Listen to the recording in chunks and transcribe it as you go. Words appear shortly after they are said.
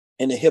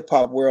in the hip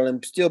hop world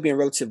and still being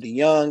relatively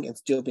young and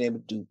still being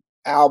able to do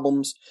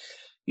albums,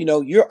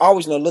 you're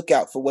always on the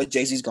lookout for what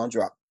Jay-Z's gonna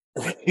drop.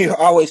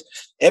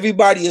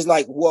 Everybody is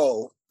like,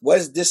 whoa, what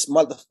is this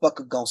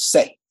motherfucker gonna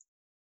say?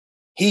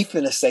 He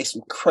finna say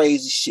some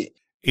crazy shit.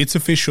 It's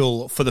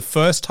official. For the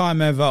first time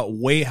ever,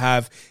 we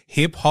have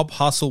Hip Hop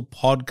Hustle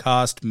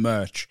podcast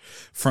merch.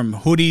 From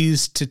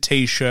hoodies to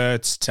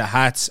t-shirts to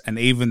hats and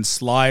even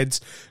slides.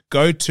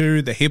 Go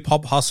to the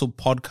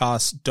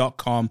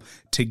hiphophustlepodcast.com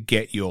to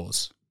get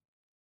yours.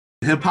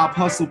 Hip Hop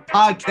Hustle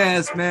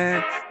podcast,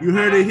 man. You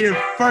heard it here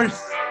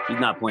first. He's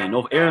not playing.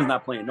 Aaron's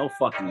not playing no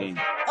fucking game.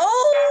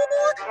 Oh,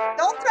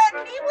 don't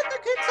threaten me with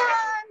a good time.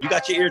 You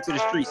got your ear to the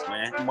streets,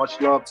 man. Much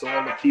love to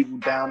all the people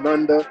down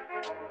under.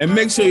 And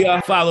make sure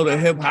y'all follow the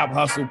Hip Hop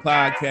Hustle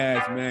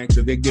podcast, man,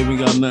 because they're giving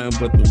y'all nothing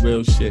but the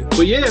real shit.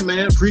 But yeah,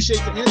 man, appreciate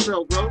the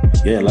intro, bro.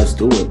 Yeah, let's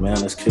do it,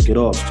 man. Let's kick it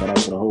off. Shout out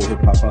to the whole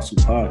Hip Hop Hustle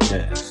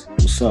podcast.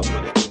 What's up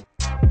with it?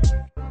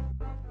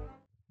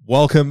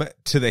 Welcome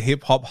to the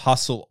Hip Hop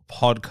Hustle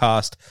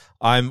podcast.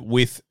 I'm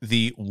with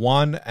the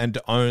one and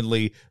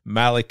only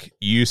Malik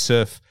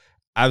Yusef.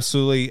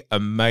 Absolutely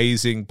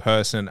amazing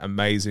person,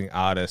 amazing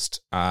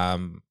artist.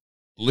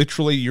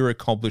 Literally your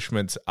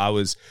accomplishments, I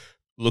was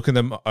looking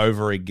them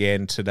over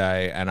again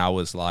today and I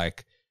was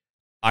like,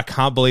 I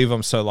can't believe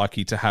I'm so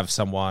lucky to have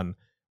someone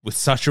with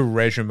such a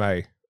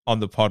resume on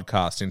the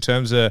podcast in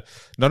terms of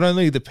not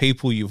only the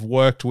people you've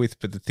worked with,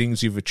 but the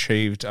things you've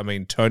achieved. I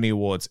mean, Tony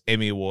Awards,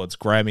 Emmy Awards,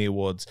 Grammy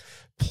Awards,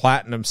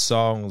 platinum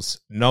songs,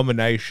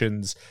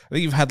 nominations. I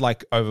think you've had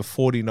like over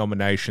 40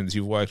 nominations.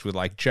 You've worked with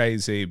like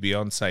Jay-Z,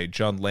 Beyonce,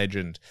 John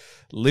Legend.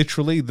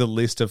 Literally the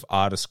list of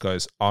artists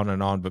goes on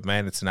and on. But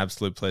man, it's an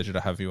absolute pleasure to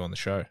have you on the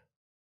show.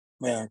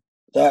 Man,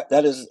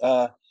 that is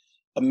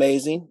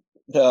amazing.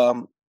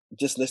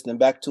 Just listening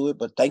back to it,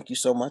 but thank you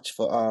so much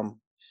for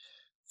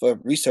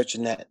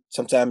researching that.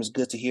 Sometimes it's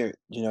good to hear it,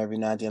 every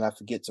now and then. I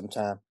forget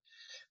sometimes,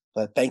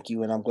 but thank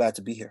you, and I'm glad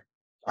to be here.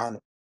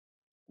 Honored.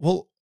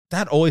 Well,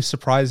 that always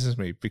surprises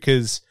me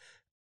because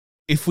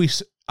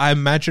I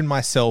imagine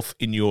myself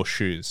in your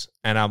shoes,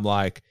 and I'm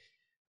like,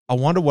 I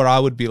wonder what I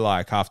would be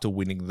like after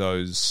winning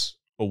those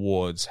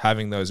awards,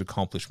 having those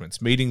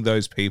accomplishments, meeting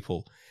those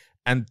people,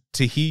 and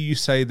to hear you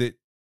say that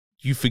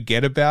you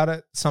forget about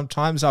it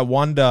sometimes. I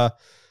wonder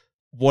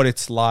what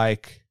it's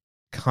like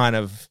kind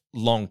of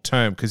long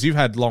term, because you've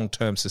had long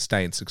term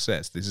sustained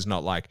success. This is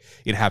not like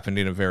it happened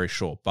in a very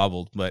short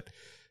bubble, but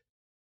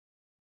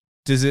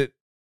does it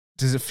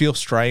feel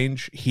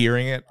strange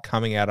hearing it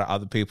coming out of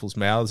other people's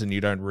mouths and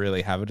you don't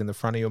really have it in the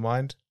front of your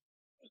mind?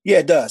 Yeah,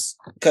 it does,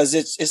 because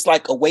it's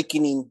like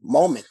awakening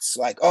moments.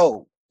 Like,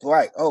 oh,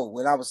 right,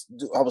 when I was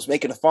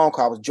making a phone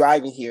call, I was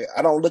driving here.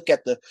 I don't look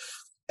at the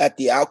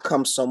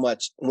outcome so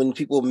much. When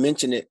people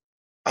mention it,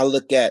 I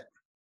look at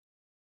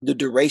the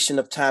duration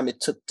of time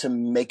it took to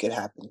make it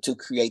happen, to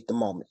create the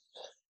moment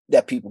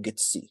that people get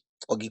to see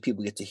or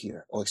people get to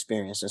hear or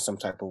experience in some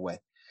type of way.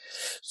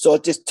 So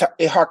it just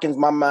it harkens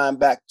my mind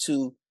back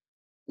to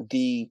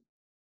the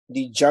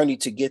journey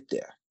to get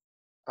there.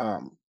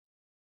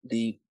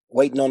 The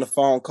waiting on the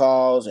phone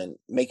calls and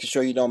making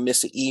sure you don't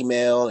miss an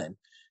email and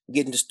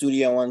getting to the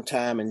studio on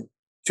time and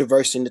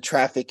traversing the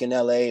traffic in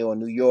LA or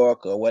New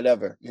York or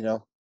whatever,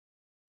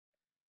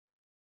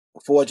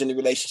 forging the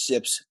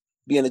relationships,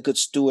 being a good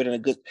steward and a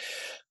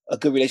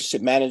good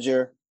relationship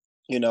manager,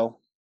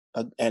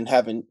 and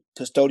having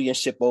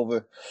custodianship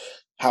over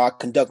how I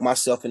conduct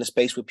myself in a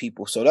space with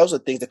people. So those are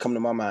things that come to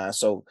my mind.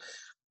 So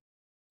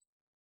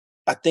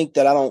I think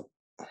that I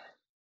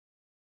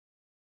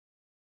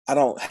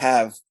don't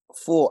have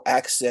full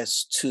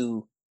access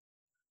to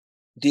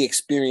the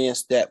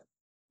experience that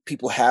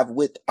people have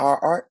with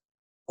our art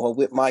or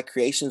with my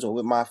creations or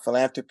with my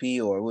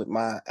philanthropy or with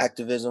my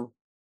activism.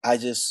 I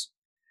just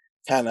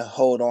kind of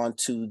hold on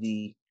to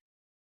the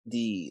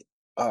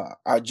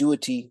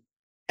arduity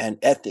and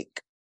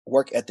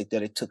work ethic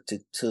that it took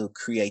to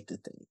create the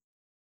thing.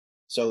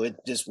 So it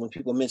just, when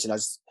people mention,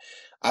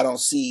 I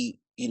don't see,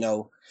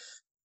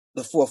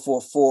 the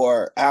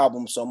 444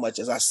 album so much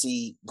as I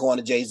see going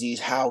to Jay-Z's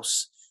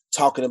house,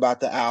 talking about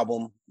the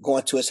album,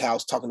 going to his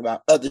house, talking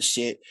about other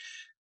shit,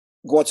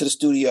 going to the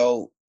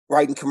studio,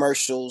 writing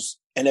commercials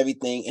and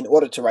everything in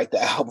order to write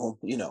the album,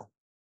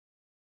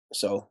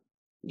 So,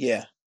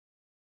 yeah.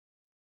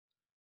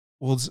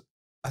 Well,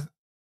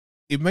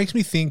 it makes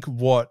me think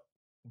what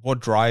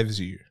drives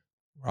you,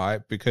 right?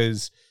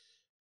 Because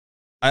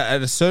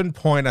at a certain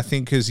point, I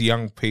think as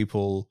young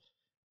people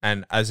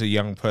and as a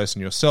young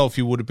person yourself,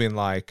 you would have been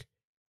like,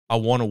 I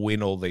want to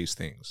win all these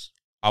things.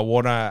 I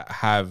want to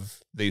have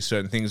these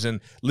certain things. And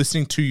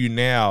listening to you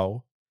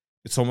now,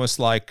 it's almost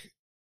like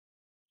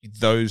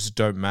those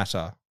don't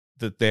matter,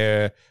 that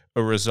they're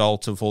a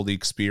result of all the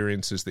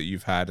experiences that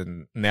you've had.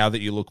 And now that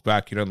you look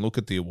back, you don't look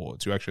at the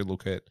awards. You actually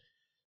look at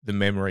the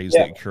memories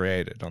that you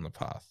created on the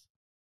path.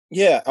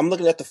 Yeah, I'm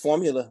looking at the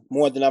formula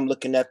more than I'm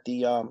looking at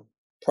the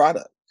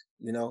product.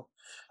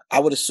 I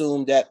would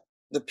assume that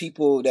the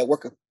people that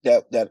work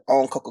that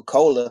own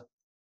Coca-Cola,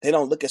 they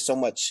don't look at so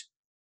much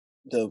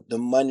the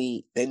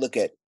money. They look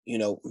at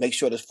make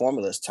sure this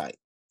formula is tight,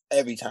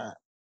 every time.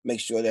 Make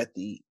sure that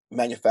the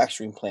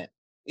manufacturing plant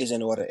is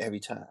in order every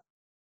time.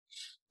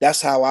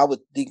 That's how I would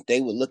think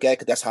they would look at it,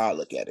 because that's how I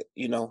look at it,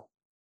 you know?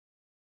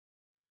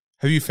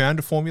 Have you found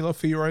a formula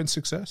for your own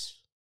success?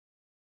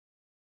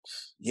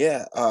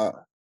 Yeah.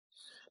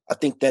 I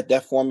think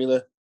that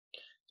formula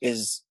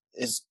is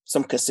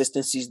some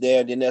consistencies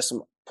there. Then there's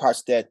some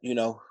parts that, you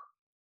know,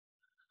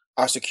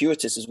 are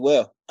circuitous as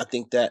well. I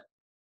think that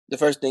the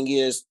first thing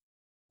is,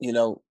 you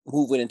know,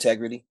 move with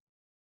integrity.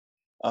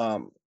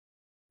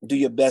 Do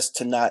your best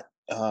to not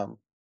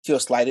feel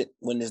slighted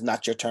when it's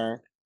not your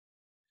turn.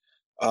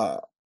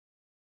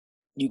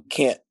 You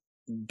can't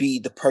be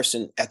the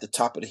person at the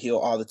top of the hill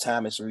all the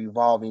time. It's a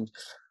revolving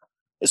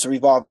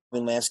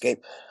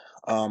landscape.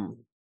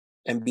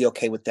 And be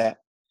okay with that,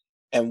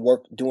 and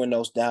work during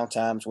those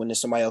downtimes when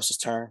it's somebody else's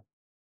turn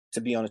to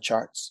be on the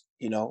charts.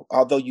 You know,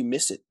 although you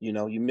miss it, you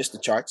know, you miss the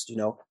charts. You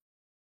know,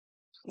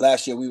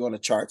 last year we were on the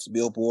charts,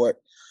 Billboard,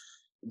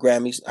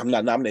 Grammys. I'm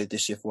not nominated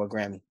this year for a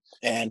Grammy,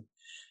 and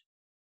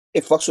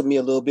it fucks with me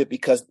a little bit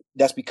because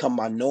that's become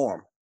my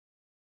norm.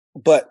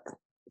 But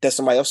that's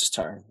somebody else's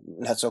turn,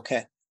 and that's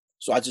okay.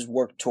 So I just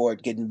work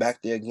toward getting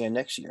back there again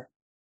next year.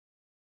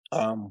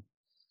 And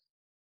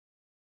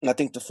I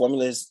think the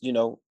formula is, you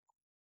know,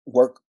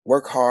 work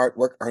hard,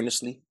 work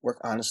earnestly, work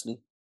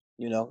honestly,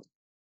 you know,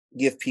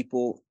 give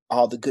people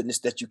all the goodness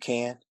that you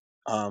can.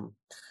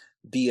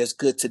 Be as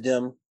good to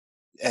them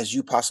as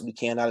you possibly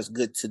can, not as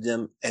good to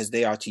them as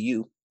they are to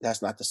you.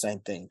 That's not the same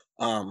thing.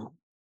 And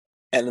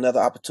another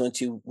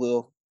opportunity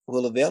will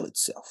avail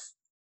itself.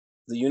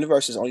 The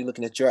universe is only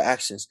looking at your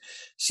actions.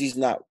 She's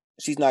not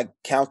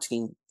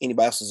counting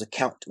anybody else's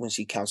account when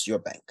she counts your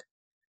bank.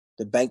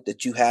 The bank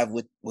that you have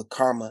with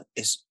karma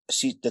is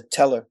she's the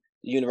teller.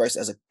 The universe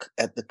as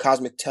the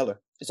cosmic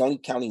teller is only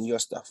counting your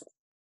stuff.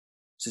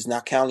 She's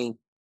not counting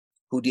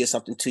who did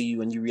something to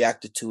you and you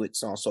reacted to it,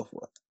 so on and so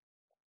forth.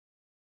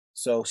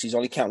 So she's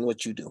only counting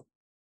what you do.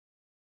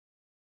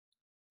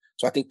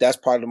 So I think that's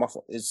part of my.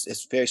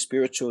 It's very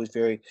spiritual. It's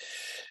very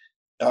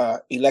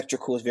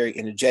electrical. It's very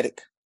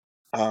energetic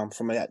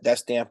from that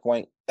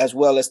standpoint, as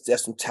well as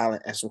there's some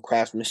talent and some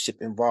craftsmanship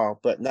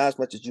involved, but not as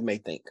much as you may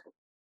think.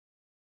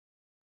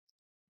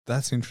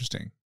 That's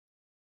interesting.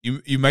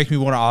 You make me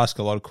want to ask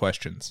a lot of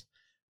questions.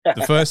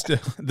 The first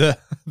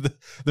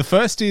the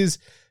first is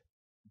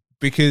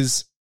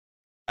because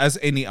as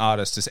any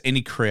artist, as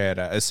any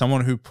creator, as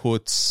someone who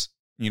puts,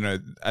 you know,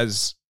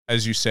 as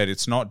you said,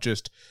 it's not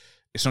just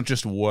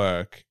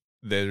work.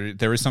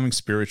 There is something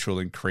spiritual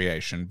in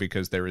creation,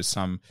 because there is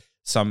some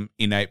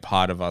innate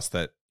part of us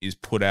that is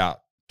put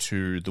out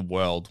to the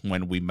world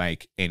when we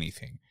make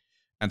anything.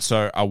 And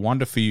so I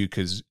wonder for you,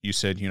 because you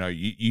said, you know,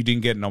 you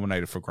didn't get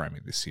nominated for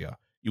Grammy this year.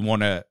 You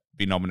want to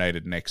be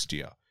nominated next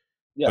year.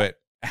 Yeah. But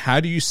how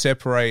do you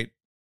separate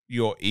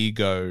your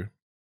ego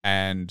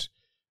and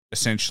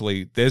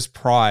essentially there's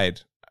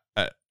pride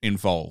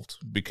involved,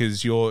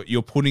 because you're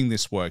putting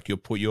this work,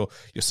 you're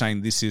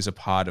saying this is a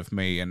part of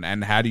me,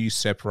 and how do you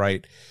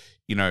separate,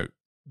 you know,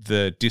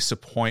 the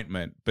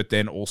disappointment, but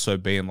then also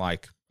being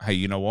like, hey,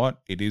 you know what?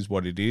 It is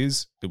what it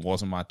is. It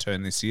wasn't my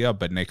turn this year,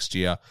 but next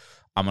year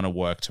I'm going to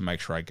work to make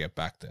sure I get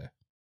back there.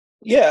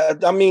 Yeah,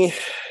 I mean,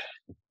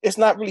 it's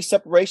not really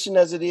separation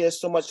as it is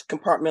so much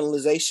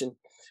compartmentalization,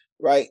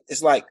 right?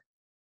 It's like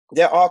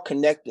they're all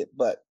connected,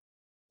 but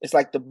it's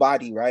like the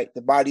body, right?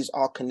 The body's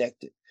all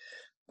connected,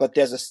 but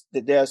there's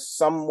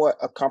somewhat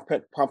a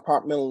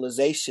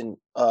compartmentalization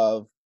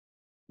of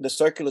the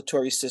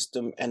circulatory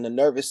system and the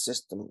nervous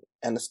system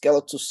and the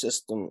skeletal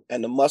system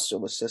and the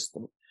muscular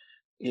system.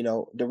 You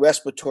know, the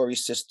respiratory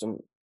system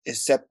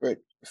is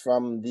separate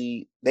from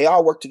they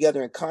all work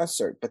together in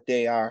concert, but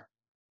they are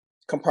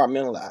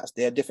compartmentalized.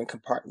 They are different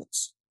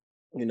compartments.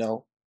 You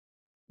know,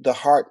 the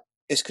heart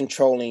is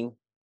controlling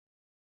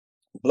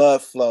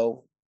blood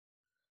flow.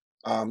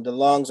 The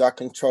lungs are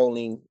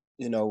controlling,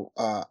 you know,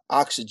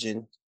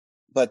 oxygen,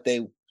 but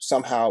they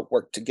somehow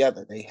work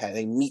together.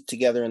 They meet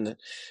together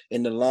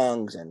in the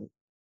lungs, and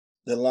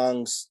the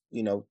lungs,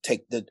 you know,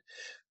 take the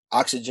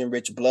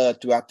oxygen-rich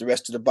blood throughout the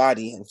rest of the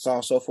body, and so on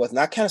and so forth. And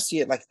I kind of see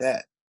it like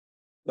that.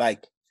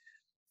 Like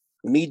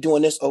me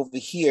doing this over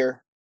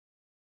here,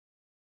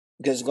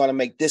 because it's going to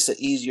make this an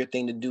easier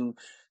thing to do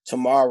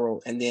tomorrow,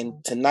 and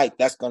then tonight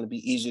that's going to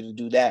be easier to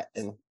do that,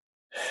 and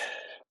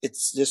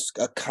it's just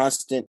a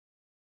constant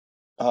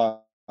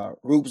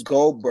Rube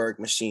Goldberg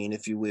machine,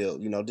 if you will.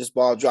 You know, this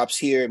ball drops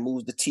here, it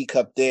moves the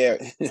teacup there.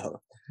 You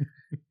know,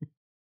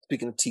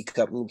 speaking of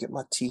teacup, let me get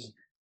my tea.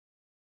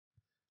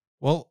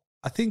 Well,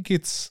 I think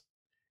it's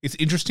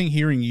interesting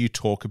hearing you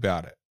talk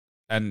about it,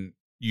 and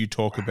you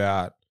talk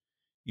about,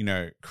 you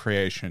know,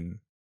 creation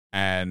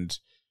and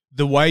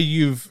the way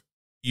you've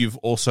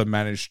also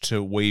managed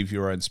to weave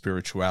your own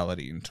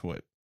spirituality into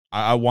it.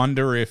 I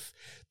wonder if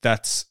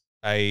that's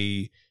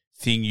a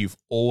thing you've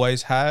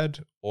always had,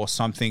 or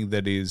something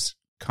that is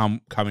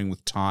coming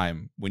with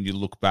time. When you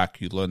look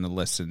back, you learn the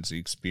lessons, the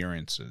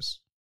experiences.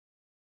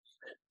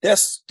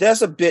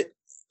 There's a bit,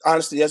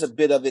 honestly, there's a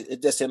bit of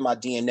it that's in my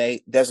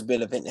DNA. There's a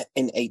bit of an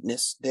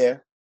innateness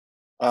there.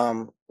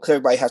 Because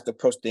everybody has to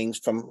approach things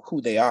from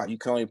who they are. You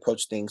can only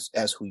approach things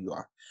as who you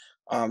are.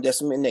 There's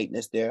some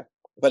innateness there,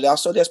 but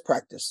also there's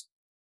practice.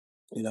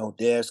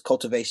 There's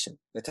cultivation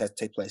that has to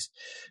take place.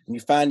 And you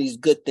find these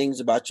good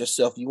things about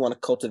yourself, you want to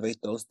cultivate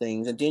those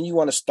things, and then you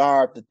want to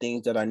starve the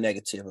things that are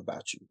negative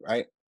about you,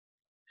 right?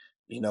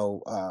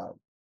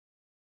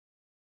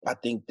 I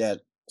think that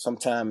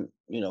sometimes,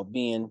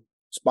 being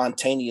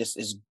spontaneous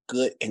is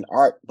good in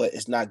art, but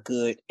it's not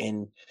good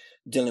in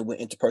dealing with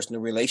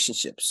interpersonal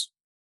relationships.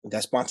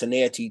 That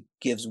spontaneity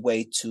gives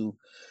way to,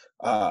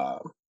 uh,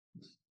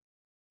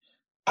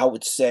 I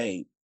would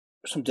say,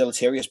 some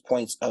deleterious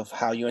points of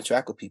how you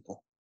interact with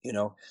people.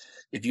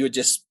 If you're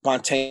just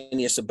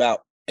spontaneous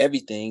about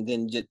everything,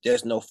 then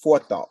there's no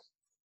forethought.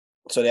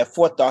 So that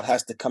forethought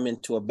has to come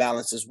into a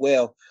balance as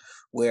well,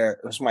 where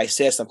if somebody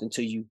says something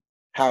to you,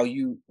 how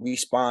you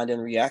respond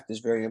and react is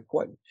very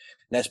important.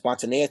 And that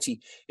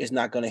spontaneity is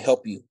not going to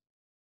help you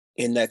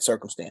in that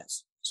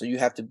circumstance. So you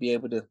have to be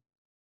able to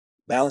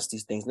balance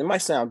these things. And it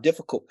might sound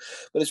difficult,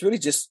 but it's really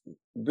just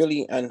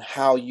really on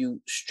how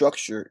you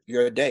structure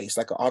your day. It's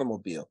like an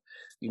automobile.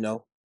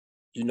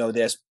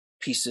 There's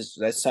pieces.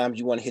 There's times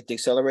you want to hit the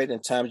accelerator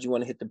and times you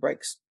want to hit the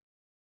brakes.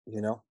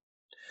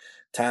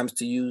 Times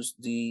to use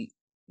the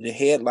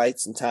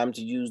headlights and time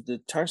to use the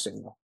turn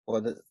signal or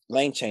the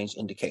lane change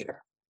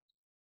indicator.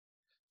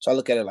 So I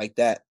look at it like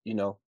that,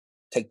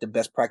 take the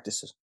best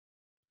practices.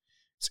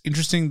 It's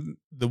interesting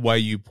the way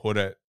you put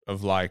it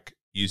of like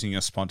using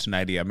your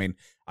spontaneity. I mean,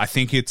 I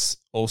think it's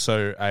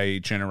also a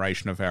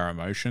generation of our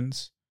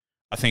emotions.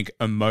 I think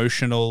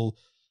emotional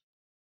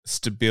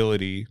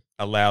stability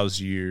allows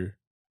you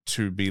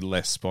to be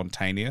less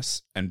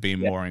spontaneous and be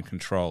more in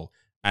control.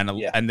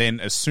 And then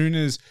as soon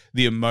as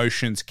the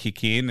emotions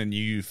kick in and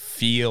you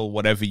feel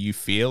whatever you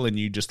feel and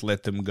you just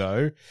let them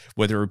go,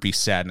 whether it be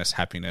sadness,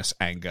 happiness,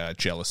 anger,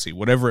 jealousy,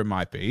 whatever it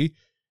might be,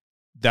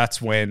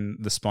 that's when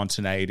the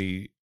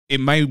spontaneity, it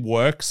may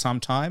work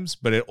sometimes,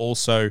 but it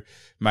also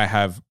may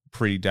have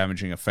pretty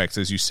damaging effects,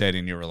 as you said,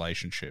 in your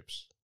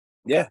relationships.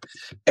 Yeah.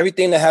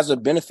 Everything that has a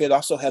benefit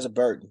also has a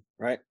burden,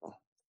 right?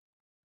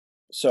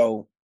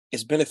 So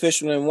it's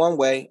beneficial in one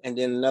way, and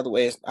then another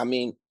way is,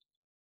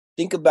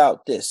 think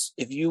about this.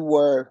 If you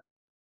were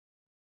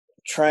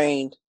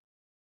trained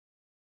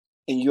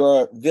in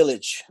your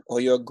village or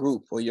your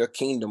group or your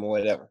kingdom or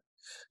whatever,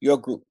 your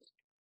group,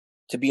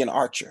 to be an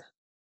archer,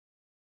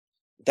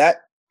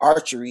 that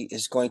archery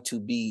is going to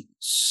be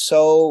it's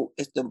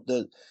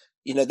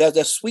there's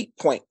a sweet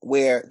point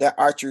where that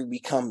archery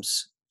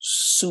becomes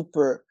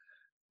super,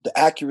 the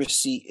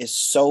accuracy is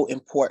so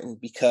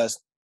important, because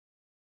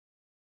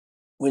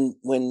when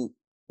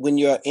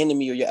your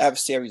enemy or your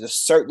adversary is a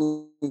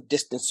certain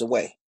distance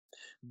away,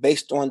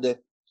 based on the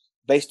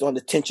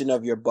tension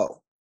of your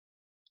bow,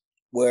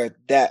 where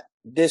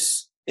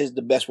this is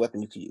the best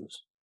weapon you can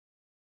use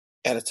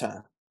at a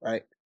time,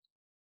 right?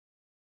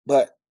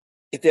 But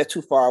if they're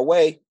too far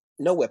away,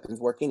 no weapons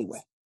work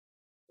anyway.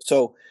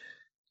 So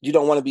you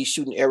don't want to be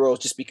shooting arrows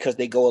just because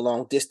they go a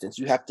long distance.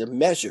 You have to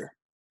measure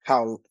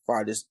how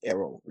far this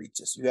arrow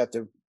reaches. You have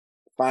to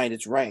find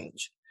its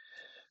range.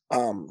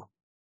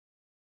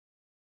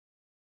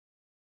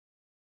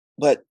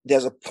 But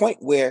there's a point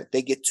where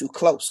they get too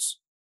close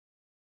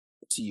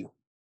to you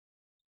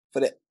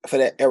for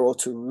that arrow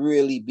to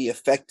really be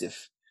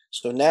effective.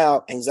 So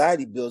now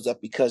anxiety builds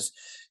up because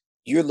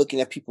you're looking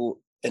at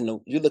people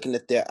and you're looking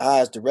at their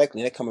eyes directly,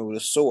 and they're coming with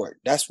a sword.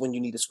 That's when you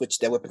need to switch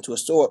that weapon to a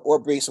sword or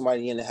bring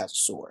somebody in that has a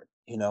sword,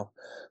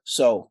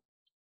 So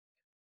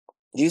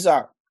these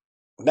are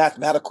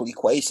mathematical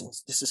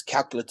equations. This is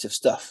calculative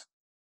stuff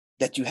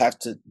that you have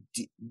to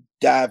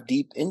dive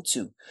deep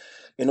into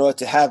in order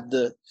to have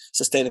the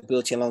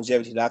sustainability and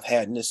longevity that I've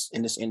had in this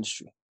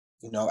industry.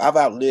 I've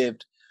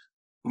outlived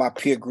my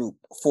peer group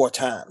 4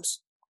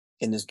 times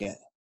in this game.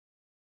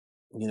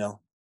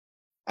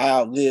 I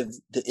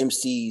outlived the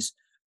MCs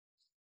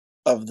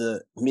of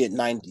the mid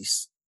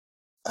 90s.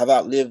 I've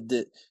outlived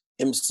the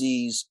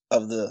MCs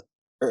of the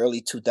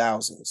early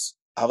 2000s.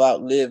 I've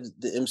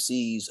outlived the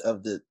MCs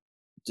of the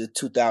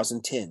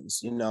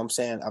 2010s. You know what I'm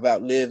saying?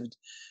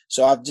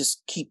 So I've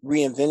just keep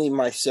reinventing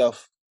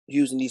myself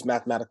using these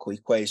mathematical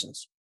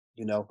equations,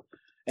 and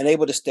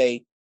able to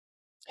stay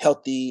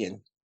healthy and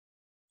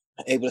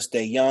able to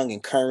stay young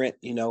and current,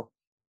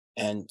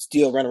 and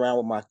still run around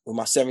with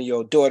my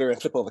 7-year-old daughter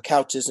and flip over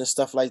couches and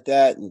stuff like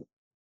that. And,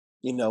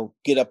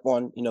 get up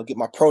on, get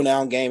my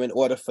pronoun game in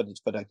order for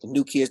the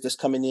new kids that's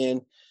coming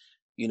in,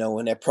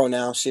 and that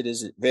pronoun shit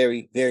is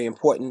very, very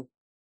important,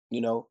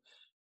 to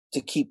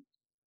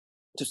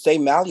stay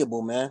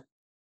malleable, man,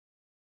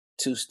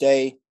 to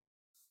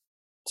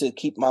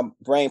keep my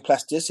brain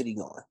plasticity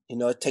going.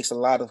 It takes a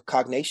lot of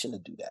cognition to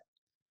do that.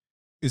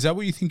 Is that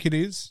what you think it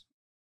is?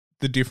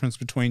 The difference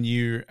between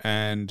you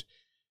and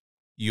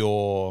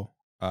your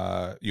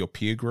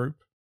peer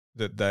group,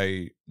 that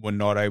they were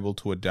not able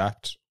to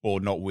adapt or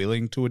not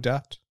willing to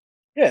adapt?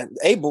 Yeah,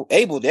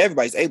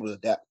 everybody's able to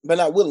adapt, but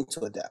not willing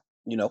to adapt.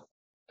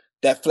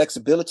 That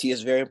flexibility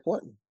is very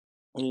important.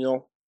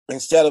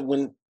 Instead of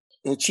when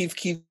Chief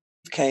Keef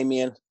came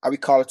in. I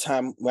recall a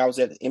time when I was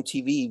at an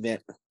MTV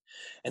event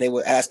and they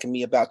were asking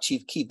me about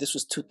Chief Keef. This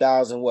was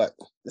 2000, what?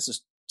 This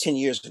was 10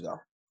 years ago,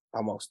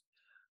 almost.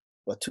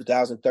 What,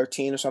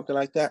 2013 or something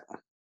like that?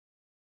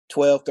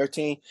 12,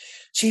 13.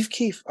 Chief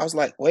Keef. I was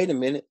like, wait a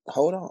minute,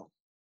 hold on.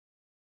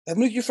 I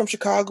mean, you're from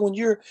Chicago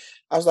and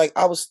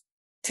I was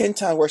 10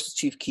 times worse than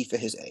Chief Keef at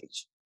his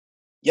age.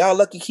 Y'all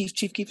lucky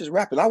Chief Keef is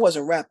rapping. I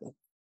wasn't rapping.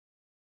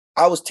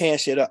 I was tearing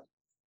shit up.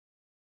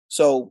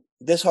 So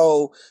this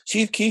whole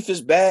Chief Keef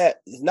is bad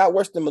is not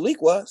worse than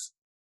Malik was.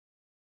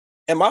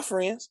 And my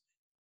friends,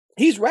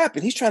 he's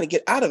rapping. He's trying to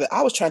get out of it.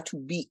 I was trying to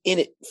be in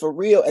it for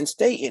real and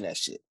stay in that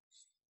shit.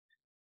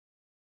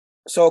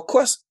 So of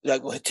course,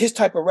 like his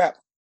type of rap,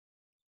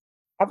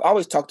 I've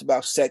always talked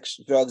about sex,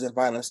 drugs, and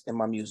violence in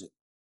my music.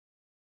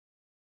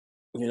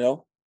 You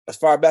know, as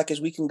far back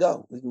as we can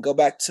go. We can go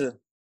back to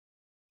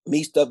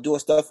me doing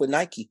stuff with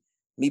Nike,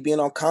 me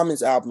being on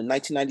Common's album in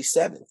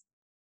 1997.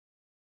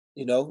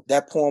 You know,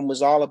 that poem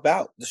was all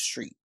about the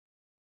street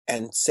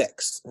and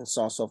sex and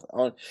so on and so forth.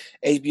 On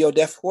HBO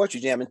Def Poetry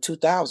Jam in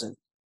 2000,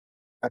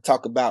 I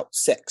talk about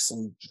sex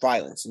and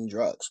violence and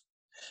drugs.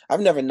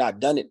 I've never not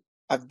done it.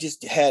 I've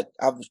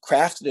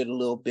crafted it a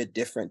little bit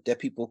different that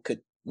people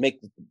could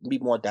be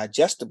more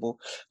digestible,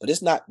 but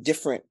it's not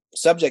different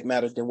subject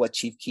matter than what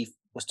Chief Keef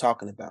was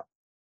talking about.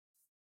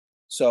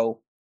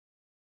 So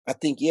I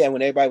think, yeah,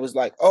 when everybody was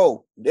like,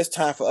 oh, it's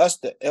time for us,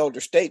 the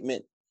elder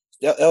statesmen,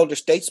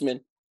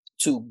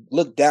 to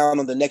look down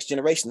on the next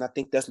generation, I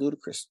think that's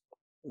ludicrous.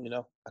 You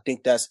know, I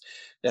think there's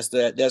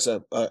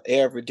a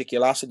air of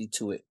ridiculosity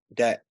to it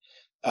that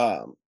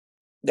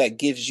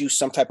gives you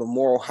some type of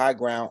moral high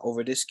ground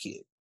over this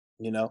kid.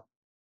 You know,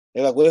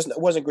 they're like, well, it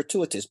wasn't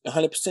gratuitous.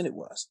 100% it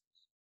was.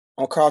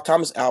 On Carl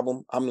Thomas'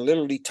 album, I'm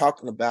literally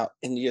talking about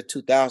in the year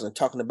 2000,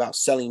 talking about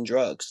selling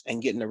drugs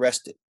and getting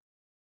arrested.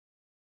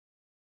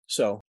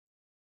 So,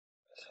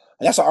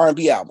 and that's an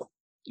R&B album,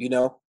 you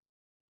know.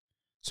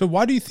 So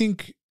why do you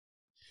think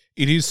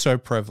it is so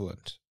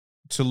prevalent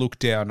to look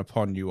down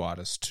upon new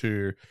artists,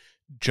 to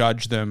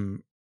judge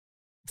them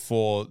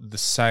for the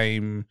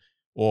same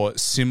or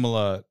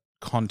similar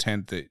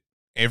content that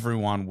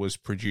everyone was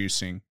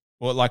producing?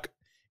 Or like,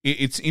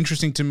 it's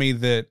interesting to me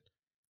that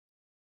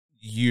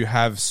you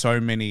have so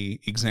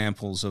many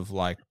examples of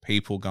like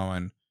people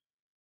going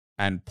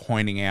and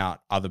pointing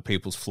out other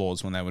people's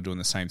flaws when they were doing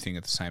the same thing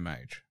at the same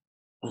age.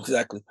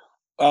 Exactly.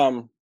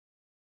 My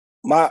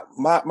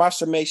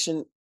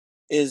summation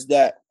is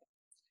that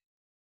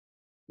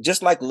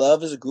just like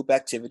love is a group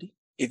activity,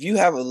 if you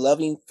have a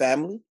loving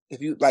family, if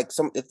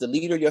the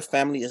leader of your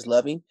family is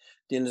loving,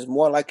 then it's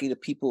more likely the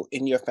people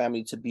in your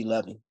family to be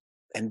loving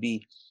and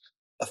be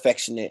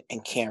affectionate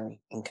and caring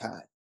and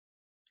kind.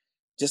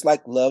 Just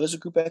like love is a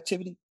group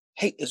activity,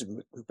 hate is a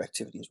group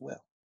activity as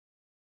well.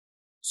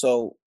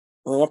 So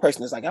when one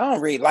person is like, I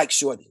don't really like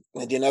Shorty,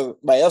 and then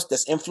everybody else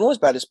that's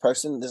influenced by this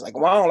person is like,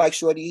 well, I don't like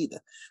Shorty either.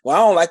 Well, I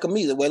don't like him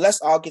either. Well,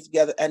 let's all get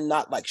together and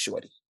not like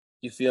Shorty.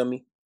 You feel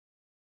me?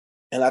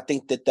 And I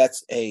think that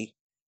that's a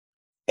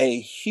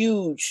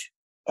huge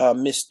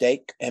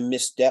mistake and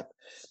misstep,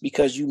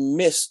 because you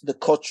miss the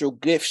cultural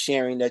gift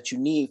sharing that you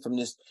need from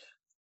this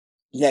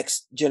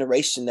next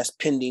generation that's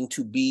pending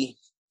to be.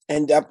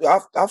 And I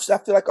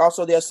feel like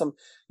also there's some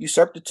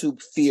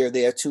usurpitude fear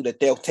there too, that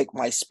they'll take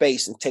my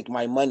space and take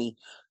my money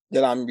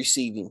that I'm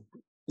receiving.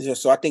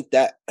 So I think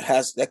that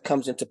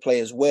comes into play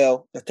as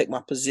well. They'll take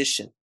my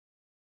position,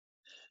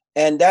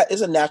 and that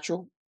is a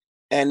natural,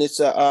 and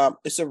it's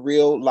a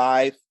real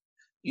live,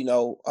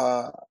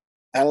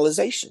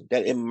 analyzation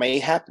that it may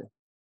happen,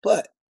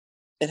 but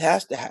it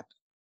has to happen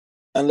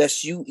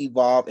unless you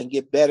evolve and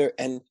get better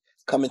and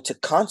come into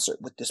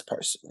concert with this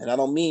person. And I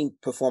don't mean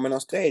performing on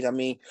stage. I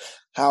mean,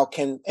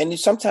 and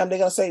sometimes they're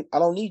going to say, I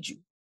don't need you.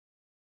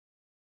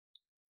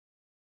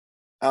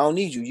 I don't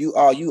need you. You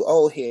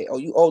old head, or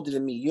you older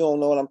than me. You don't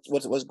know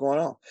what's going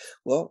on.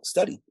 Well,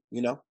 study,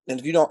 and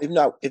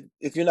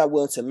if you're not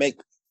willing to make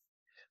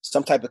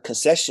some type of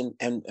concession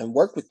and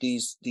work with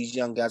these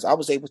young guys. I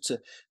was able to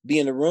be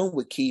in the room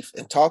with Keith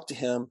and talk to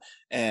him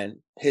and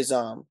his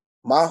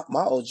my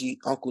OG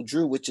Uncle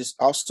Drew, which is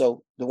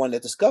also the one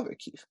that discovered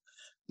Keith,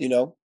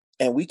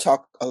 and we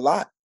talk a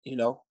lot,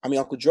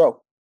 Uncle Drew.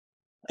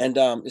 And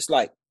it's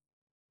like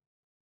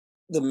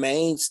the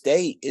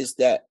mainstay is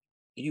that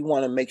you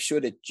want to make sure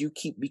that you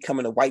keep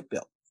becoming a white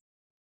belt.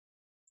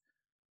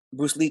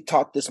 Bruce Lee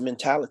taught this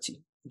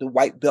mentality, the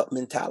white belt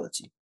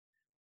mentality.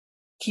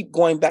 Keep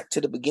going back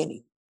to the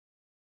beginning.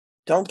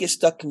 Don't get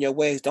stuck in your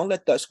ways. Don't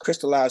let those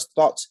crystallized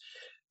thoughts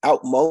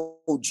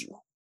outmode you.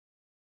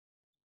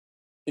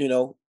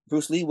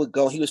 Bruce Lee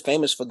he was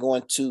famous for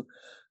going to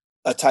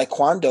a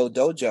Taekwondo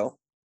dojo,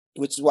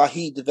 which is why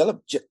he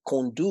developed Jeet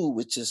Kune Do,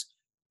 which is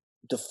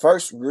the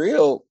first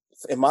real,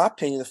 in my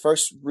opinion, the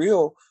first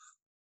real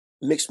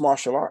mixed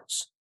martial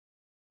arts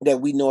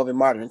that we know of in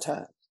modern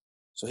times.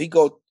 So he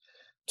go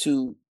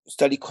to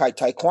study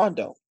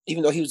Taekwondo,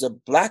 even though he was a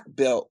black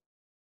belt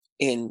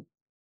in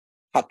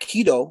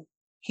Hapkido,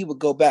 he would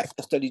go back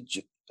and study,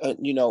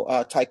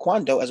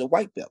 Taekwondo as a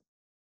white belt.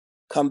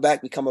 Come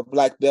back, become a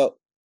black belt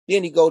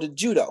Then he go to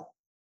judo.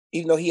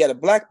 Even though he had a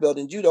black belt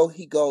in judo,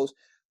 he goes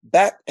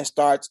back and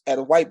starts at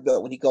a white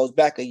belt when he goes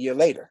back a year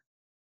later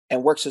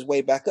and works his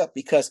way back up,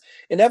 because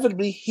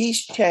inevitably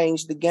he's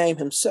changed the game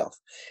himself.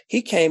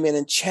 He came in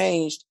and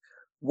changed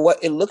what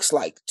it looks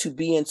like to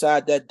be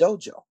inside that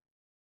dojo.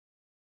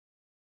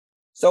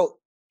 So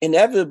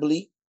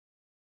inevitably,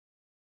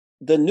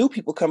 the new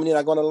people coming in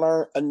are going to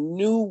learn a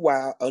new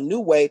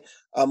way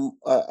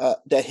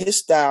that his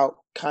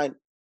style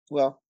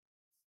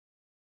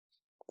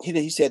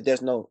he said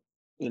there's no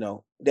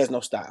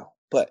style,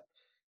 but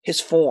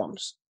his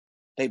forms,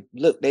 they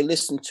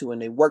listened to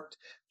and they worked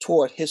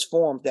toward his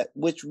form, that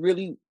which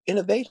really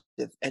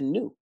innovative and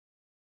new.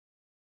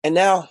 And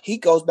now he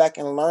goes back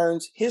and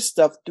learns his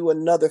stuff through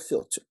another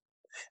filter.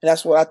 And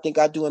that's what I think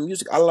I do in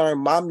music. I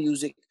learned my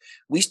music.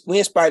 We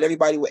inspired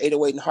everybody with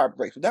 808 and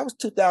Heartbreak. That was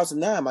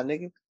 2009, my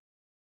nigga.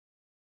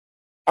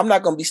 I'm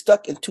not going to be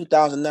stuck in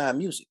 2009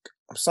 music.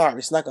 I'm sorry.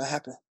 It's not going to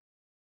happen.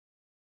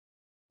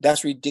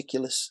 That's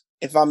ridiculous.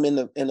 If I'm in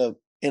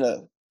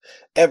a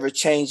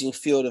ever-changing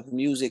field of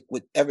music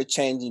with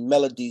ever-changing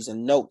melodies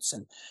and notes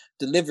and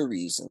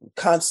deliveries and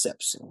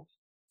concepts, and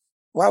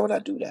why would I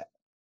do that?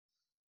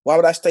 Why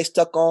would I stay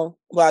stuck on?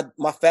 Well,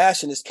 my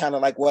fashion is kind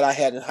of like what I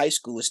had in high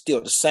school. It's still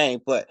the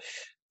same, but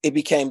it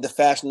became the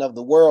fashion of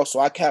the world. So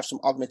I can have some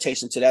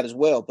augmentation to that as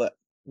well. But,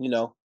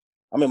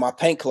 I'm in my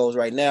paint clothes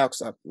right now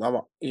because I'm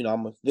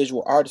a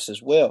visual artist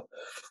as well.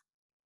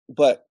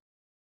 But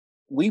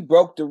we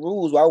broke the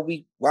rules. Why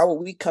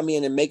would we come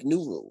in and make new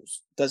rules?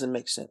 Doesn't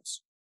make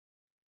sense.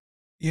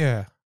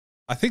 Yeah.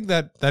 I think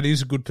that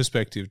is a good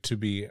perspective, to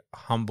be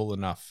humble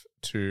enough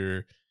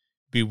to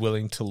be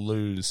willing to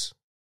lose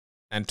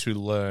and to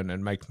learn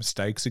and make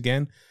mistakes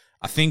again.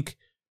 I think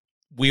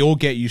we all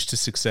get used to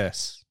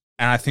success.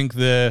 And I think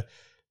the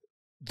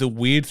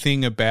weird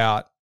thing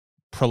about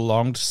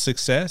prolonged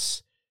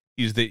success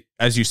is that,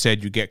 as you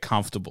said, you get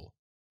comfortable,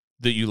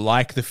 that you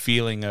like the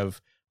feeling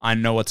of, I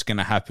know what's going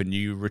to happen.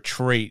 You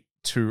retreat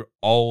to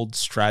old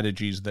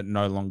strategies that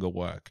no longer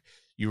work.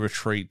 You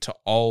retreat to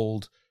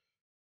old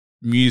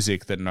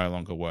music that no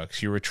longer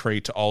works. You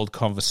retreat to old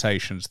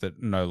conversations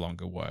that no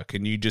longer work.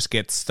 And you just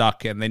get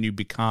stuck, and then you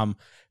become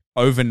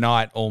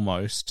overnight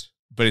almost,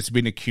 but it's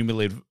been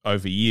accumulated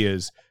over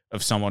years,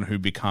 of someone who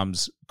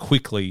becomes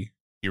quickly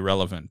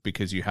irrelevant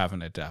because you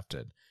haven't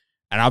adapted.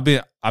 And I've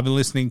been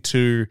listening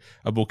to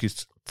a book,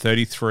 is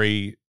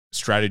 33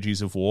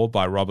 Strategies of War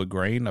by Robert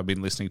Greene. I've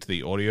been listening to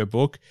the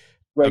audiobook.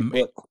 Great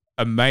book.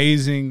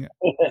 Amazing.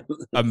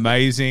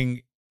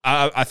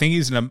 I think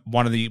he's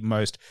one of the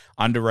most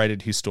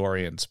underrated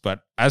historians. But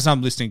as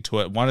I'm listening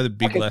to it, one of the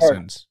big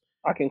lessons.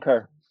 I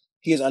concur.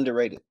 He is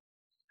underrated.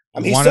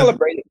 I mean,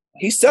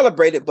 he's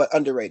celebrated, but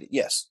underrated.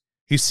 Yes.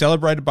 He's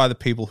celebrated by the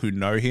people who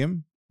know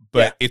him,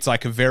 but it's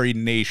like a very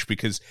niche,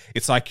 because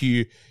it's like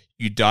you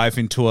dive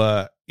into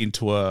a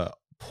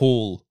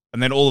pool,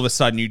 and then all of a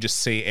sudden you just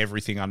see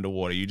everything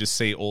underwater. You just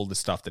see all the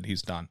stuff that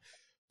he's done.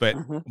 But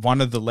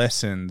one of the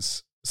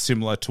lessons,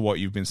 similar to what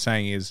you've been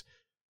saying, is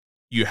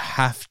you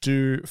have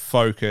to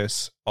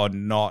focus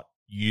on not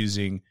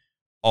using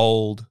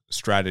old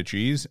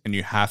strategies, and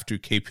you have to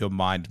keep your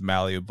mind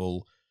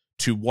malleable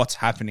to what's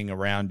happening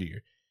around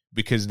you,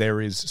 because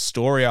there is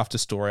story after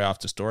story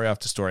after story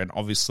after story. And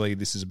obviously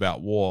this is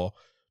about war,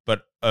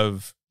 but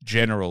of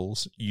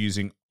generals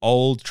using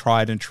old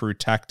tried and true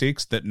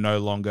tactics that no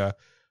longer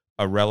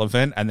are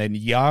relevant. And then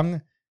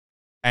young,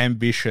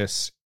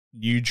 ambitious,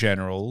 new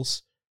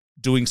generals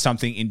doing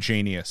something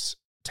ingenious,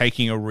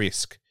 taking a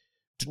risk,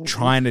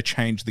 trying to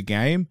change the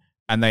game,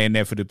 and they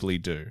inevitably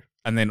do.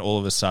 And then all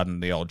of a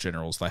sudden, the old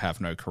generals, they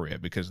have no career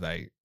because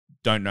they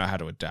don't know how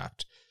to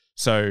adapt.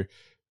 So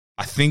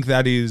I think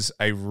that is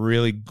a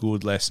really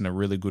good lesson, a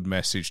really good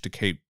message to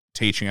keep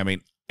teaching. I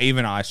mean,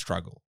 even I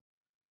struggle.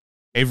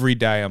 Every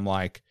day I'm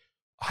like,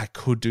 I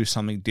could do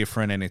something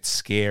different, and it's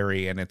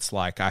scary, and it's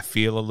like I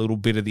feel a little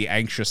bit of the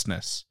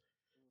anxiousness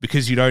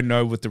because you don't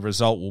know what the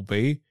result will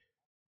be.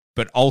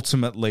 But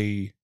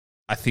ultimately,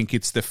 I think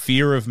it's the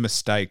fear of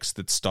mistakes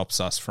that stops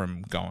us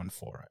from going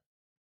for it.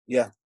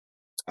 Yeah,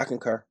 I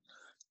concur.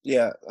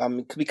 Yeah,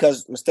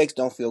 because mistakes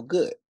don't feel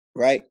good,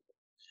 right?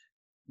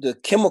 The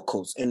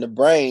chemicals in the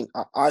brain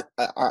are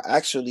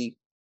actually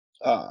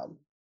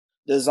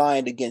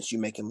designed against you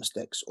making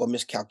mistakes or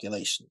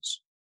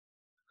miscalculations.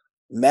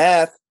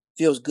 Math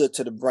feels good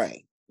to the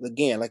brain.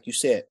 Again, like you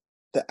said,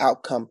 the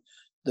outcome,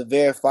 the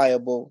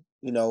verifiable,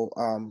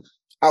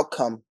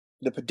 outcome,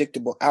 the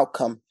predictable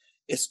outcome,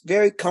 it's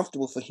very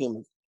comfortable for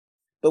humans.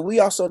 But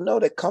we also know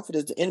that comfort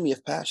is the enemy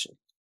of passion.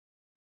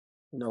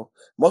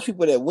 Most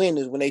people that win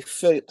is when they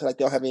feel like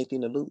they don't have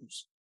anything to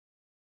lose.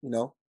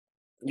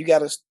 You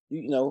gotta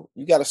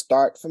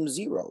start from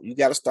zero. You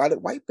gotta start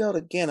at white belt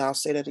again. I'll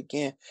say that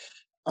again.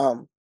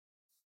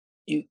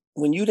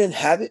 When you didn't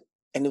have it,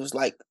 and it was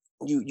like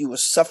you were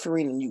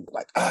suffering, and you were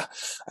like, I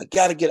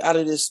gotta get out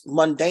of this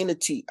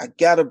mundanity. I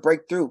gotta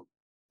break through.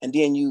 And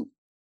then you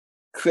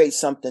create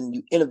something,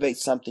 you innovate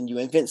something, you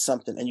invent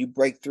something, and you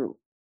break through.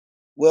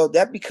 Well,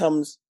 that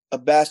becomes a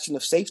bastion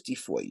of safety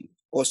for you,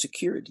 or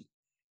security.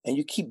 and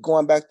you keep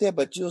going back there,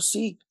 but you'll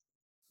see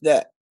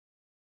that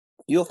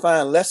you'll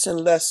find less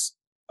and less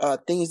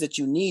things that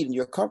you need in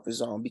your comfort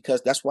zone,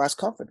 because that's why it's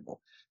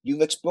comfortable.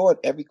 You've explored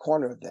every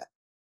corner of that.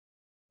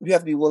 You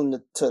have to be willing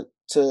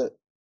to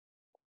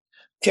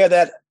tear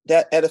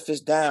that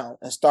edifice down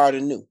and start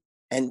anew,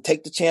 and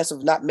take the chance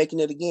of not making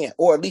it again,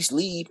 or at least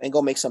leave and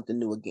go make something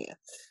new again.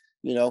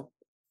 You know,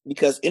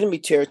 because enemy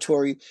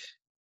territory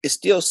is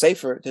still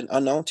safer than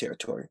unknown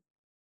territory.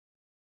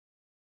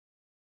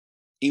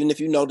 Even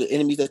if you know the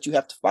enemies that you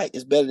have to fight,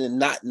 it's better than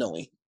not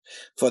knowing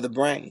for the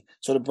brain.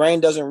 So the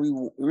brain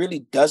really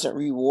doesn't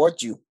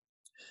reward you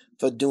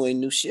for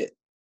doing new shit.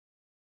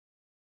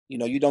 You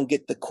know, you don't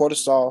get the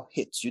cortisol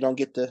hits. You don't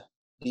get the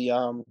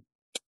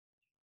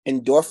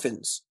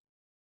endorphins.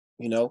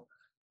 You know,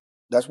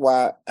 that's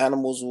why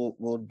animals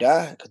will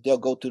die, because they'll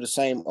go through the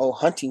same old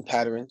hunting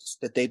patterns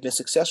that they've been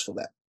successful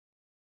at.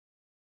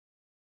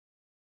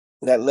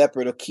 That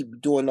leopard will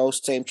keep doing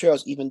those same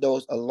trails, even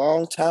though a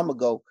long time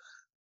ago,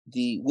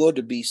 the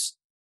wildebeest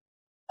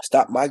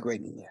stopped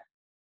migrating there.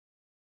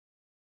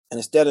 And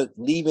instead of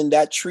leaving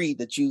that tree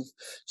that you've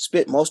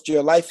spent most of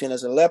your life in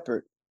as a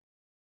leopard,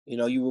 you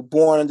know, you were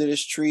born under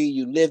this tree,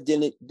 you lived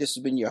in it, this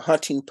has been your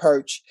hunting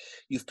perch,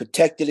 you've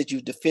protected it,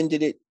 you've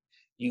defended it,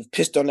 you've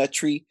pissed on that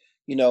tree,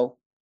 you know,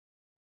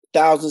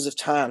 thousands of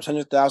times,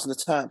 hundreds of thousands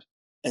of times,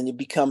 and it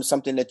becomes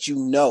something that you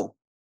know.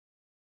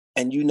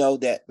 And you know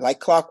that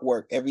like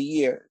clockwork every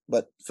year,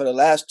 but for the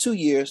last 2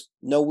 years,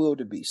 no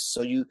wildebeest.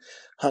 So you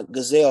hunt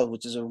gazelle,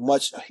 which is a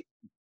much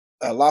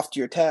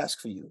loftier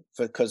task for you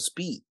because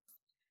speed.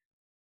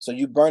 So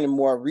you're burning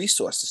more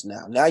resources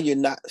now. Now you're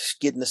not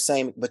getting the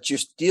same, but you're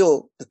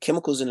still, the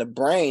chemicals in the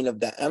brain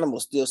of that animal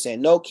still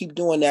saying, no, keep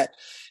doing that.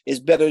 It's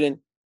better than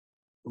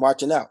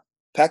marching out.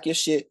 Pack your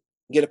shit,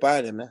 get up out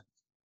of there, man.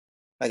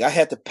 Like I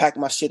had to pack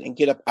my shit and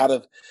get up out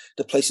of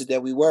the places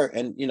that we were.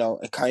 And, you know,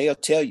 and Kanye will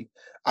tell you,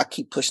 I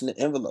keep pushing the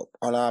envelope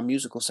on our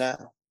musical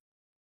sound.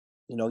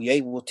 You know,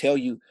 Ye will tell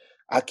you,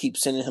 I keep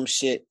sending him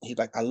shit. He's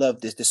like, I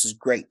love this. This is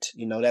great.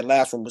 You know, that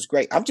last one was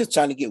great. I'm just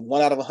trying to get 1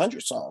 out of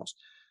 100 songs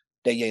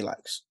that Ye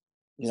likes.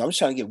 You know, I'm just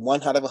trying to get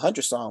 1 out of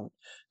 100 songs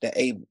that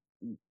A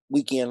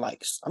Weekend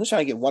likes. I'm just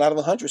trying to get 1 out of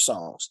 100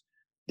 songs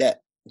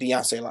that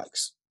Beyonce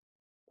likes.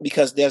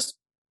 Because there's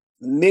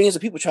millions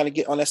of people trying to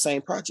get on that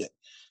same project.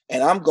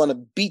 And I'm going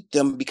to beat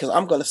them because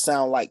I'm going to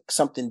sound like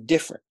something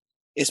different.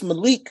 It's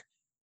Malik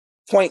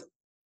 2.0,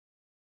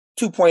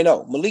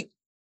 Malik,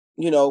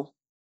 you know,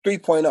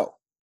 3.0.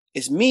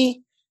 It's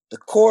me, the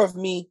core of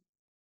me,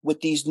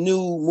 with these new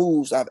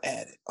moves I've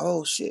added.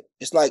 Oh shit.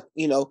 It's like,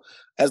 you know,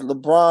 as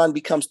LeBron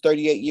becomes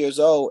 38 years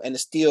old and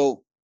is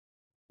still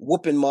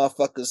whooping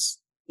motherfuckers,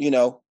 you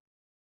know,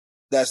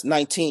 that's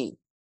 19.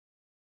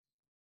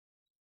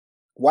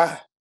 Why?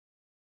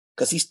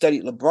 Because he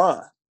studied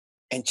LeBron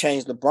and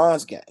changed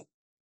LeBron's game.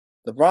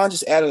 LeBron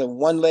just added a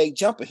 1-leg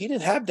jumper. He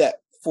didn't have that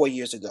 4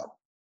 years ago.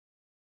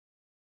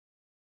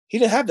 He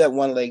didn't have that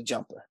 1-leg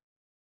jumper.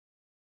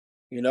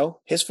 You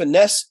know, his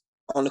finesse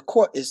on the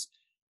court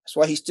that's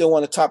why he's still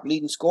one of the top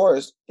leading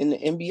scorers in the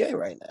NBA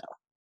right now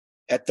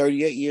at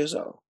 38 years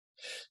old.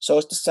 So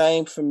it's the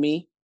same for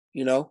me.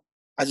 You know,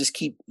 I just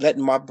keep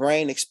letting my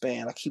brain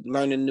expand. I keep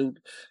learning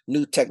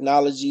new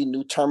technology,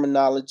 new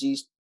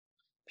terminologies.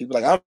 People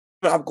are like,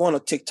 I'm going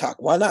on TikTok.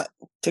 Why not?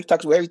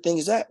 TikTok's where everything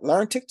is at.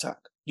 Learn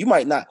TikTok. You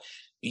might not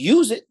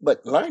use it,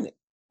 but learn it.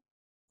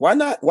 Why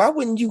not? Why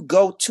wouldn't you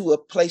go to a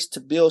place to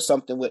build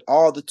something with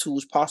all the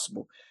tools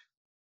possible?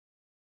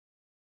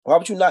 Why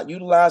would you not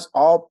utilize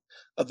all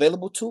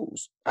available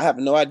tools? I have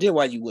no idea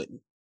why you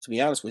wouldn't, to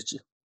be honest with you.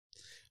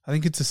 I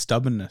think it's a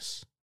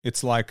stubbornness.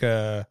 It's like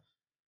an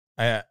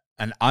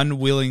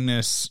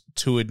unwillingness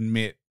to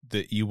admit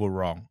that you were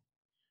wrong.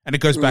 And it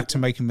goes back to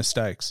making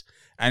mistakes.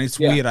 And it's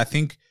weird. I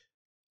think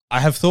I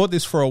have thought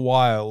this for a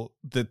while,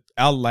 that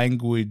our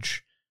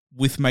language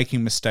with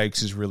making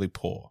mistakes is really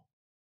poor.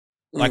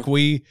 Like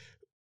we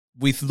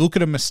look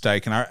at a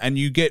mistake and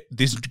you get,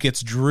 this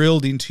gets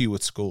drilled into you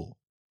at school.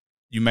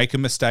 You make a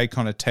mistake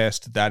on a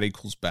test, that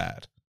equals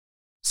bad.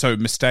 So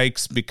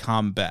mistakes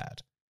become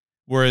bad.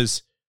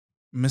 Whereas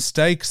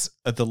mistakes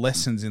are the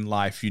lessons in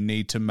life you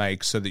need to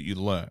make so that you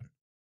learn.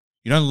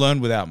 You don't learn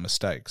without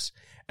mistakes.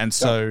 And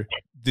so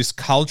this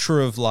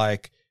culture of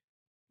like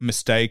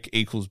mistake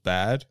equals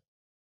bad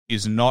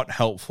is not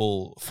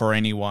helpful for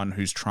anyone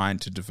who's trying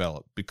to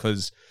develop,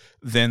 because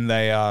then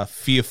they are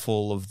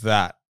fearful of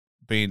that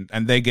being,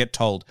 and they get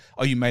told,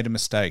 oh, you made a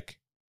mistake.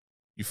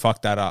 You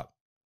fucked that up.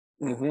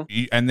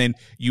 And then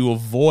you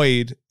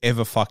avoid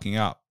ever fucking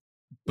up,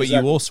 but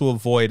you also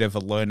avoid ever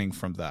learning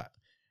from that.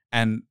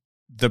 And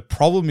the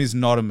problem is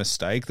not a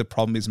mistake. The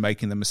problem is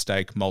making the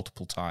mistake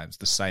multiple times,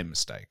 the same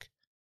mistake.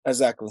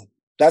 Exactly.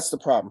 That's the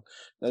problem.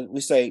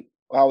 I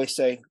always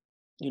say,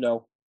 you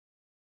know,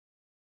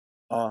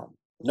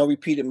 no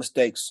repeated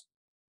mistakes,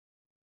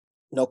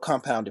 no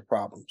compounded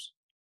problems.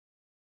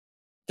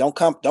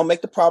 Don't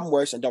make the problem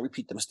worse, and don't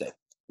repeat the mistake.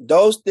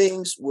 Those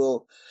things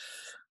will,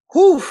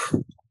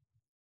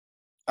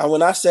 and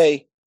when I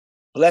say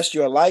bless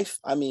your life,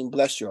 I mean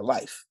bless your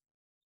life.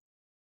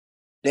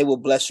 they will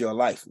bless your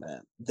life,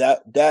 man.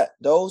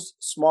 Those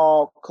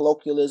small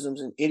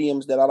colloquialisms and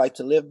idioms that I like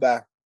to live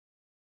by,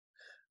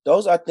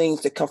 those are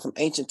things that come from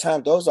ancient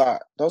times. Those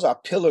are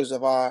pillars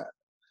of our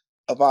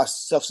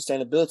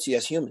self-sustainability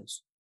as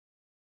humans.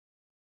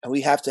 And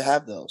we have to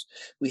have those.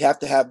 We have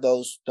to have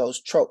those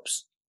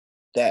tropes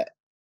that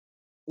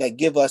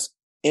give us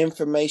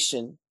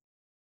information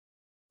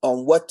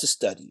on what to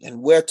study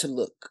and where to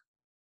look.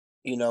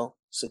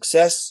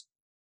 Success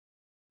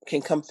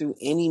can come through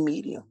any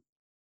medium.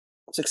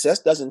 Success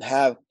doesn't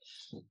have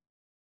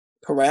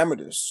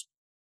parameters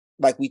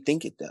like we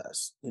think it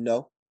does.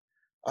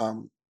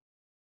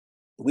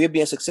 We're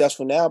being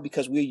successful now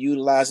because we're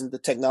utilizing the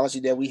technology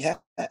that we have.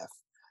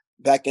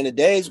 Back in the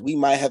days, we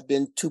might have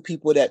been two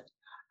people that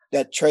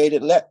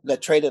traded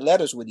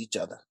letters with each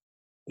other.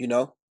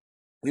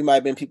 We might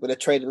have been people that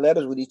traded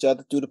letters with each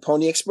other through the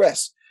Pony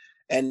Express,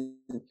 and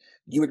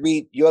you would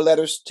read your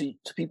letters to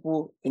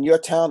people in your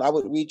town. I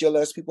would read your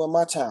letters to people in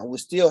my town. We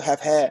still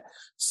have had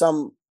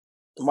some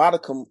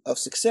modicum of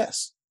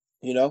success.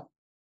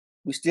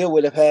 We still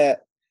would have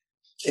had,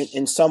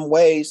 in some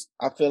ways,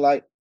 I feel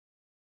like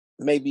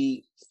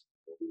maybe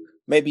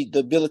the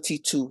ability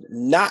to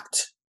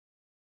not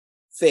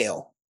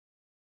fail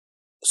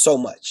so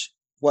much.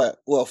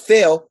 Well,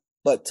 fail,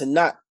 but to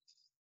not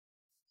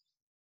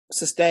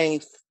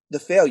sustain the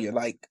failure.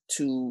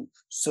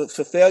 So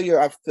for failure,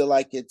 I feel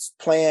like it's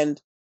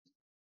planned.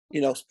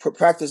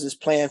 Practice is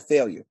planned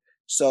failure.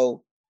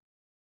 So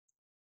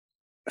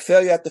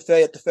failure after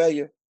failure after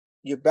failure,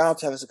 you're bound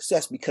to have a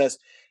success because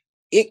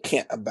it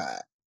can't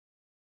abide.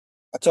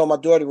 I told my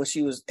daughter when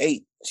she was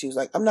 8, she was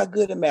like, "I'm not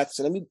good at math." I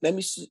said, let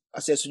me see.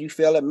 I said, "So you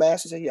fail at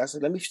math?" She said, "Yeah." I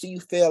said, "Let me see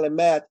you fail at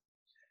math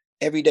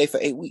every day for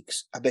 8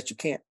 weeks. I bet you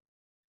can't.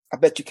 I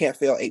bet you can't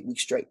fail 8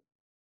 weeks straight.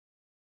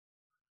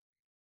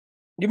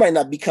 You might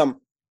not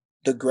become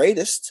the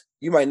greatest.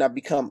 You might not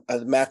become a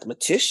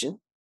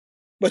mathematician,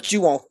 but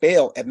you won't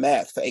fail at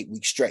math for 8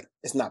 weeks straight.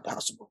 It's not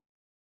possible.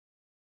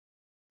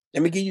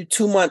 Let me give you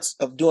 2 months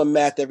of doing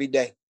math every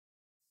day."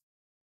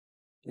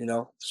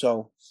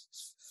 So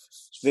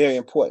it's very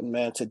important,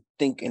 man, to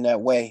think in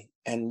that way.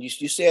 And you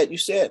said,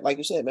 like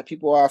you said, man,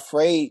 people are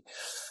afraid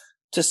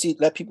to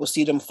let people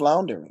see them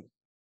floundering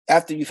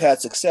after you've had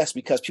success,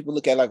 because people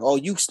look at it like, "Oh,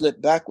 you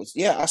slipped backwards."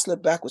 Yeah, I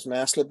slipped backwards,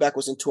 man. I slipped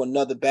backwards into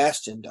another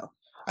bastion, though.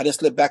 I didn't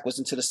slip backwards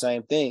into the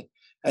same thing.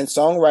 And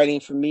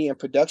songwriting for me and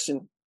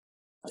production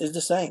is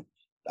the same.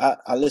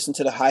 I listen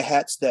to the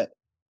hi-hats that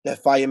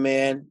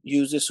Fireman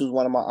uses, who's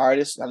one of my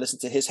artists. I listen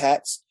to his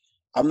hats.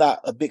 I'm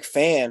not a big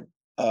fan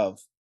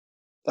of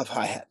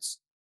hi-hats.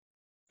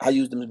 I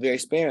use them very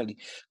sparingly,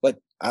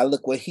 but I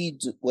look what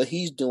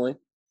he's doing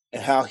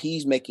and how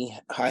he's making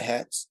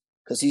hi-hats,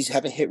 because he's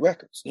having hit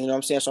records. You know what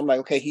I'm saying? So I'm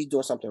like, okay, he's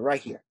doing something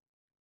right here.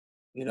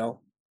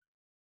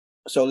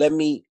 So let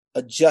me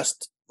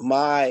adjust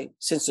my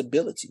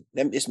sensibility.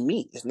 It's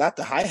me. It's not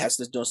the hi-hats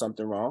that's doing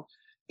something wrong.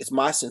 It's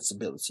my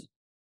sensibility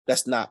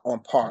that's not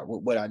on par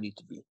with what I need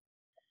to be.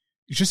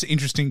 It's just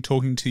interesting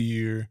talking to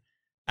you,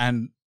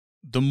 and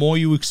the more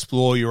you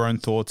explore your own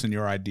thoughts and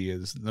your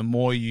ideas, the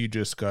more you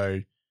just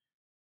go,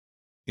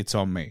 "It's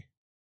on me."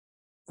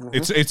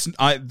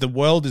 Mm-hmm. The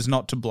world is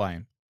not to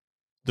blame.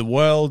 The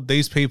world,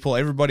 these people,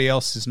 everybody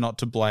else is not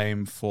to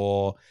blame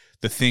for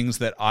the things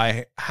that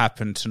I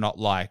happen to not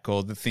like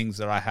or the things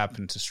that I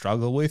happen to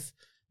struggle with.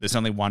 There's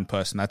only one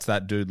person. That's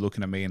that dude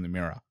looking at me in the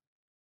mirror.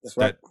 That's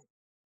right.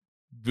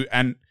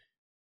 And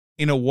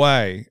in a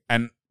way,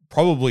 and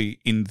probably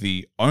in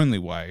the only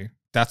way,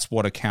 that's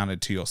what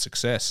accounted to your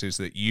success, is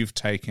that you've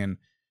taken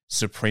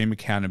supreme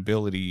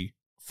accountability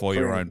for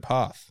your own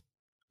path,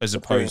 as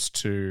opposed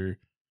to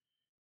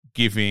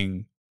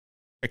giving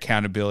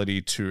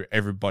accountability to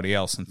everybody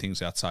else and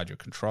things outside your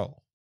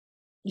control.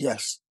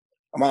 Yes.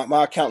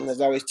 My accountant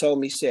has always told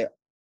me, he said,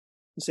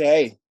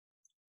 "Hey,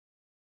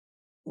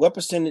 what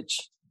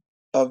percentage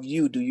of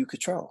you do you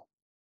control?"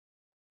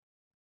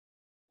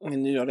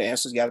 And the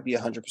answer's got to be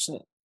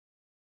 100%.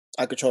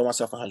 I control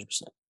myself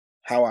 100%.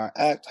 How I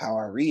act, how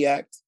I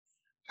react,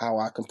 how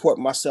I comport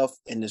myself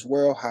in this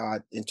world, how I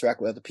interact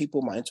with other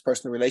people, my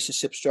interpersonal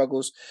relationship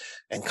struggles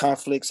and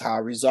conflicts, how I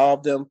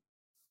resolve them.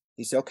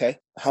 He said, "Okay,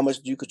 how much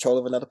do you control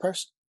of another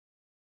person?"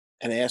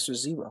 And the answer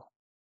is 0.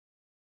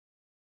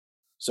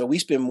 So we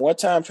spend more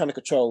time trying to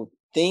control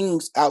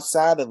things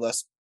outside of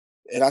us.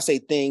 And I say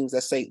things, I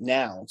say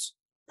nouns,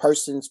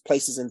 persons,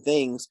 places, and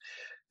things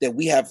that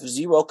we have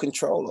 0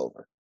 control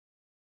over,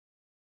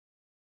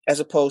 as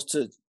opposed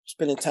to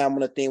spending time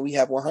on a thing we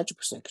have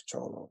 100%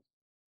 control over,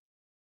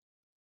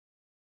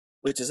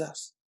 which is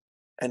us.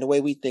 And the way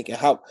we think,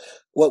 and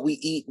what we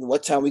eat, and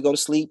what time we go to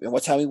sleep, and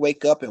what time we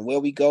wake up, and where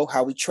we go,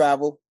 how we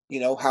travel,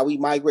 how we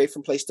migrate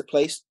from place to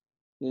place.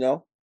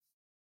 You're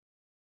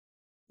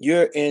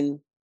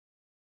in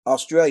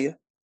Australia,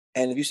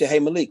 and if you say, "Hey,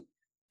 Malik,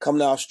 come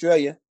to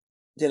Australia,"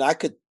 then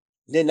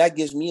that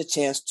gives me a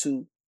chance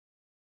to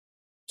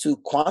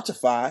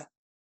quantify,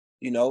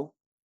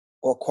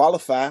 or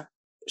qualify,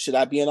 should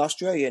I be in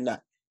Australia or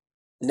not?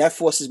 And that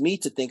forces me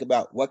to think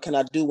about, what can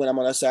I do when I'm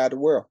on the other side of the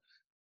world?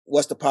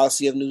 what's the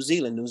policy of New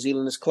Zealand? New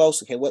Zealand is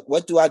close. Okay,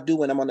 what do I do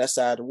when I'm on that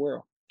side of the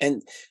world?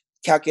 And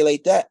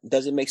calculate that.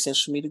 Does it make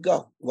sense for me to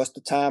go? What's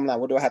the timeline?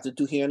 What do I have to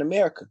do here in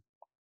America?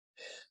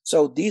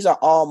 So these are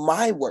all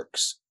my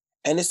works.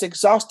 And it's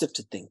exhaustive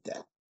to think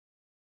that.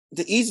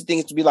 The easy thing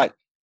is to be like,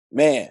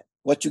 man,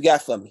 what you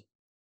got for me?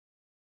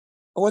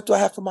 Or what do I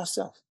have for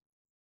myself?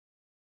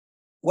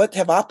 What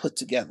have I put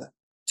together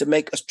to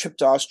make a trip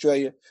to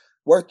Australia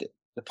worth it?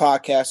 The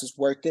podcast is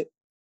worth it.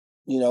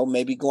 You know,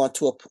 maybe going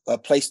to a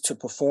place to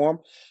perform.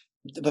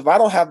 If I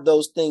don't have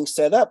those things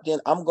set up, then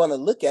I'm going to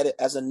look at it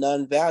as a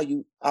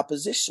non-value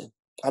opposition.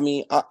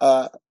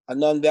 A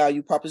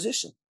non-value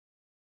proposition.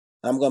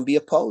 I'm going to be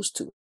opposed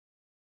to it.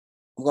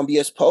 I'm going to be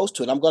opposed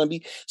to it. I'm going to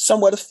be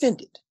somewhat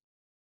offended.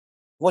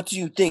 What do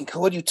you think?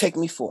 What do you take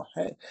me for?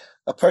 Hey,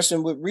 a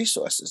person with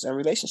resources and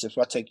relationships,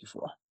 what I take you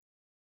for.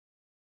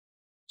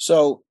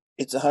 So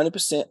it's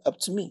 100% up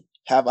to me.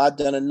 Have I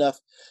done enough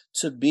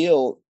to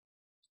build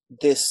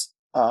this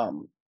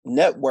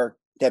network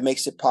that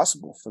makes it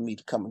possible for me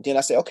to come? And then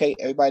I say, okay,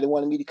 everybody that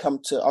wanted me to come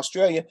to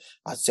Australia,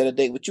 I set a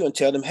date with you and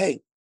tell them,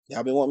 hey,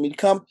 y'all been wanting me to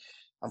come.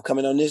 I'm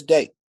coming on this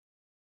date.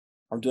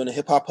 I'm doing a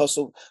Hip Hop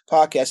Hustle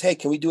podcast. Hey,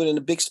 can we do it in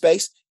a big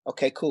space?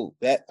 Okay, cool.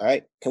 All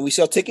right. Can we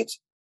sell tickets?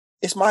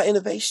 It's my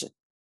innovation.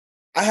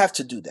 I have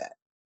to do that.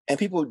 And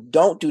people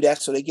don't do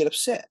that, so they get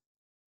upset.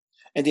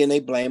 And then they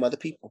blame other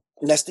people.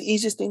 And that's the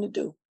easiest thing to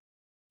do.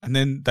 And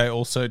then they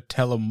also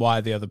tell them why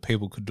the other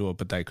people could do it,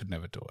 but they could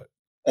never do it.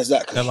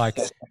 Exactly. They're like,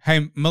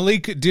 hey,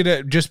 Malik did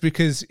it just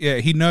because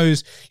he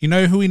knows, you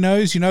know who he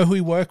knows, you know who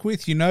he worked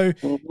with, you know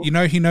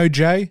he know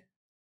Jay,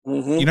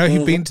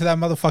 he been to that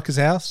motherfucker's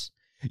house.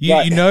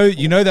 You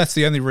know that's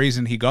the only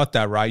reason he got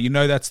that, right? You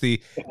know that's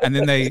the, and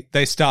then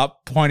they start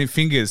pointing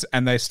fingers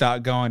and they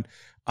start going,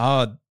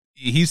 oh,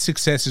 his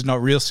success is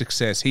not real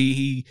success.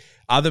 He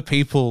other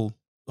people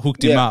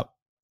hooked him up,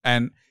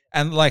 and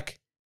like,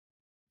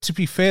 to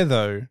be fair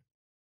though,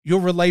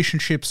 your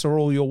relationships are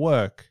all your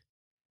work.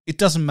 It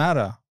doesn't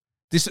matter.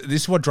 This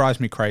is what drives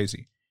me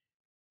crazy.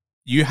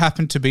 You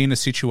happen to be in a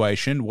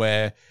situation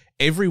where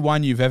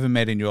everyone you've ever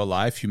met in your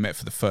life, you met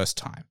for the first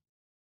time.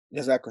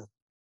 Exactly.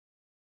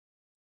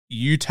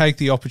 You take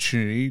the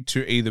opportunity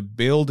to either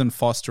build and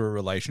foster a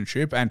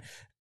relationship and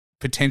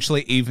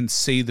potentially even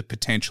see the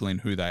potential in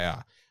who they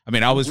are. I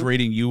mean, I was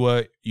reading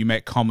you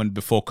met Common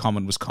before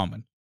Common was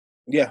Common.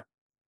 Yeah.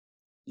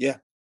 Yeah.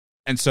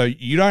 And so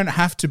you don't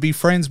have to be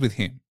friends with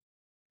him.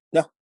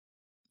 No.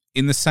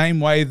 In the same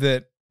way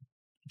that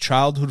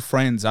childhood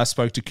friends, I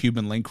spoke to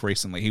Cuban Link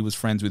recently. He was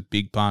friends with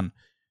Big Pun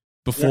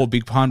before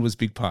Big Pun was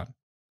Big Pun.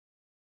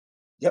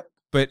 Yep.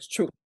 But it's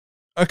true.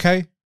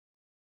 Okay.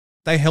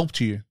 They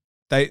helped you.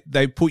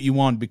 They put you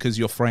on because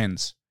you're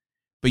friends.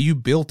 But you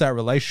built that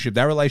relationship.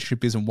 That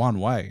relationship isn't one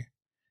way.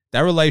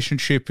 That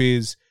relationship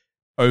is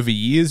over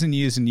years and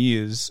years and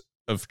years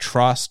of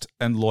trust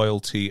and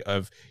loyalty,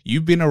 of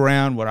you've been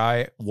around when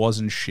I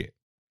wasn't shit,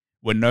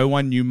 when no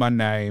one knew my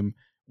name,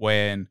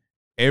 when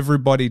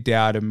everybody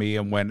doubted me,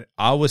 and when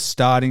I was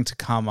starting to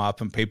come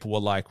up and people were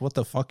like, what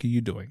the fuck are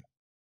you doing?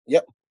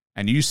 Yep.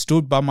 And you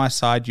stood by my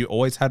side. You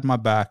always had my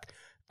back.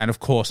 And of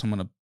course, I'm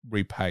going to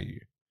repay you.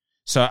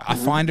 So I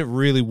find it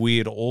really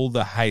weird, all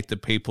the hate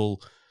that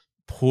people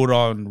put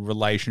on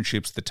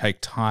relationships that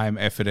take time,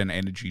 effort, and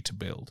energy to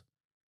build.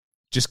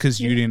 Just because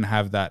you didn't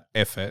have that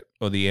effort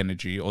or the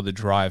energy or the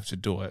drive to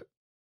do it,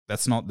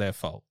 that's not their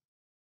fault.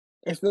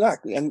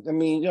 Exactly. And I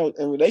mean,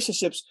 in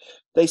relationships,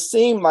 they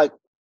seem like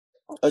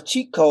a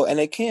cheat code, and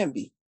they can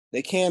be.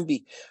 They can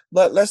be.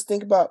 But let's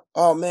think about,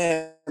 oh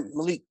man,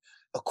 Malik,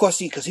 of course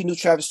because he knew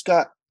Travis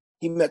Scott.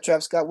 He met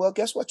Travis Scott. Well,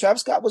 guess what?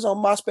 Travis Scott was on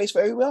MySpace for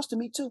everyone else to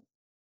meet too.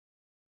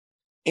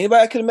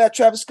 Anybody could have met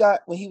Travis Scott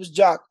when he was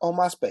Jock on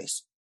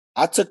MySpace.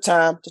 I took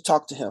time to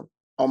talk to him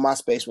on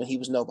MySpace when he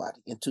was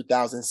nobody in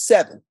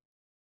 2007.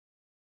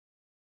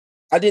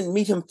 I didn't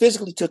meet him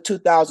physically till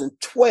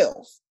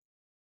 2012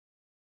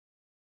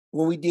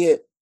 when we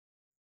did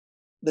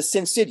the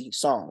Sin City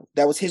song.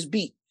 That was his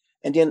beat.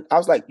 And then I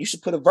was like, you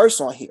should put a verse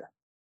on here.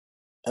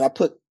 And I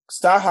put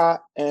Saha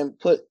and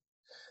put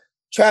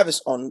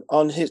Travis on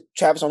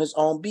his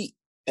own beat.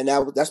 And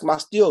that's my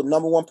still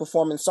number one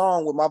performing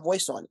song with my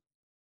voice on it.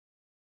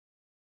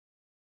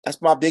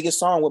 That's my biggest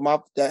song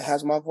that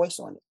has my voice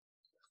on it.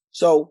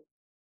 So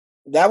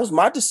that was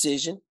my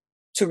decision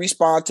to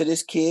respond to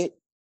this kid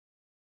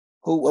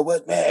who,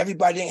 man,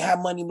 everybody didn't have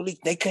money, Malik.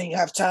 They can't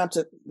have time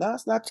to. No,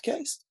 that's not the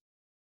case.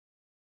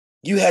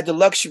 You had the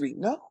luxury.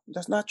 No,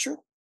 that's not true.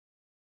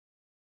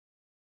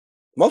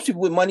 Most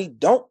people with money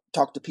don't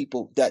talk to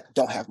people that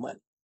don't have money.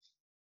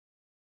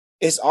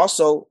 It's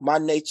also my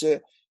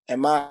nature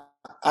and my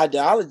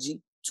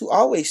ideology to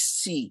always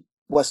see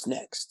what's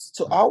next,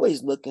 to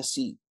always look and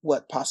see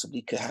what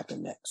possibly could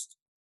happen next.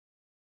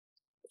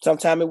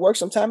 Sometimes it works,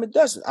 sometimes it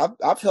doesn't.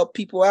 I've helped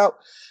people out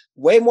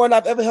way more than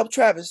I've ever helped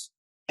Travis,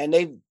 and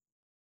they've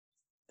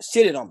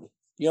shitted on me.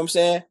 You know what I'm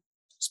saying?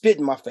 Spit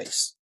in my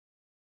face.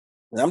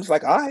 And I'm just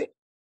like, all right,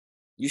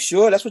 you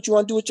sure that's what you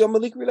want to do with your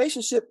Malik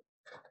relationship?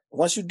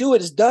 Once you do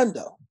it, it's done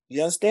though.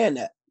 You understand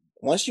that?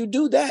 Once you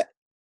do that,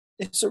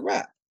 it's a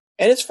wrap.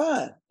 And it's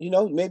fine.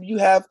 Maybe you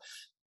have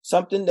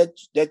something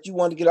that you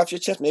want to get off your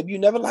chest. Maybe you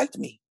never liked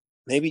me.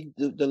 Maybe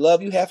the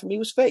love you have for me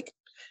was fake.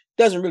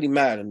 Doesn't really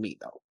matter to me,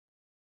 though.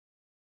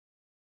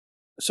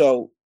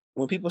 So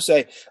when people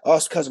say, oh,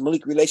 it's because of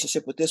Malik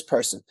relationship with this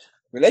person,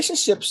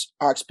 relationships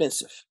are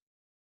expensive.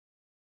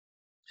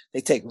 They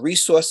take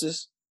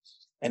resources,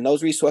 and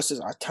those resources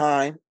are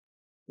time.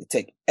 They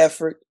take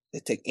effort. They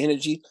take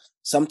energy,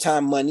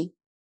 sometimes money,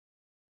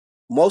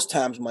 most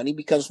times money,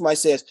 because somebody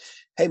says,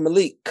 hey,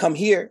 Malik, come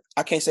here.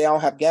 I can't say I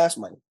don't have gas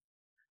money.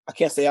 I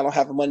can't say I don't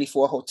have money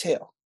for a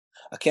hotel.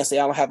 I can't say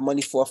I don't have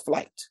money for a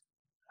flight.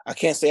 I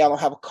can't say I don't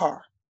have a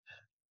car.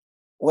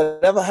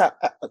 Whatever,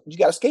 you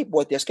got a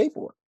skateboard there,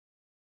 skateboard.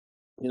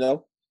 A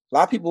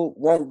lot of people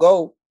won't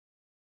go.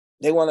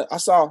 They want to, I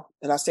saw,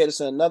 and I said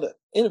this in another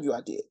interview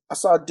I did. I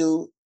saw a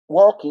dude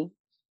walking.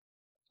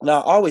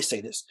 Now, I always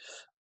say this.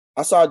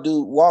 I saw a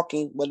dude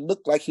walking, what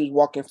looked like he was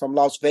walking from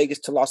Las Vegas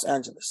to Los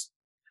Angeles.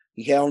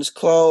 He had on his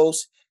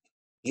clothes.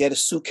 He had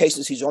his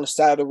suitcases. He's on the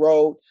side of the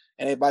road.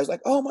 And everybody's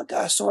like, oh, my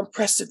God, so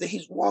impressive that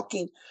he's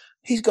walking.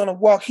 He's going to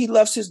walk. He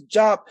loves his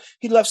job.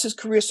 He loves his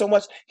career so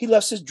much. He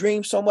loves his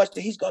dream so much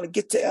that he's going to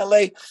get to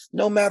L.A.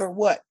 no matter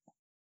what.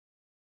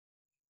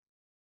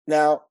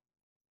 Now,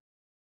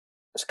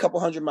 it's a couple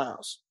hundred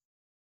miles,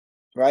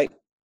 right?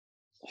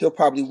 He'll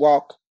probably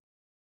walk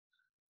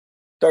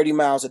 30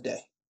 miles a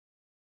day,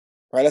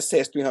 right? Let's say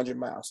it's 300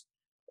 miles.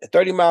 At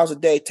 30 miles a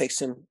day takes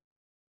him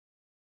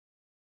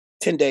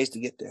 10 days to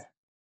get there,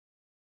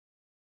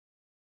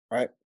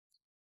 right?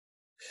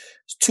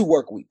 It's 2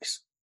 work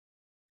weeks.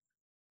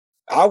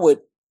 I would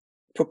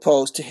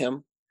propose to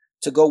him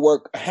to go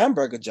work a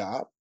hamburger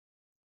job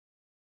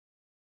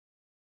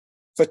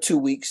for 2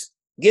 weeks,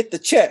 get the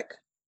check,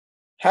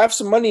 have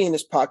some money in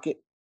his pocket,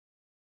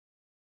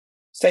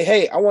 say,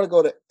 hey, I want to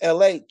go to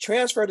LA,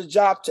 transfer the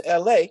job to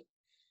LA,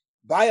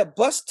 buy a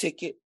bus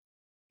ticket,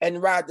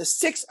 and ride the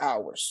 6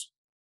 hours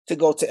to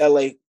go to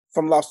LA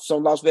from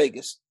Las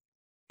Vegas,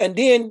 and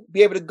then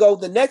be able to go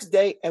the next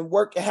day and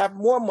work and have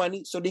more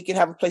money so that he can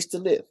have a place to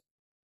live.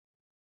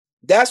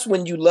 That's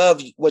when you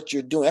love what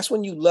you're doing. That's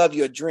when you love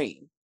your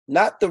dream.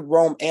 Not the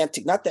Rome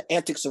antic, not the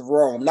antics of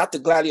Rome, not the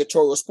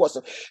gladiatorial sports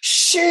of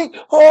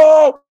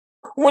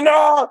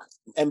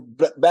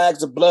and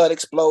bags of blood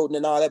exploding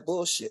and all that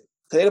bullshit.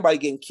 Because ain't nobody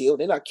getting killed.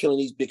 They're not killing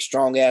these big,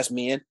 strong-ass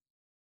men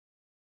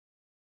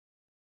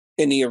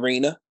in the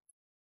arena.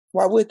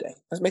 Why would they?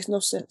 That makes no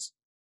sense.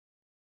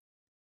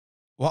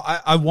 Well,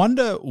 I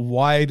wonder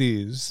why it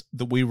is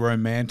that we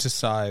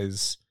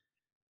romanticize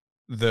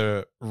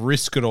the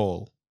risk it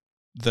all,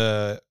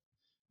 the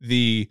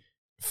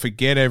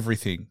forget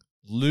everything,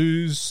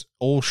 lose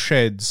all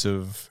sheds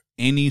of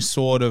any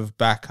sort of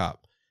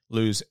backup,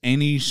 lose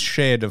any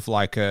shed of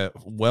like a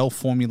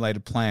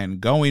well-formulated plan,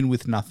 go in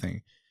with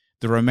nothing.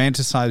 The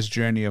romanticized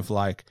journey of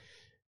like,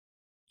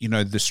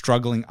 the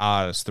struggling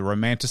artist, the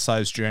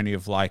romanticized journey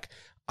of like,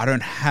 I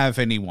don't have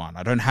anyone,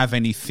 I don't have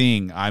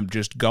anything. I'm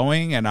just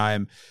going and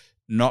I'm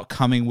not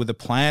coming with a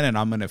plan and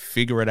I'm going to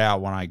figure it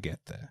out when I get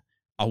there.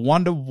 I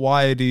wonder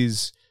why it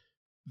is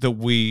that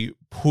we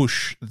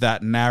push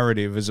that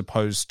narrative as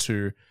opposed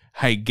to,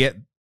 hey,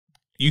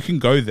 you can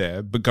go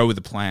there, but go with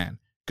a plan,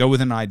 go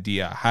with an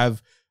idea.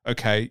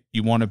 Okay,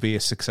 you want to be a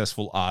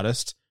successful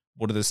artist.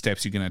 What are the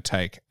steps you're going to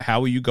take?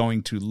 How are you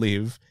going to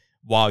live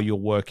while you're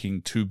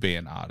working to be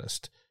an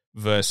artist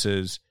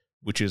versus,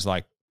 which is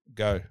like,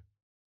 go,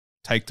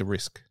 take the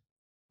risk.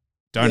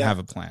 Don't have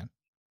a plan.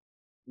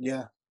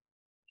 Yeah.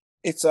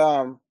 It's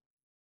a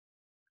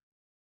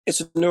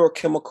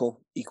neurochemical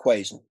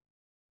equation.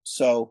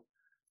 So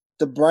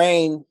the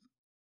brain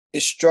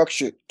is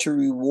structured to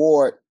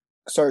reward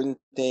certain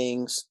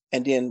things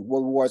and then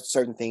reward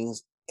certain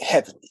things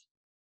heavily.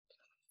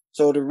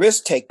 So the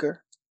risk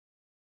taker,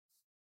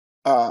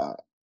 the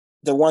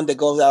one that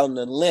goes out on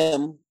the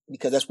limb,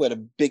 because that's where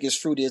the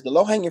biggest fruit is. The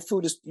low-hanging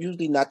fruit is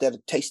usually not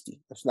that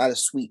tasty. It's not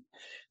as sweet.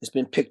 It's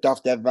been picked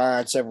off that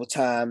vine several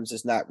times.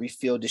 It's not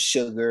refilled with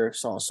sugar,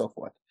 so on and so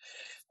forth.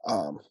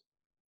 I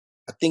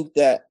think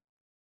that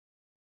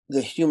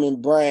the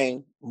human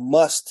brain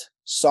must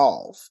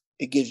solve.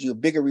 It gives you a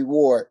bigger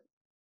reward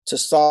to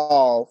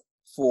solve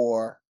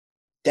for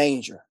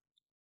danger.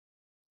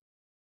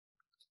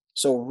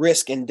 So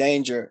risk and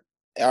danger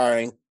are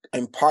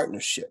in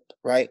partnership,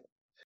 right?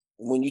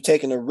 When you're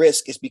taking a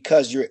risk, it's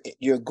because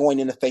you're going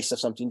in the face of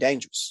something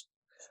dangerous.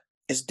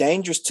 It's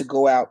dangerous to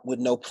go out with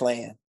no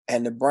plan,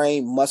 and the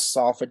brain must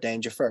solve for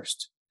danger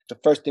first. The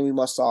first thing we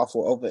must solve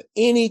for over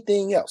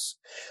anything else.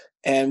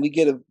 And we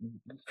get a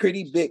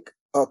pretty big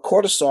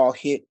cortisol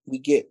hit. We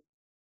get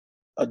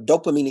a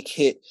dopamine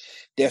hit.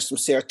 There's some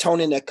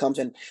serotonin that comes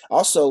in.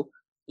 Also,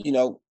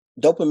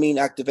 dopamine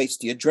activates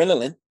the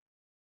adrenaline,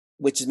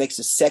 which makes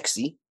it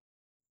sexy,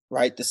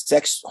 right? The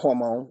sex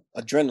hormone,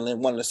 adrenaline,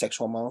 one of the sex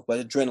hormones,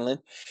 but adrenaline.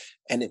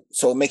 And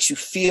so it makes you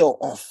feel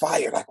on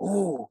fire, like,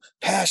 ooh,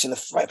 passion of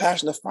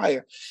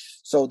fire.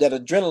 So that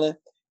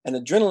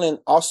adrenaline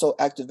also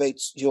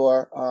activates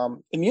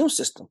your immune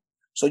system.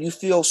 So you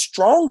feel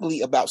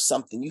strongly about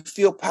something. You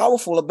feel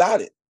powerful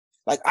about it.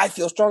 Like, I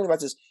feel strongly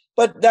about this.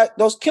 but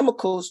those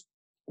chemicals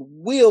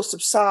will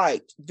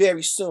subside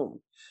very soon.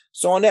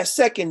 So on that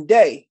second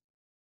day,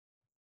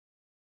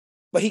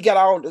 but he got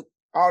all the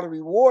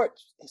reward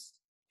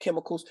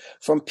chemicals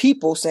from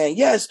people saying,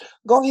 yes,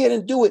 go ahead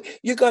and do it.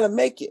 You're going to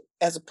make it.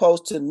 As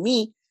opposed to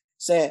me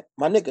saying,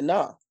 my nigga,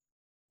 nah,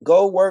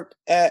 go work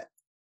at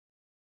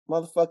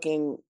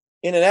motherfucking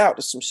In-N-Out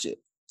or some shit.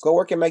 Go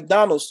work at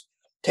McDonald's.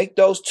 Take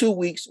those 2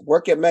 weeks,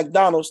 work at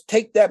McDonald's,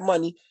 take that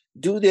money,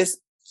 do this,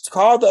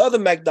 call the other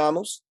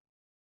McDonald's.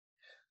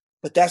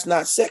 But that's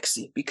not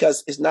sexy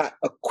because it's not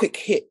a quick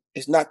hit.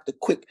 It's not the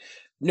quick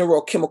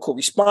neurochemical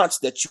response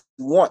that you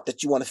want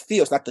to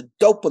feel. It's not the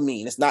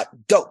dopamine. It's not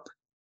dope.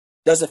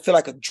 Doesn't feel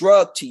like a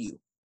drug to you.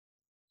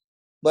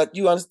 But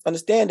you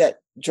understand that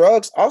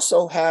drugs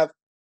also have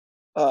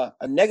a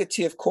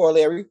negative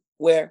corollary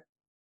where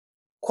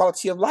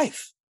quality of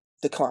life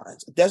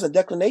declines. There's a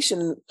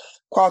declination in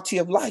quality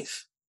of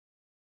life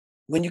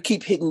when you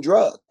keep hitting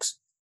drugs.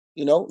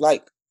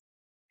 Like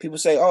people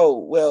say, oh,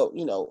 well,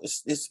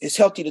 it's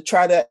healthy to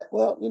try that.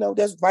 Well,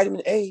 there's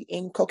vitamin A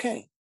in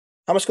cocaine.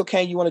 How much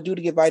cocaine you want to do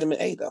to get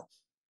vitamin A, though?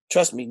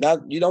 Trust me,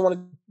 now you don't want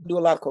to do a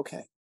lot of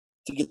cocaine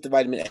to get the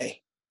vitamin A.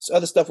 There's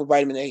other stuff with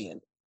vitamin A in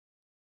it.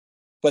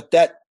 But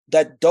that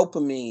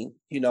dopamine,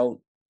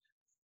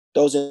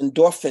 those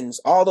endorphins,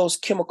 all those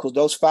chemicals,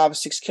 those 5 or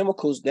 6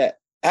 chemicals that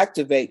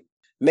activate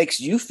makes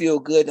you feel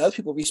good. And other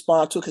people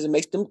respond to it because it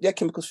makes their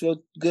chemicals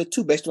feel good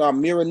too, based on our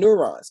mirror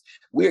neurons.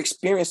 We're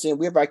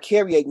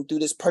vicariating through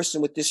this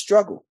person with this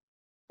struggle.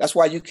 That's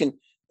why you can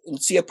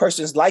see a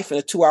person's life in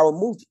a 2-hour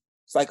movie.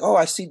 It's like, oh,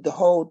 I see the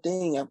whole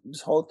thing.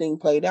 This whole thing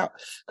played out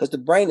because the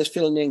brain is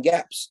filling in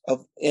gaps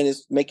and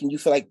it's making you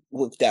feel like,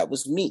 well, that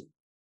was me.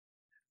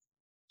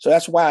 So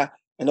that's why.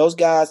 And those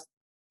guys,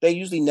 they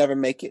usually never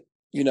make it.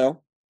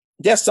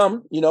 There's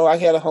some. I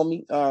had a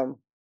homie.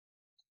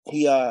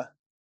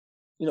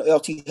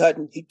 LT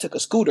Hutton. He took a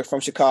scooter from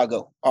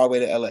Chicago all the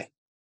way to LA.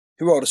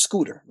 He rode a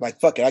scooter.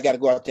 Like, fuck it, I got to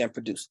go out there and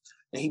produce.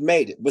 And he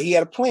made it, but he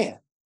had a plan.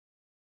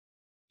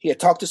 He had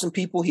talked to some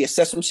people. He had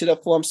set some shit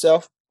up for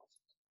himself.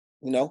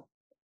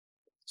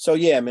 So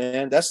yeah,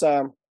 man, that's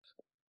kind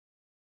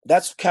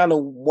of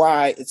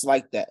why it's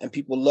like that. And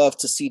people love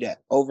to see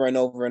that over and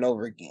over and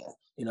over again.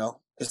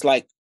 It's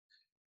like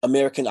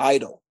American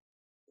Idol.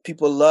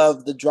 People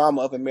love the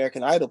drama of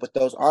American Idol, but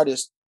those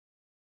artists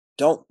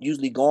don't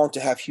usually go on to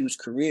have huge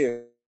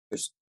careers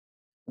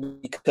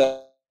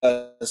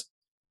because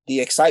the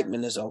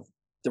excitement is over.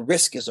 The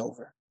risk is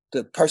over.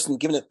 The person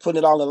putting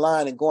it all in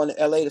line and going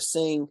to LA to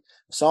sing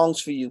songs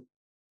for you.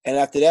 And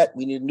after that,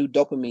 we need a new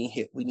dopamine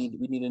hit. We need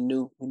a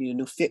new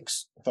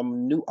fix from a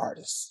new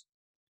artist.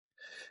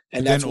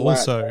 And then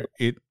also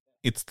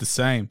it's the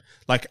same.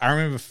 Like, I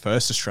remember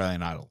first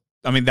Australian Idol.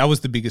 I mean, that was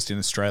the biggest in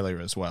Australia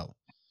as well.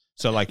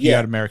 So like you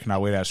had American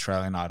Idol, we had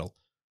Australian Idol.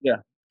 Yeah.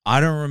 I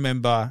don't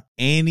remember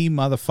any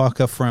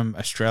motherfucker from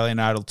Australian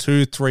Idol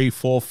 2, 3,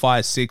 4,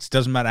 5, 6,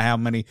 doesn't matter how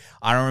many.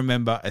 I don't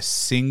remember a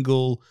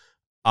single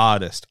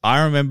artist.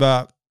 I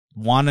remember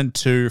 1 and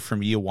 2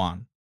 from year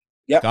 1.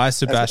 Yep, Guy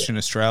Sebastian,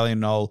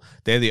 Australian Noel,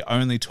 they're the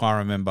only 2 I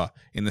remember.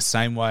 In the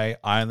same way,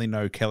 I only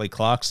know Kelly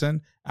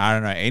Clarkson. I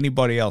don't know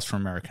anybody else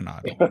from American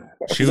Idol.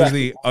 She was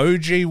the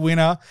OG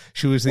winner.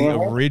 She was the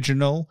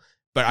original.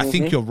 But I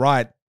think you're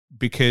right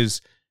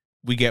because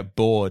we get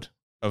bored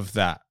of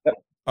that. Yep.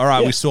 All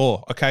right, we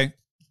saw. Okay,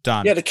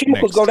 done. Yeah, the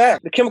chemicals go down.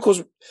 The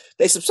chemicals,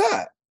 they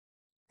subside.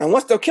 And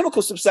once the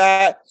chemicals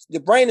subside, the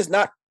brain is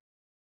not,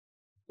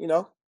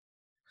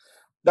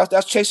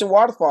 that's chasing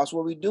waterfalls,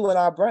 what we do in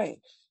our brain.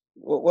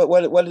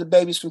 What did the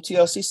babies from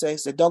TLC say? They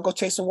said, don't go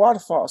chasing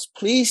waterfalls.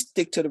 Please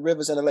stick to the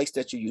rivers and the lakes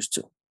that you're used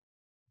to.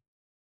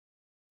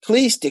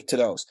 Please stick to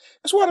those.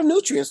 That's where the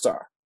nutrients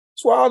are.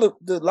 That's where all the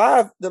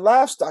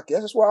livestock is.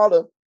 That's where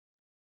all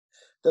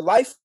the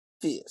life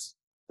is.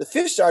 The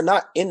fish are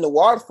not in the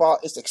waterfall.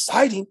 It's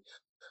exciting.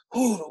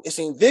 Ooh, it's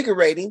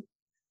invigorating,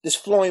 this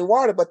flowing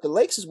water, but the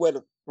lakes is where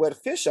the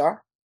fish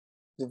are.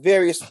 The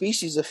various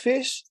species of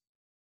fish,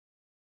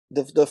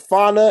 the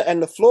fauna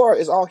and the flora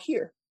is all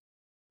here.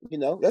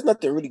 There's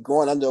nothing really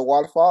growing under a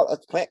waterfall. A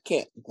plant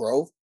can't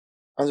grow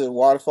under the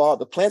waterfall.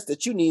 The plants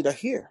that you need are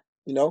here.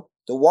 The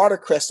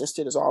watercress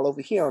instead is all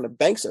over here on the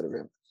banks of the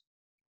river.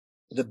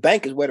 The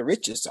bank is where the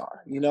riches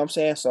are. You know what I'm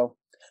saying? So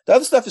the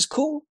other stuff is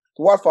cool.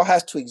 The waterfall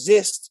has to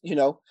exist,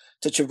 to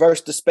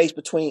traverse the space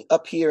between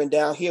up here and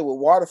down here with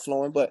water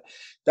flowing. But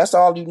that's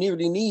all you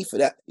really need for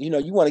that.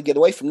 You want to get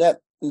away from that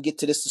and get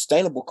to this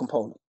sustainable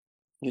component,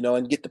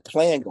 and get the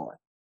plan going.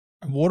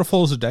 And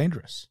waterfalls are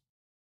dangerous.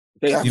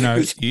 They are.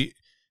 It's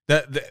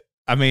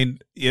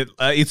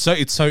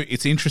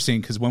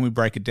interesting because when we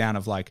break it down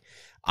of like,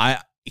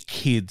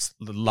 kids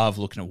love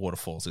looking at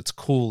waterfalls. It's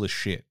cool as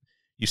shit.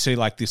 You see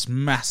like this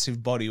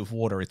massive body of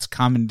water, it's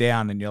coming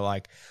down and you're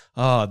like,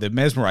 oh, they're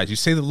mesmerized. You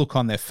see the look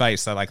on their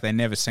face. They're like, they've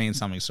never seen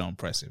something so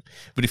impressive.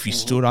 But if you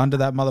stood under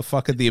that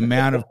motherfucker, the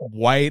amount of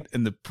weight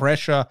and the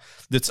pressure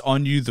that's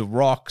on you, the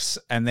rocks,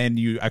 and then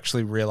you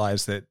actually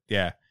realize that,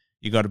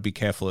 you got to be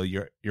careful.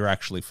 You're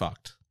actually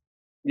fucked.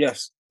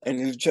 Yes.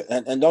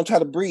 And don't try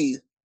to breathe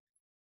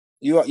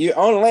You're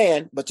on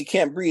land, but you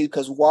can't breathe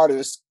because water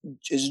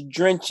is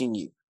drenching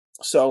you.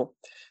 So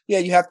yeah,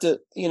 you have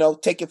to,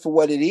 take it for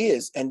what it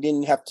is. And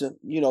then you have to,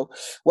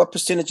 what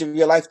percentage of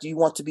your life do you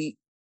want to be,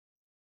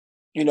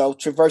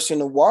 traversing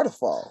the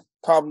waterfall?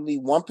 Probably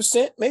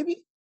 1%,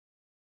 maybe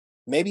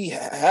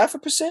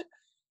 0.5%.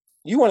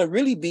 You want to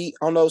really be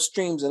on those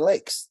streams and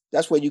lakes.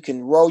 That's where you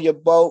can row your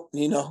boat,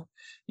 you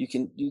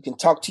can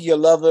talk to your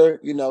lover,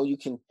 you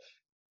can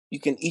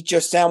eat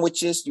your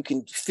sandwiches, you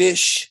can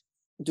fish,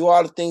 do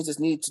all the things that's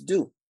needed to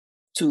do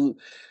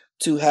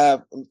to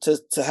have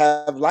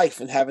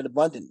life and have it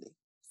abundantly.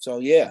 So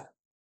yeah,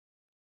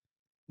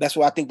 that's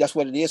what I think. That's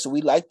what it is. So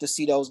we like to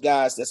see those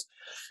guys that's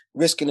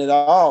risking it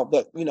all,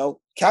 but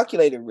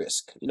calculated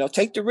risk.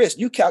 Take the risk.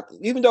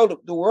 Even though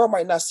the world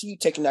might not see you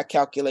taking that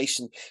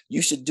calculation,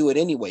 you should do it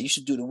anyway. You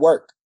should do the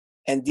work,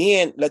 and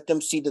then let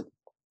them see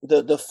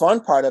the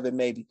fun part of it,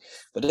 maybe.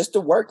 But it's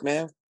the work,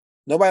 man.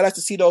 Nobody likes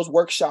to see those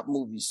workshop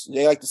movies.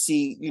 They like to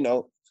see,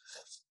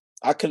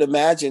 I could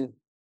imagine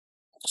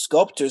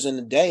sculptors in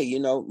the day,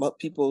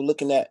 people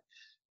looking at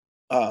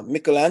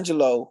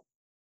Michelangelo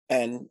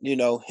and,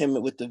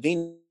 him with the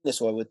Venus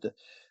or with the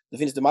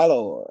Venus de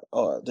Milo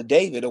or the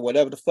David or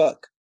whatever the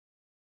fuck.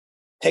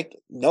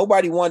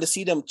 Nobody wanted to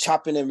see them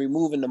chopping and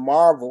removing the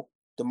marble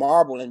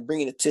and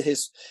bringing it to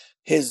his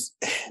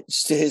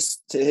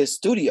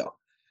studio.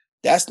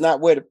 That's not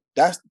where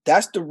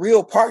that's the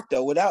real part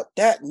though. Without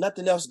that,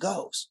 nothing else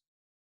goes.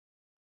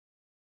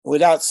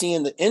 Without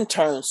seeing the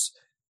interns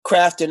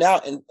crafting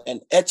out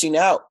and etching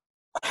out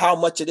how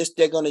much of this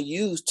they're going to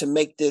use to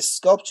make this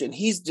sculpture. And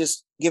he's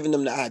just giving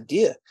them the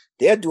idea.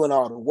 They're doing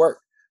all the work.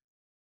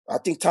 I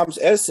think Thomas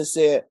Edison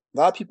said a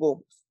lot of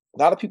people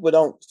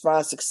don't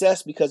find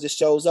success because it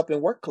shows up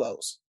in work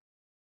clothes.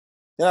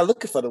 They're not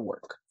looking for the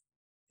work,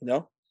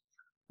 And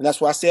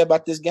that's what I say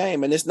about this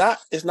game. And it's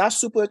not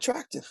super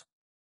attractive.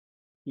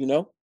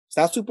 It's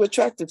not super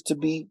attractive to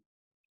be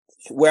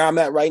where I'm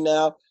at right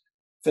now,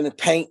 finna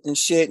paint and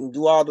shit and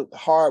do all the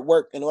hard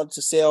work in order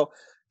to sell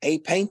a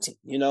painting.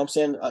 You know what I'm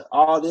saying?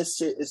 All this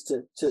shit is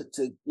to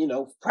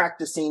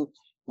practicing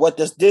what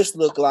does this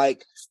look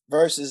like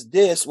versus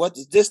this? What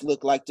does this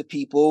look like to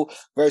people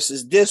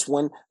versus this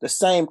one? The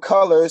same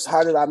colors.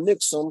 How did I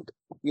mix them?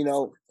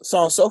 So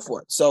on and so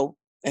forth. So,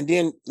 and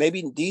then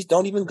maybe these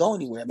don't even go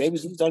anywhere. Maybe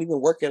these don't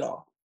even work at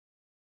all.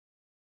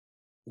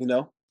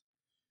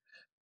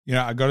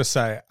 I got to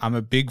say, I'm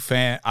a big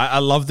fan. I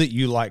love that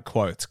you like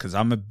quotes because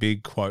I'm a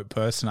big quote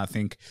person. I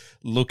think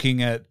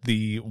looking at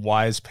the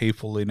wise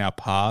people in our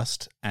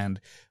past and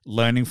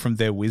learning from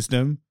their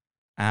wisdom,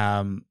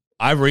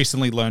 I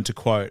recently learned to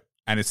quote,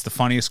 and it's the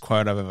funniest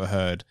quote I've ever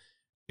heard.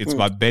 It's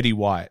by Betty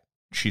White.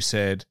 She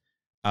said,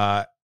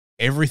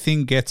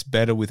 everything gets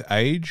better with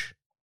age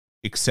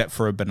except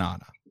for a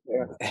banana.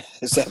 Yeah.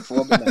 Except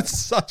for a banana.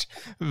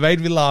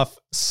 Made me laugh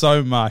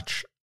so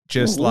much.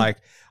 Just like,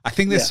 I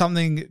think there's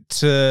something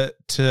to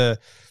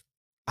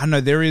I don't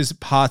know, there is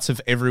parts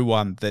of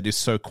everyone that is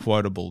so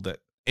quotable that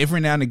every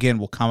now and again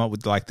will come up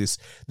with like this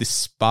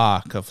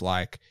spark of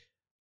like,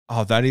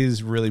 oh, that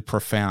is really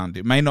profound.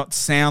 It may not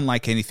sound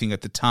like anything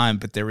at the time,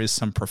 but there is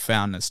some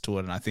profoundness to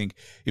it. And I think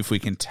if we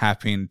can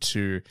tap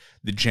into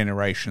the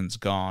generations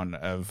gone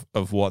of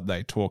what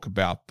they talk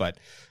about. But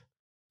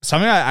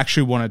something I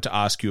actually wanted to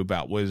ask you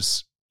about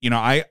was,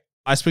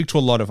 I speak to a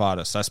lot of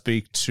artists. I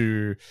speak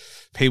to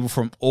people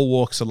from all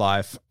walks of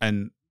life,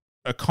 and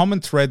a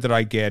common thread that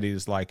I get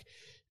is like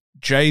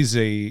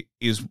Jay-Z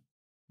is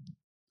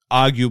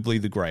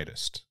arguably the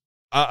greatest.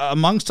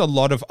 Amongst a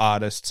lot of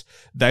artists,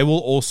 they will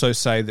also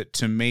say that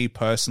to me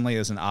personally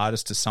as an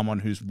artist, as someone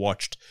who's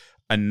watched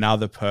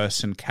another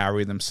person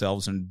carry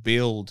themselves and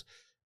build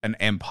an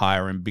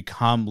empire and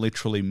become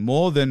literally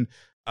more than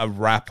a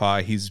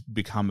rapper, he's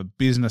become a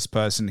business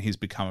person, he's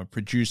become a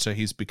producer,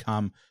 he's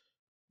become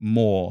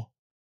more.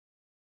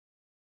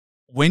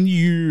 When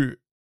you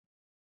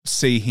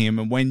see him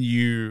and when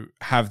you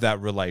have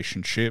that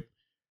relationship,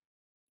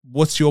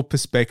 what's your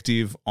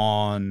perspective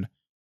on,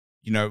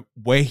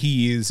 where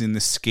he is in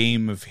the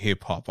scheme of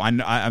hip hop?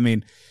 I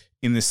mean,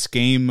 in the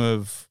scheme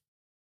of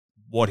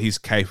what he's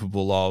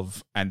capable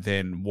of, and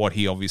then what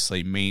he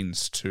obviously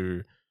means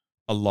to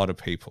a lot of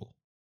people.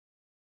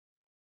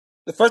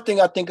 The first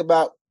thing I think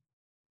about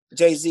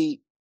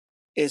Jay-Z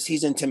is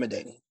he's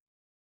intimidating.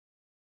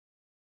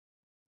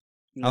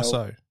 How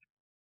so?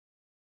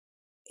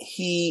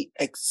 He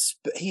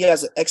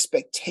has an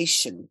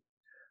expectation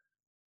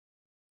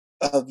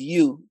of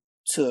you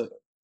to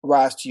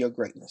rise to your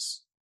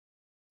greatness.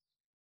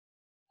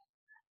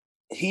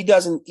 He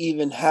doesn't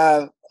even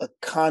have a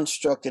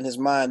construct in his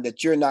mind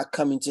that you're not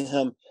coming to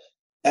him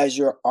as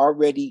your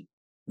already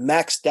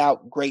maxed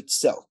out great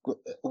self.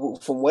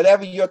 From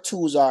whatever your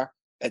tools are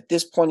at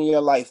this point in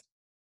your life,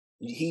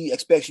 he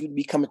expects you to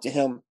be coming to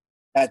him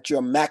at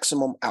your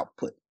maximum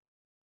output.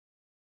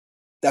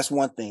 That's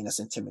one thing that's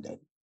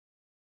intimidating.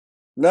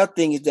 Another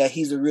thing is that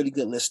he's a really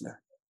good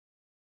listener.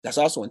 That's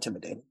also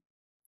intimidating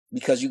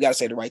because you got to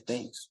say the right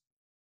things.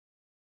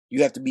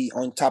 You have to be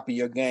on top of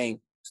your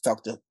game to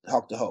talk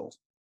to hoes.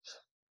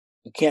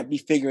 You can't be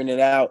figuring it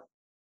out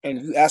And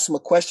if you ask him a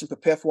question,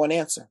 prepare for an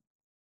answer.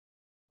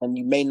 And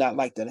you may not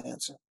like that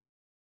answer.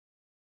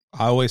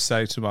 I always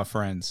say to my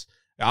friends,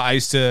 I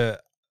used to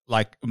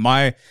like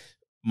my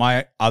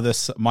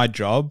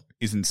job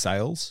is in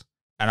sales,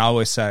 and I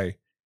always say,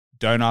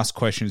 don't ask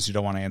questions you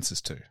don't want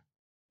answers to.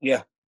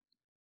 Yeah.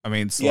 I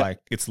mean, it's like,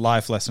 it's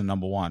life lesson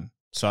number one.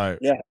 So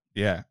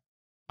yeah,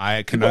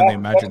 I can People only ask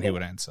imagine he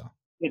would answer.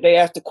 If they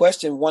ask the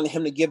question, want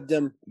him to give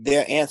them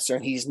their answer,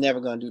 and he's never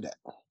going to do that.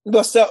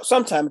 But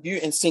sometimes if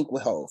you're in sync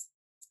with Hov.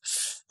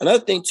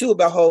 Another thing too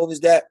about Hov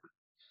is that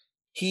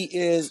he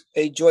is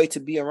a joy to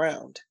be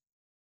around.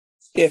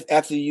 If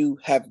after you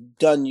have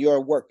done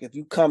your work, if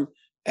you come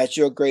at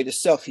your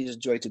greatest self, he's a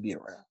joy to be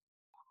around.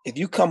 If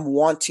you come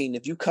wanting,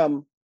 if you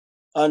come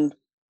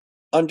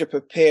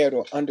underprepared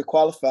or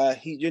underqualified,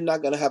 you're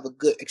not going to have a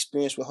good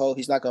experience with Hov.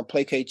 He's not going to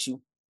placate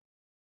you.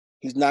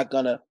 He's not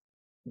going to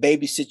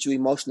babysit you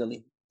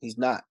emotionally. He's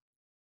not.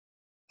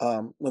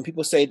 When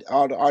people say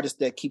all the artists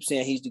that keep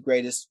saying he's the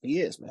greatest, he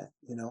is, man.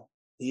 You know,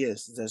 he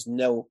is. There's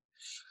no.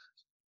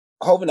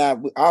 Hov and I,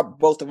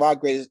 both of our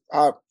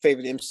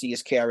favorite MC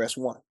is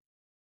KRS-One,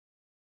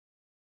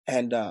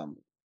 and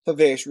for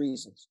various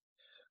reasons.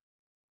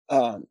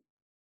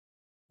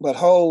 But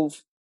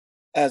Hov,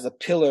 as a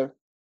pillar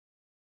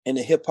in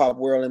the hip hop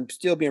world, and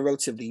still being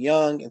relatively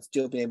young and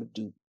still being able to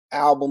do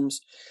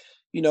albums,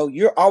 you know,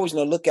 you're always on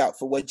the lookout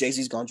for what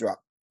Jay-Z's gonna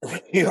drop.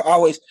 You're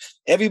always,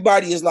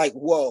 everybody is like,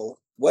 whoa,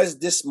 what is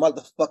this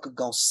motherfucker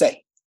gonna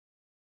say?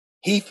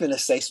 He finna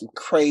say some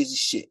crazy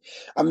shit.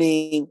 I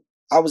mean,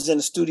 I was in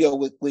the studio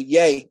with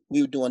Ye.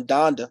 We were doing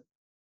Donda,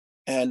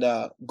 and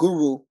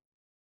Guru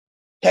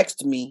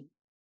texted me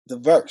the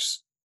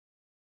verse,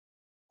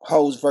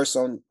 Hov's verse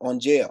on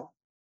Jail.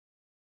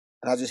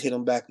 And I just hit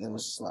him back and it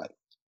was just like,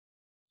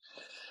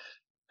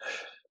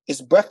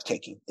 it's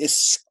breathtaking. It's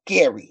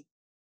scary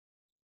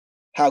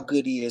how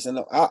good he is. And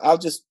I'll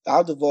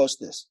divulge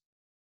this.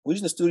 We was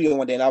in the studio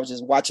one day and I was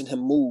just watching him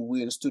move. We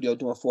were in the studio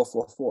doing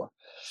 444.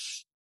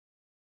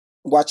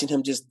 Watching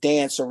him just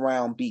dance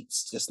around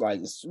beats. Just like,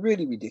 it's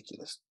really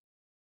ridiculous.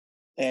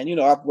 And, you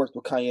know, I've worked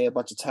with Kanye a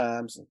bunch of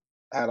times. And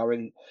I had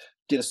already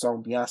did a song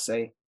with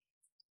Beyonce.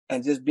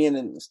 And just being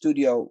in the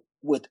studio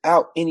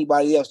without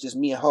anybody else, just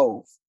me and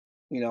Hov,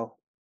 you know.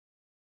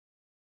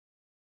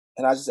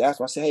 And I just asked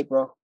him, I said, hey,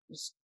 bro,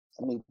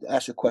 I mean,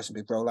 ask you a question,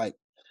 big bro. Like,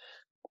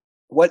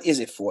 what is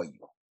it for you?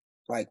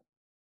 Like,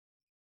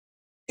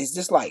 is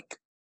this like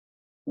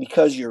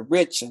because you're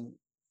rich and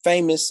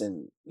famous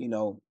and, you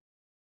know,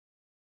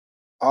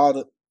 all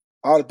the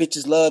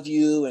bitches love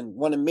you and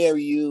want to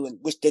marry you and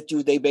wish that you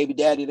were their baby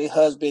daddy, their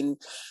husband?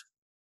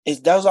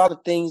 Is those all the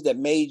things that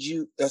made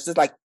you? It's just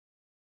like,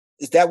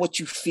 is that what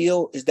you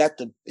feel? Is that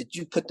did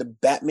you put the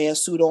Batman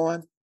suit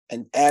on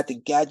and add the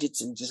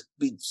gadgets and just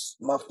be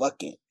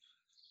motherfucking?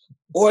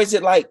 Or is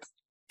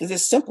it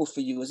simple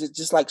for you? Is it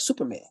just like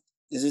Superman?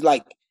 Is it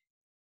like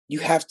you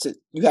have to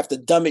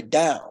dumb it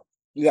down?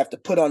 You have to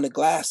put on the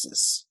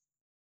glasses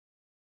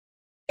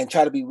and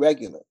try to be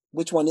regular.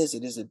 Which one is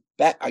it? Is it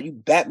are you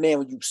Batman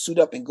when you suit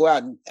up and go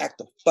out and act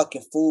a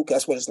fucking fool? 'Cause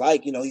that's what it's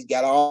like. You know, he's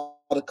got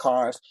all the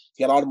cars,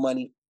 he's got all the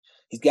money,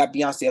 he's got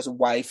Beyonce as a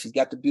wife, he's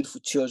got the beautiful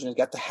children, he's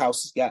got the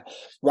house, he's got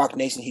Rock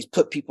Nation, he's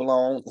put people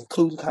on,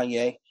 including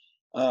Kanye.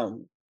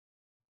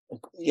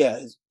 Yeah,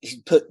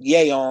 he put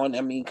Ye on.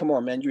 I mean, come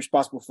on, man, you're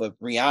responsible for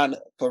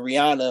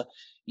Rihanna,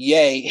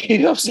 Ye. You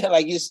know what I'm saying?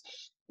 Like, it's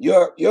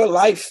your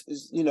life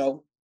is, you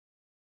know,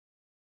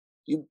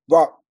 you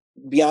brought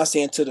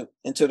Beyonce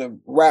into the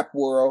rap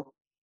world.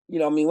 You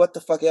know, I mean, what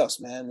the fuck else,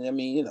 man? I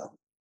mean, you know,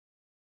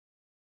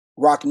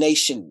 Rock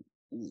Nation,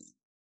 you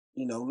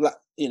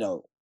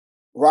know,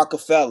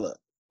 Rockefeller,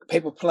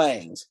 Paper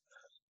Planes.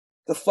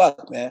 The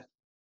fuck, man.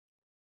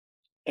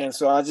 And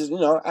so I just, you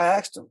know, I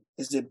asked him,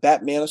 is it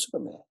Batman or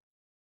Superman?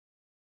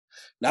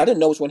 Now, I didn't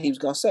know which one he was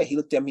going to say. He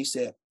looked at me, he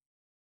said,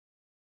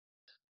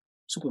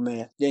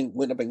 Superman. Then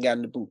went up and got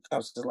in the booth. I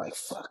was just like,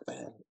 fuck,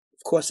 man.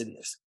 Of course it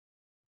is.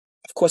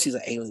 Of course he's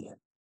an alien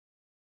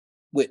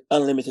with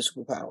unlimited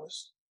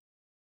superpowers.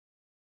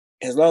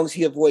 As long as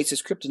he avoids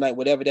his kryptonite,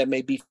 whatever that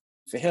may be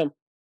for him,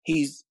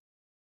 he's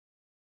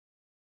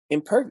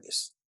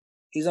impervious.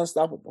 He's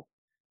unstoppable.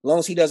 As long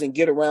as he doesn't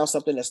get around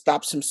something that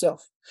stops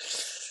himself.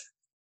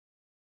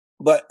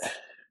 But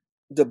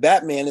the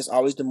Batman is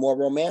always the more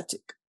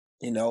romantic.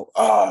 You know,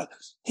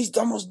 he's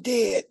almost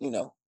dead. You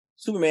know,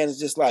 Superman is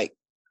just like,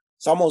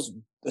 it's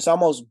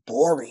almost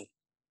boring.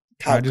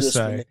 Can I just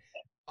say,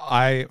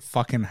 I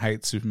fucking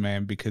hate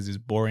Superman because he's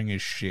boring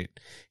as shit.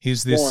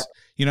 He's this,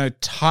 you know,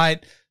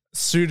 tight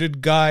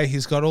suited guy.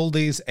 He's got all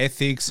these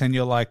ethics, and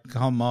you're like,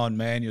 come on,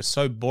 man, you're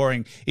so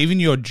boring.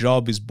 Even your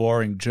job is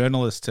boring.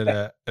 Journalist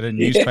at a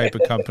newspaper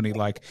company,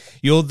 like,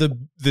 you're the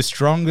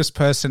strongest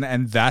person,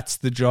 and that's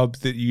the job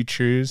that you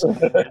choose.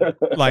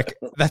 Like,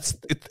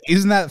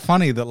 isn't that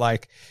funny that,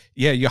 like,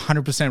 yeah, you're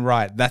 100%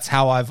 right. That's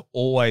how I've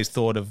always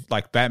thought of,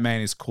 like, Batman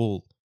is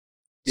cool.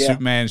 Yeah.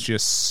 Superman's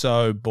just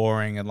so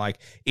boring, and like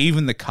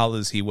even the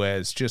colors he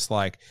wears, just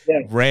like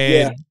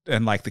red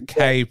and like the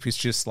cape is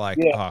just like,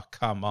 oh,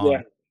 come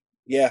on.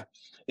 Yeah,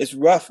 it's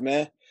rough,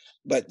 man.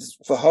 But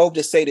for Hov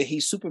to say that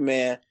he's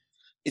Superman,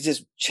 it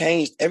just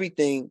changed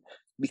everything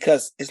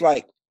because it's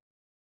like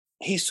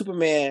he's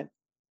Superman,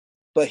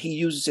 but he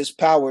uses his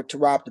power to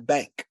rob the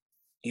bank.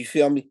 You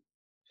feel me?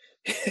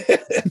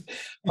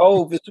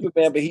 Hov is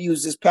Superman, but he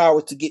uses his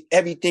power to get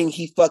everything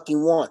he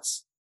fucking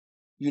wants.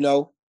 You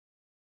know,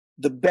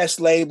 the best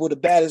label, the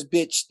baddest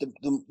bitch,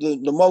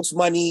 the most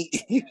money.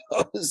 You know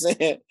what I'm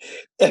saying?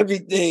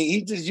 Everything.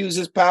 He just uses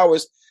his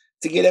powers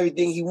to get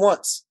everything he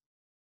wants.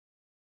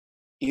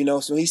 You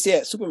know, so he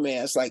said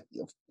Superman. It's like,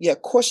 yeah,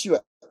 of course you're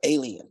an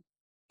alien.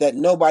 That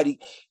nobody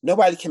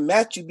can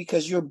match you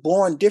because you're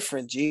born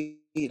different, G.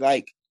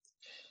 Like,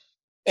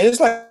 and it's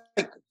like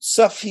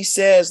stuff he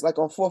says, like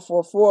on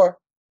 444,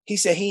 he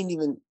said he didn't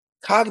even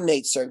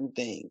cognate certain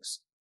things.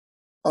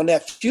 On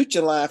that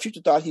Future line, Future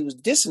thought he was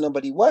dissing him,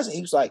 but he wasn't.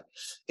 He was like,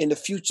 in the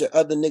future,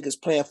 other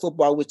niggas playing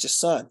football with your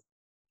son.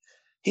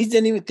 He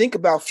didn't even think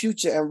about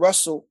Future and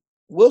Russell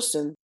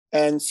Wilson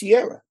and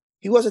Sierra.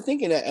 He wasn't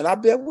thinking that, and I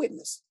bear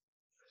witness.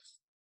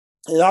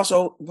 And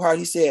also, part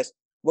he says,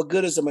 what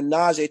good is a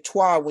menage a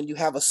trois when you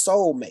have a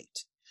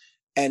soulmate?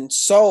 And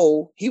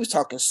soul, he was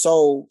talking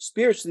soul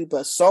spiritually,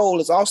 but soul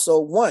is also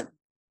one.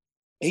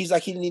 He's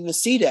like, he didn't even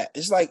see that.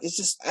 It's like, it's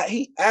just,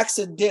 he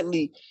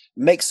accidentally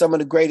makes some of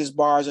the greatest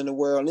bars in the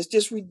world. And it's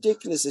just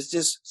ridiculous. It's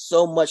just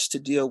so much to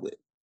deal with,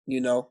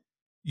 you know?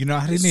 You know,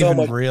 I didn't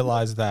even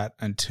realize that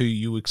until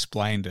you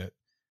explained it.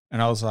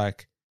 And I was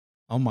like,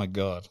 oh my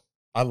God,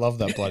 I love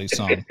that bloody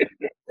song.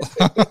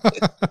 I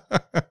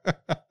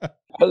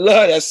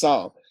love that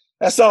song.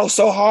 That song's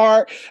so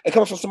hard. It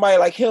comes from somebody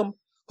like him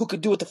who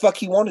could do what the fuck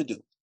he want to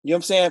do. You know what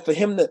I'm saying? For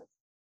him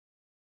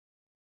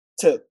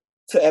to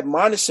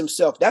admonish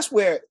himself. That's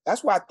why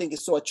I think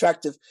it's so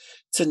attractive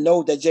to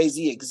know that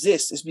Jay-Z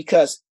exists, is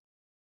because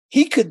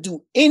he could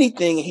do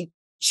anything and he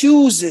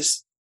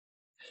chooses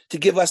to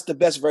give us the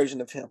best version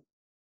of him.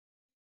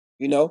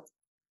 You know?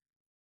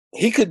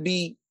 He could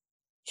be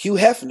Hugh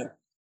Hefner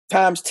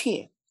times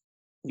 10.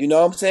 You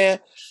know what I'm saying?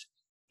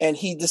 And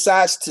he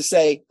decides to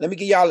say, let me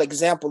give y'all an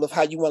example of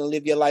how you want to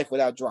live your life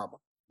without drama.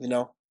 You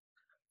know?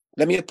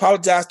 Let me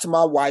apologize to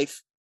my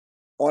wife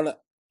on an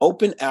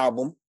open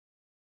album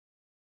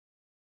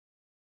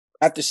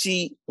after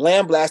she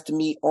lambasted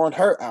me on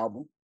her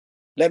album.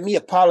 Let me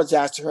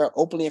apologize to her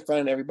openly in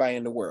front of everybody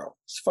in the world.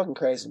 It's fucking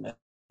crazy, man.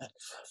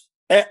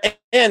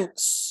 And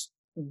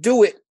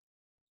do it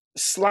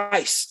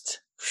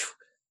sliced,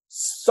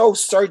 so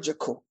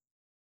surgical,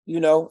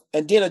 you know,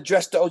 and then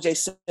address the O.J.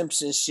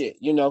 Simpson shit,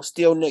 you know,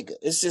 still nigga.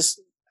 It's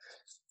just,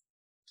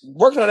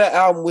 working on that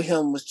album with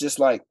him was just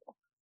like,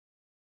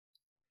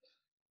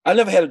 I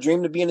never had a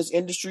dream to be in this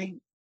industry.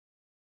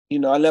 You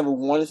know, I never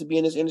wanted to be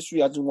in this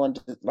industry. I just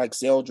wanted to like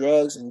sell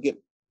drugs and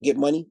get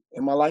money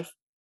in my life.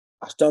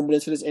 I stumbled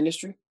into this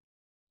industry.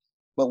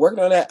 But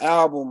working on that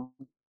album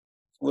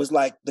was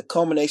like the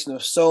culmination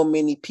of so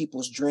many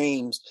people's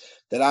dreams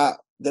that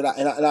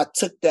I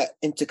took that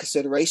into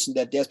consideration,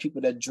 that there's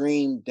people that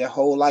dream their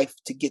whole life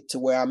to get to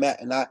where I'm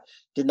at. And I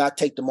did not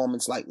take the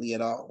moments lightly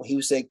at all. When he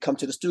would say, come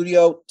to the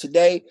studio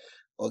today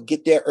or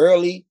get there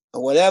early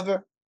or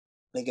whatever,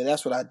 nigga,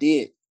 that's what I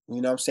did.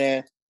 You know what I'm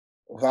saying?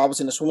 If I was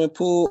in the swimming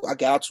pool, I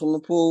got out the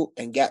swimming pool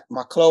and got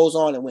my clothes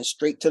on and went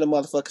straight to the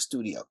motherfucking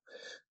studio.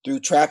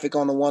 Through traffic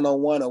on the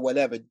 101 or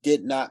whatever,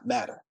 did not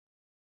matter.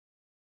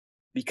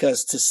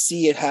 Because to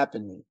see it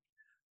happening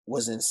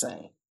was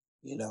insane,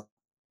 you know?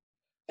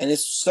 And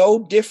it's so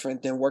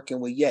different than working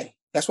with Ye.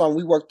 That's why when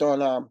we worked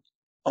on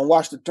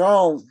Watch the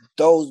Throne,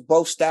 those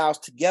both styles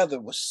together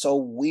was so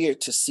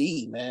weird to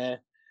see, man.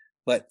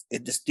 But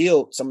it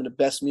distilled some of the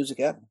best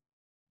music ever.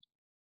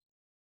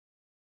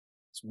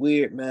 It's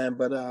weird, man.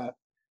 But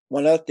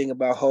one other thing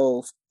about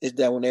Hov is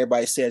that when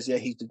everybody says, yeah,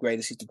 he's the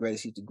greatest, he's the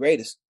greatest, he's the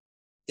greatest,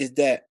 is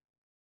that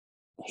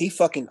he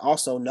fucking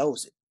also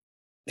knows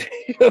it.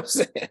 You know what I'm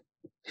saying?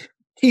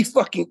 He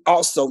fucking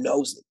also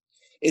knows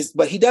it.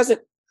 But he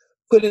doesn't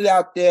put it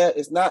out there.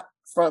 It's not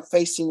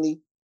front-facingly.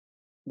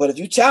 But if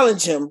you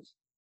challenge him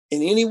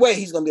in any way,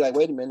 he's going to be like,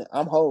 wait a minute,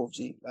 I'm Hov,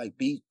 G. Like,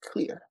 be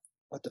clear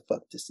what the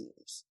fuck this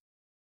is.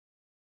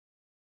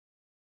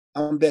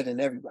 I'm better than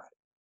everybody.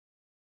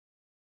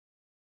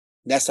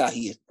 That's how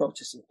he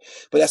approaches it.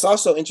 But that's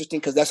also interesting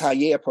because that's how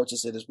Ye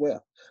approaches it as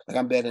well. Like,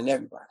 I'm better than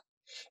everybody.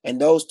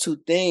 And those two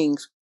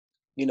things,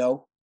 you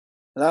know,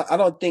 and I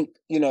don't think,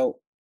 you know,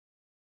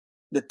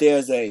 that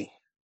there's a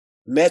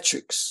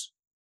metrics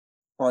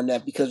on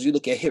that, because you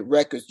look at hit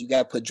records, you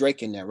got to put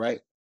Drake in there,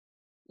 right?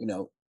 You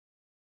know,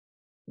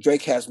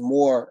 Drake has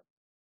more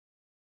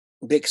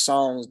big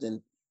songs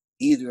than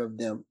either of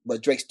them,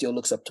 but Drake still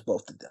looks up to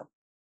both of them.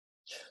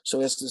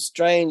 So it's a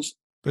strange.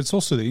 But it's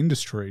also the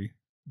industry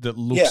that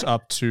looks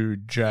up to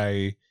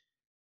Jay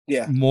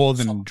more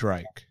than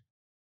Drake.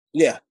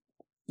 Yeah.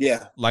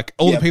 Yeah. Like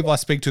all the people I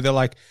speak to, they're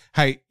like,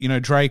 hey, you know,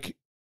 Drake,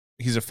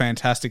 he's a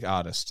fantastic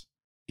artist.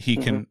 He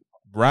can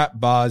rap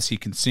bars, he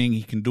can sing,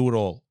 he can do it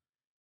all.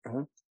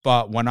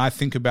 But when I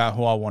think about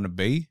who I want to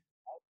be,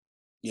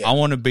 I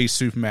want to be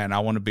Superman. I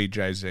want to be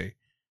Jay-Z.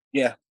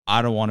 Yeah.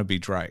 I don't want to be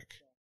Drake.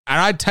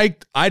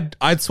 And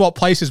I'd swap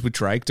places with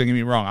Drake. Don't get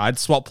me wrong. I'd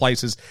swap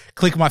places,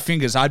 click my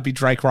fingers. I'd be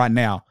Drake right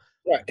now.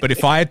 Right. But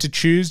if I had to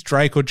choose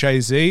Drake or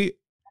Jay-Z,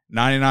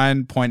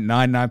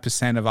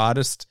 99.99% of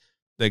artists,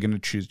 they're going to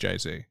choose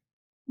Jay-Z.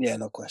 Yeah,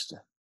 no question.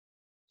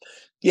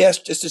 Yes,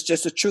 it's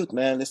just the truth,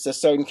 man. It's a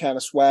certain kind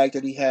of swag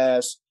that he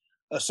has,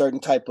 a certain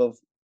type of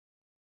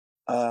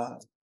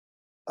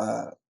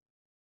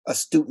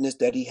astuteness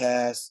that he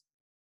has.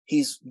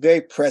 He's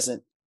very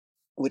present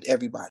with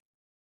everybody.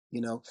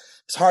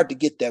 It's hard to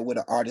get that with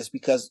an artist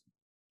because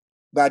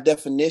by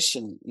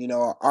definition,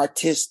 an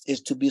artist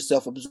is to be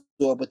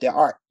self-absorbed with their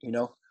art,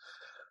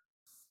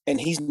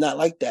 and he's not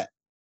like that.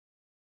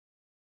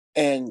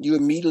 And you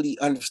immediately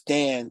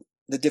understand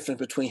the difference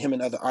between him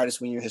and other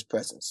artists when you're in his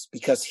presence,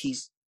 because he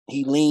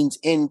leans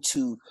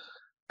into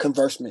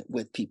conversation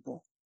with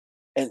people,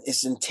 and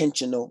it's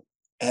intentional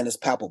and it's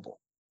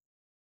palpable,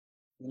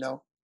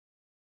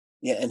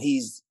 Yeah, and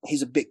he's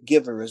a big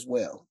giver as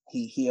well.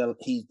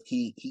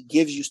 He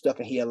gives you stuff,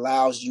 and he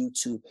allows you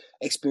to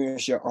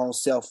experience your own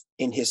self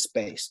in his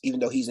space. Even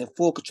though he's in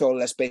full control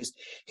of that space,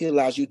 he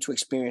allows you to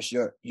experience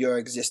your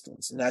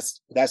existence, and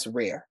that's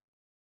rare.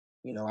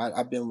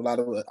 I've been with a lot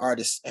of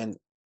artists, and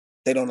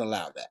they don't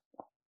allow that.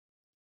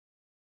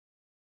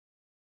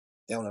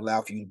 They don't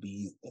allow for you to be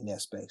you in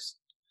that space.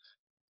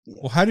 Yeah.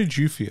 Well, how did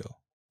you feel?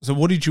 So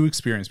what did you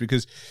experience?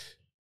 Because,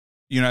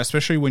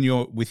 especially when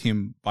you're with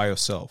him by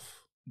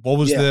yourself, what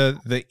was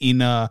the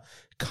inner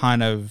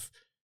kind of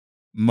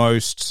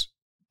most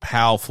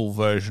powerful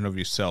version of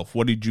yourself?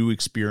 What did you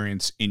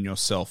experience in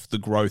yourself, the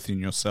growth in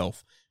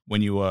yourself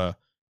when you were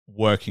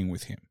working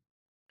with him?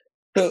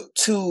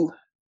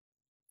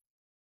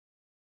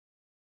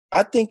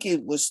 I think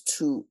it was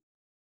to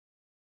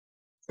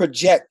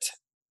project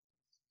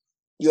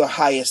your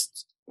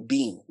highest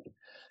being.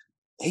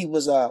 We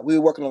were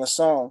working on a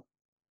song,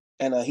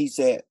 and he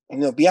said,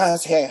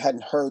 Beyonce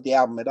hadn't heard the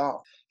album at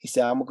all. He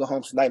said, I'm gonna go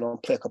home tonight and I'm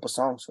gonna play a couple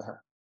songs for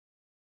her.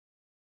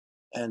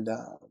 And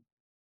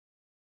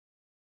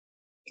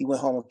he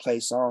went home and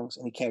played songs,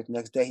 and he came the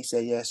next day. He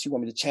said, yeah, she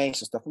want me to change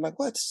some stuff. I'm like,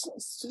 what?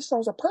 These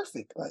songs are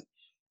perfect. Like,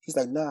 he's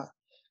like, nah.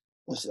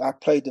 When I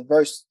played the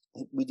verse,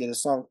 we did a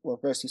song for a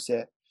verse. He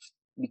said,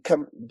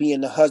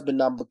 being the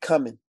husband I'm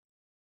becoming.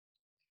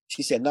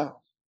 She said,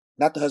 no,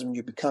 not the husband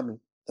you're becoming,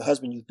 the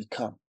husband you've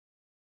become.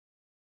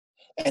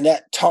 And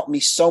that taught me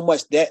so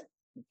much, that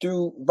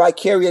through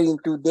vicariously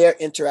through their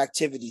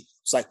interactivity.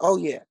 It's like, oh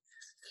yeah,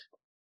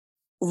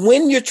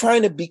 when you're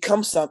trying to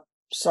become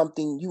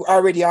something, you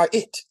already are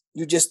it.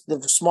 You're just the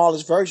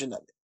smallest version of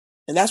it.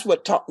 And that's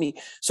what taught me.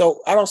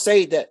 So I don't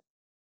say that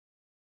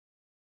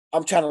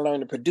I'm trying to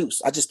learn to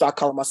produce. I just start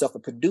calling myself a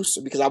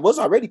producer because I was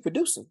already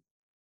producing.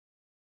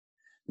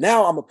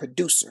 Now I'm a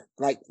producer,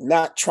 like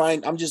not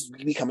trying, I'm just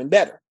becoming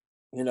better,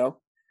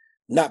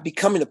 not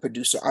becoming a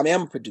producer. I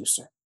am a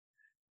producer,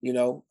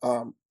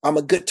 I'm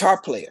a guitar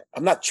player.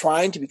 I'm not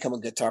trying to become a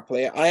guitar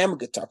player. I am a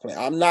guitar player.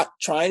 I'm not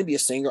trying to be a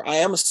singer. I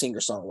am a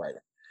singer-songwriter.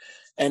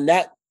 And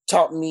that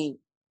taught me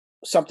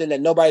something that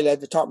nobody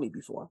ever taught me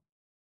before,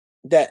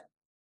 that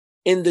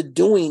in the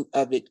doing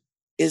of it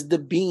is the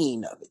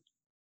being of it.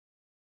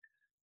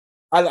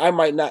 I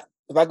might not,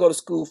 if I go to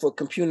school for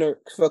computer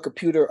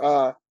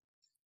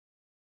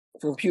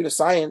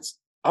science,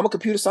 I'm a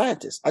computer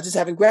scientist. I just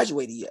haven't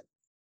graduated yet.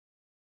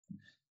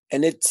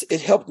 And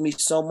it helped me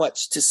so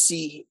much to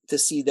see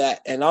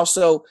that. And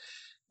also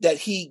that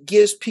he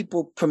gives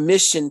people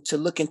permission to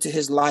look into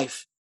his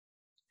life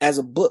as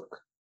a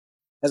book,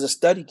 as a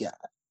study guide.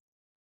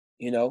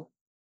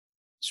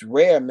 It's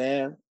rare,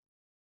 man.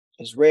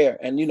 It's rare.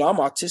 And, I'm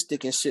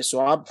autistic and shit. So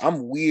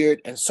I'm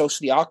weird and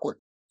socially awkward.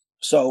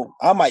 So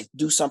I might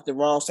do something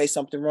wrong, say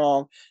something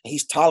wrong, and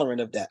he's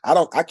tolerant of that.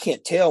 I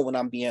can't tell when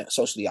I'm being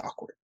socially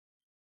awkward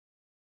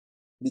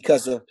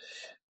because of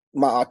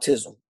my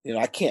autism.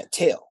 I can't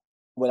tell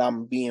when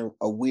I'm being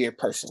a weird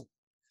person,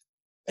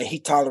 and he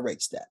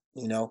tolerates that.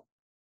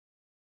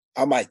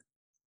 I might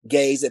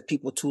gaze at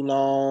people too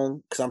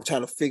long because I'm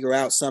trying to figure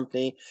out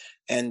something,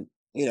 and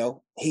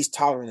he's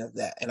tolerant of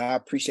that, and I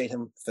appreciate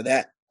him for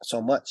that so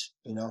much.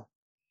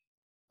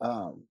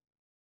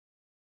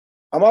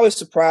 I'm always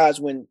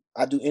surprised when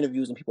I do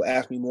interviews and people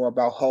ask me more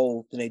about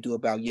Hov than they do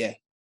about Ye.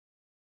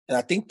 And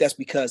I think that's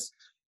because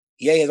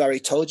Ye has already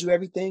told you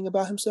everything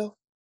about himself.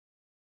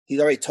 He's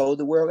already told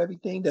the world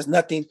everything. There's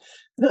nothing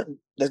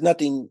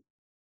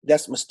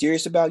that's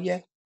mysterious about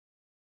Ye.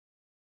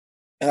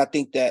 And I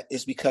think that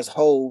it's because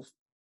Hov,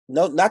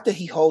 not that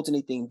he holds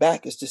anything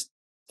back, it's just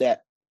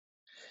that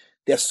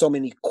there's so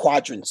many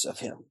quadrants of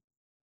him,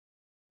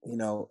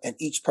 and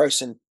each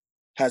person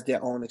has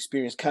their own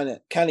experience. Kind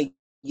of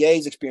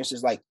Ye's experience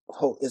is like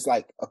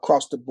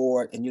across the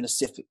board and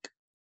unific.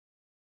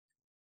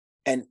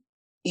 And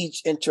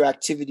each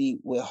interactivity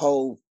with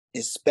Hov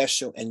is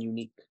special and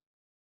unique.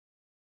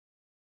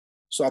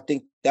 So I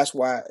think that's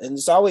why, and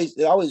it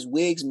always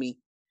wigs me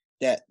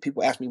that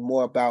people ask me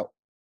more about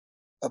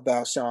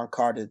Sean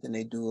Carter than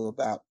they do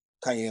about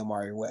Kanye and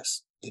Kanye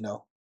West,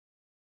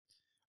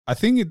 I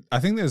think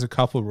there's a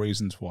couple of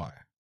reasons why.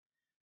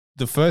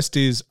 The first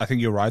is, I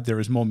think you're right, there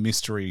is more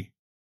mystery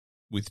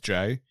with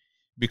Jay,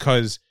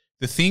 because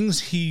the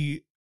things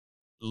he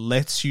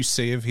lets you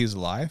see of his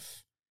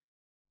life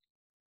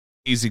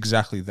is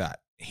exactly that.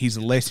 He's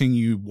letting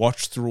you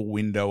watch through a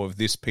window of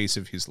this piece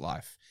of his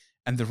life.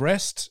 And the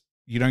rest,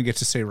 you don't get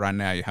to see right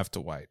now. You have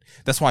to wait.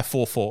 That's why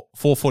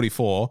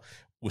 444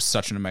 was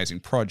such an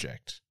amazing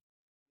project,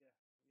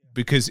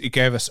 because it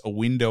gave us a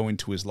window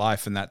into his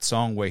life, and that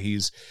song where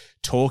he's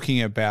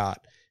talking about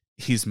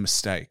his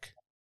mistake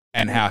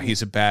and how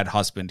he's a bad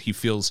husband. He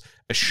feels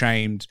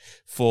ashamed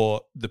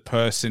for the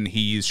person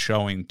he is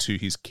showing to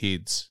his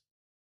kids.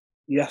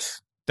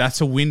 Yes. That's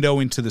a window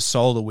into the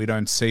soul that we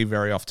don't see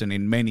very often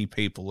in many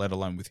people, let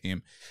alone with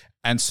him.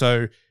 And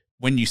so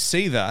when you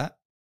see that,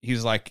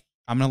 he's like,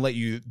 I'm going to let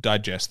you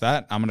digest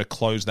that. I'm going to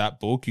close that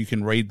book. You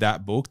can read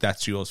that book.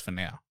 That's yours for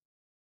now.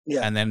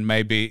 Yeah. And then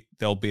maybe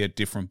there'll be a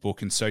different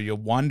book. And so you're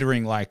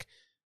wondering, like,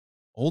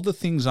 all the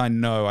things I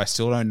know, I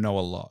still don't know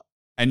a lot.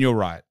 And you're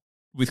right.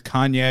 With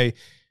Kanye,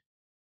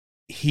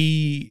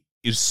 he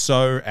is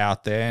so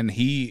out there and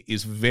he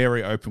is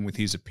very open with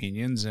his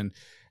opinions.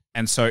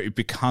 And so it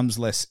becomes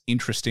less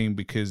interesting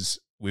because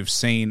we've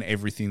seen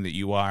everything that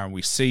you are, and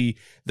we see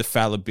the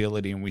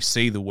fallibility and we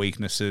see the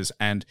weaknesses.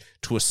 And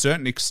to a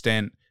certain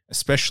extent,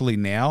 especially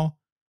now,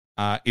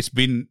 it's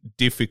been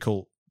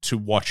difficult to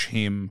watch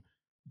him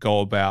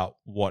go about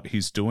what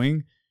he's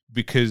doing,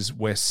 because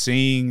we're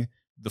seeing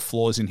the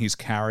flaws in his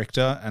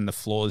character and the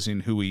flaws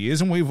in who he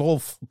is. And we've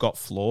all got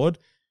flawed,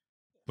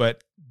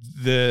 but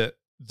the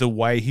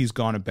way he's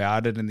gone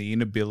about it and the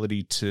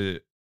inability to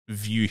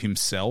view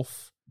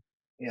himself,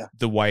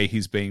 the way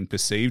he's being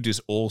perceived,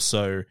 is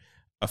also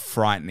a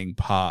frightening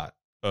part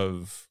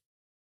of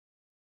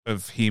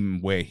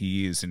him, where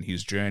he is in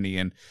his journey.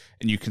 And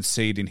you can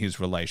see it in his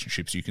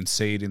relationships. You can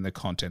see it in the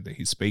content that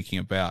he's speaking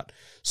about.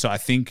 So I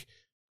think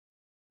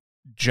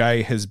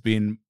Jay has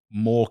been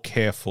more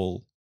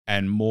careful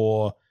and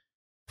more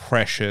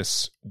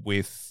precious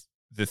with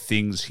the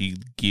things he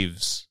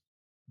gives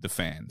the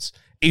fans.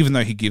 Even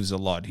though he gives a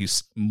lot,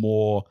 he's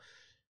more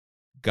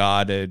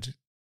guarded.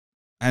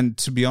 And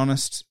to be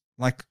honest,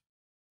 like,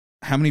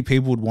 how many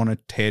people would want to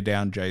tear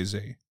down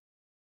Jay-Z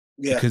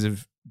because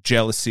of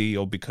jealousy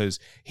or because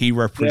he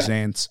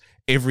represents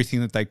everything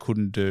that they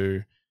couldn't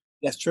do?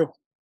 That's true.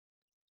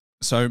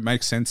 So it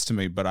makes sense to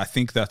me, but I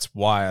think that's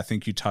why I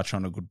think you touch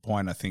on a good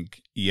point. I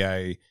think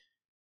Ye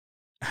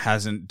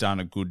hasn't done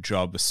a good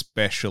job,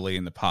 especially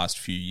in the past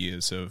few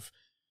years, of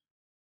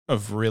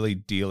really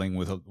dealing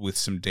with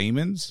some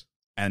demons.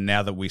 And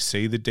now that we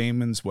see the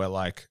demons, we're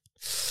like,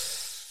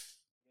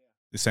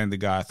 this ain't the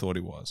guy I thought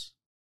he was.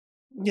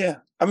 Yeah.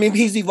 I mean,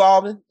 he's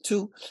evolving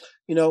too.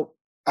 You know,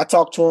 I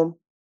talked to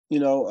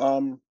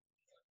him,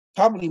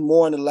 probably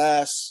more in the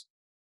last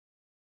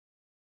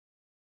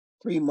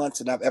 3 months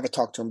than I've ever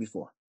talked to him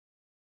before.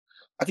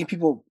 I think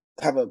people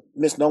have a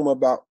misnomer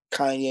about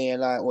Kanye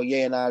and I, or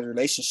Ye and I's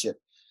relationship.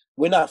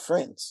 We're not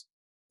friends.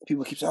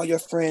 People keep saying, oh, your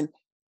friend,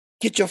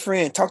 get your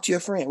friend, talk to your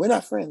friend. We're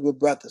not friends, we're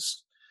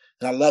brothers.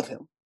 And I love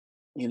him,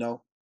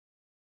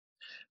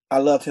 I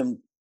love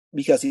him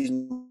because he's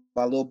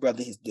my little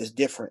brother. He's just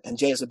different. And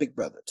Jay is a big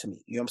brother to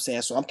me. You know what I'm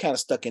saying? So I'm kind of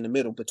stuck in the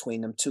middle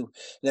between them two. And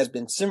there's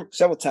been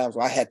several times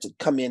where I had to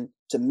come in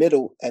to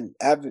middle and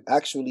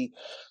actually,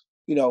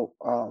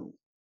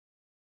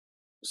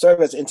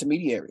 serve as an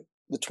intermediary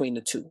between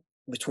the two,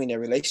 between their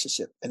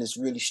relationship. And it's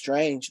really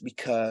strange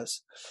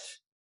because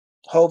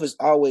Hov is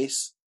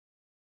always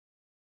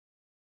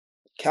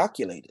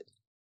calculated.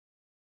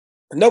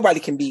 Nobody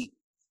can be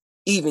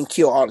even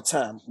kill all the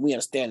time. We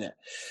understand that.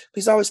 But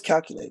he's always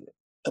calculated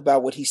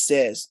about what he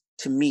says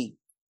to me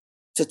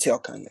to tell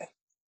Kanye.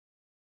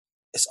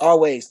 It's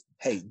always,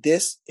 hey,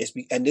 this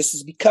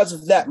is because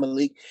of that,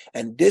 Malik,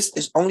 and this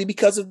is only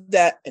because of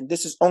that, and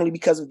this is only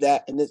because of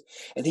that, and this,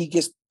 and he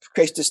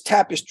creates this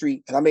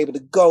tapestry, and I'm able to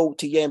go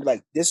to Ye and be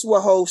like, this is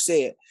what Hov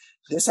said.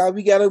 This is how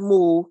we gotta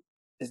move.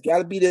 It's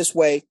gotta be this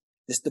way.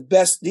 It's the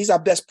best, these are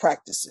best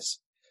practices.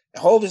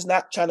 And Hov is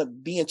not trying to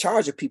be in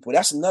charge of people.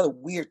 That's another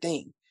weird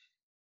thing.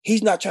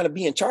 He's not trying to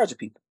be in charge of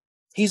people.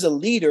 He's a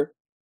leader,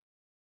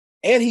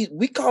 and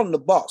we call him the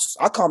boss.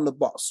 I call him the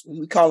boss.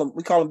 We call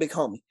him Big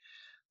Homie.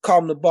 Call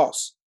him the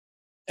boss.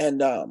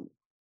 And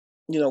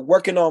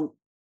working on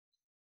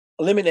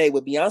Lemonade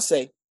with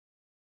Beyonce,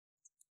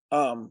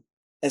 and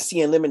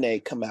seeing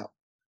Lemonade come out,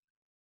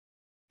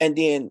 and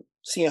then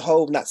seeing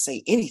Hov not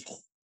say anything.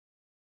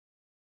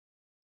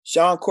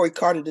 Sean Corey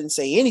Carter didn't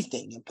say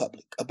anything in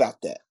public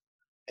about that.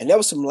 And there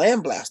was some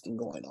lambasting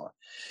going on.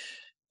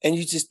 And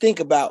you just think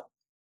about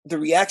the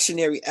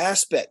reactionary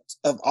aspect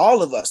of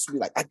all of us. Be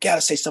like, I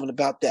gotta say something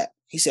about that.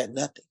 He said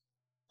nothing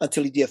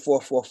until he did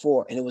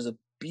 444. And it was a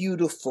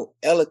beautiful,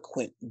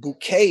 eloquent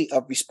bouquet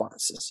of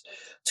responses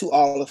to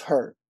all of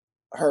her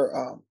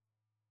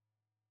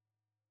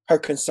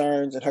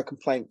concerns and her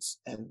complaints,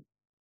 and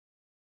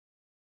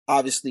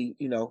obviously,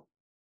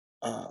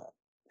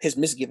 his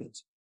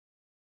misgivings.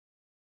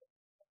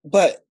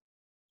 But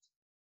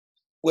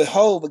with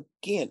Hov,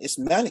 again, it's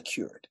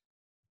manicured.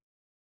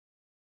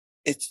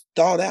 It's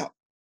thought out.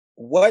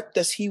 What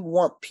does he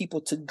want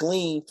people to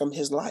glean from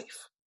his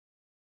life?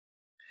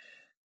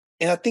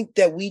 And I think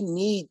that we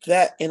need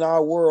that in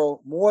our world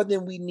more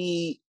than we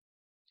need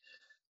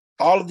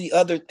all of the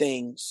other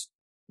things.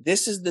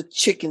 This is the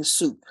chicken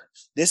soup.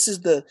 This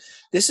is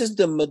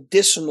the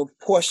medicinal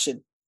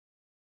portion.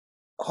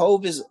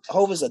 Hove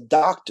is a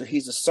doctor.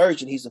 He's a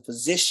surgeon. He's a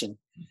physician.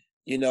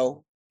 You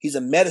know, he's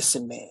a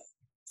medicine man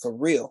for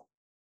real.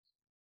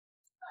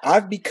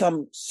 I've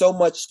become so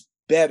much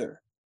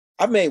better.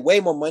 I've made way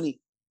more money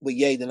with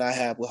Ye than I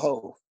have with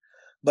Hove.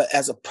 But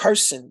as a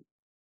person,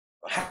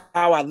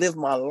 how I live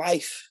my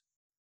life,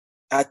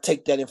 I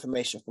take that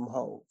information from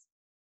Hove.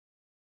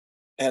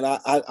 And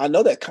I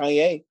know that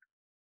Ye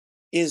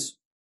is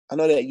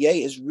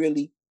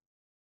really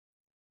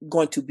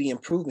going to be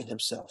improving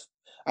himself.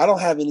 I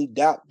don't have any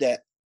doubt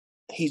that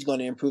he's going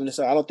to improve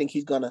himself. I don't think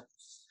he's going to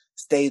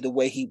stay the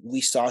way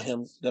we saw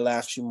him the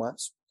last few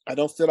months. I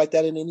don't feel like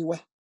that in any way.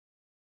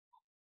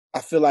 I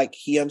feel like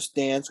he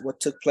understands what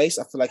took place.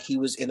 I feel like he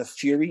was in a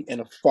fury, in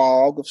a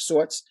fog of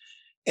sorts.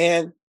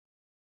 And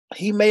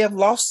he may have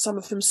lost some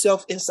of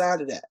himself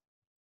inside of that.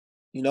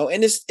 You know,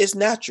 and it's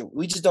natural.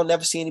 We just don't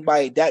never see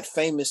anybody that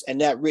famous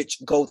and that rich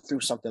go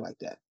through something like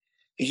that.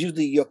 It's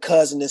usually your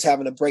cousin is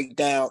having a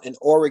breakdown in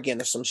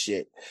Oregon or some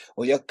shit,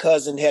 or your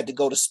cousin had to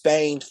go to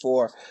Spain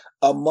for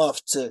a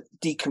month to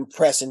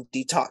decompress and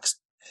detox.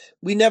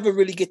 We never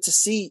really get to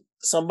see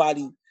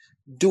somebody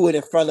do it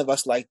in front of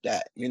us like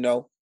that, you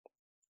know?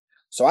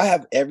 So I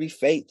have every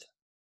faith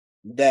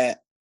that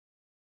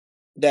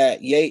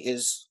Ye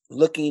is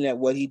looking at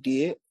what he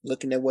did,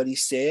 looking at what he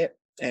said.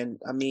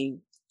 And I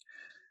mean,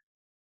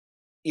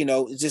 you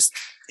know, it's just,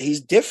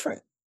 he's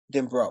different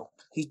than bro.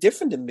 He's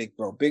different than big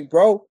bro. Big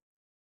bro,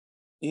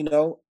 you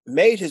know,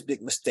 made his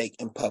big mistake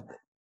in public.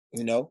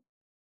 You know,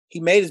 he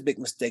made his big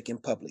mistake in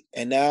public.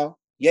 And now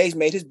Ye's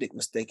made his big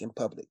mistake in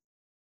public.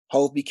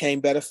 Hove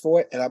became better for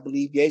it. And I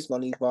believe Ye's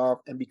going to evolve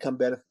and become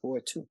better for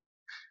it too.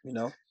 You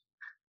know,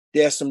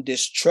 there's some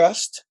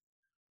distrust,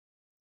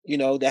 you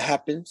know, that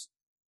happens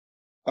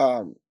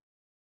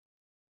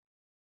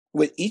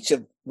with each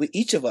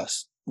of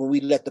us when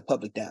we let the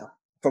public down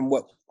from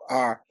what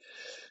our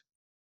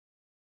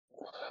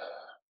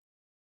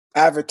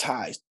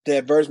advertised, the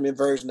advertisement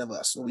version of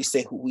us when we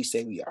say who we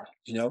say we are,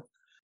 you know?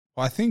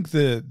 Well, I think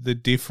the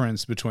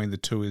difference between the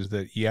two is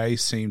that Ye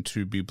seemed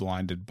to be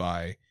blinded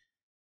by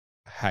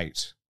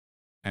hate,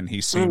 and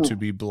he seemed to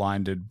be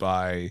blinded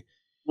by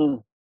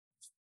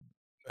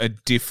a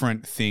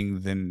different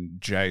thing than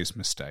Jay's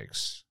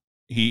mistakes.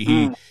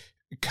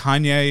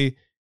 Kanye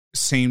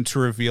seemed to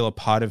reveal a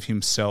part of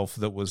himself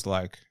that was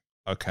like,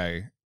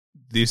 okay,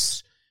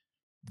 these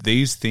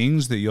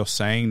things that you're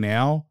saying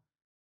now,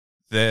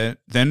 they're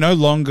no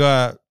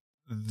longer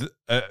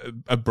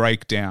a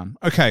breakdown.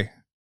 Okay,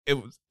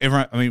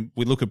 everyone. I mean,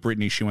 we look at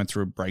Britney; she went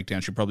through a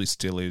breakdown. She probably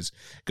still is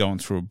going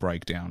through a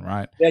breakdown,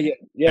 right?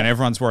 Yeah. And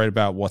everyone's worried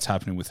about what's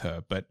happening with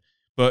her. But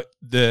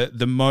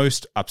the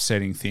most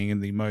upsetting thing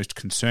and the most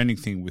concerning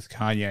thing with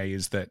Kanye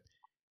is that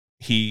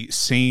he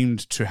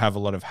seemed to have a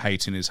lot of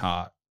hate in his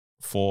heart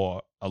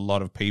for a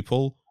lot of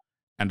people,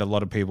 and a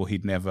lot of people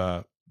he'd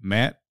never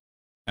met,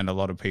 and a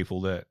lot of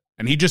people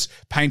and he just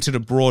painted a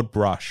broad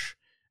brush.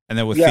 And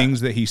there were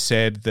things that he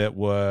said that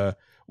were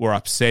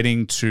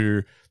upsetting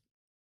to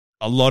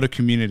a lot of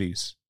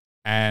communities.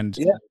 And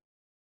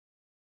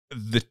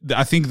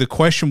I think the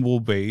question will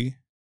be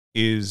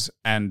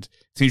and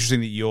it's interesting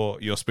that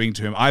you're speaking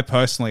to him. I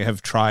personally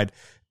have tried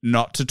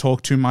not to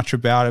talk too much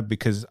about it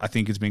because I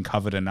think it's been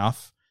covered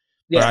enough.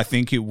 Yeah. But I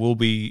think it will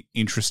be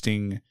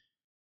interesting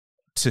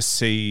to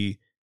see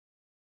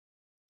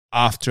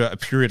after a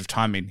period of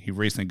time. I mean, he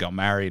recently got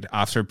married.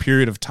 After a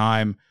period of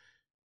time,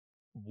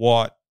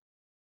 what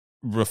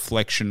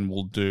reflection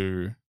will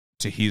do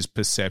to his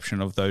perception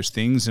of those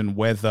things, and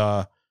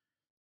whether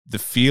the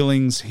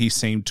feelings he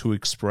seemed to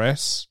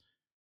express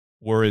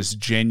were as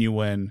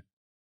genuine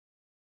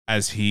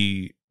as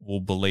he will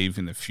believe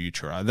in the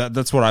future.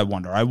 That's what I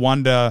wonder. I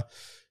wonder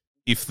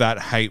if that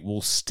hate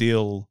will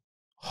still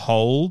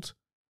hold,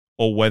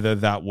 or whether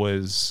that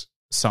was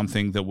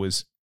something that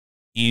was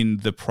in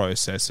the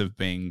process of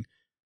being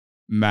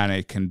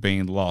manic and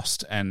being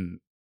lost. And,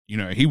 you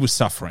know, he was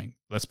suffering.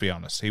 Let's be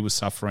honest. He was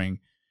suffering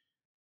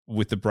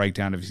with the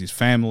breakdown of his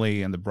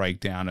family and the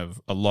breakdown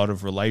of a lot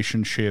of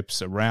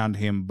relationships around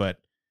him, but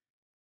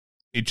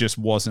it just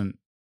wasn't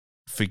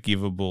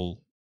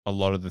forgivable, a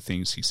lot of the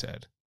things he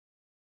said.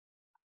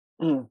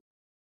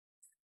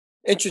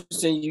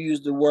 Interesting you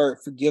use the word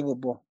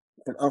forgivable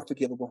and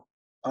unforgivable.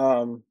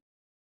 I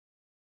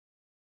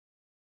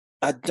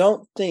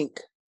don't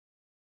think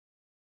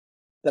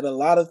that a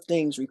lot of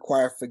things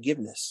require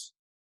forgiveness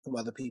from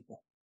other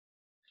people.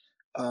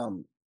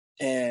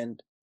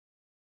 And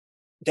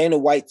Dana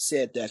White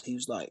said that. He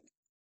was like,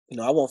 you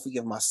know, I won't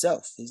forgive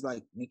myself. He's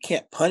like, you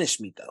can't punish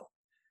me though.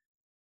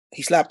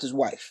 He slapped his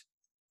wife,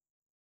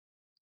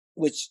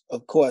 which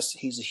of course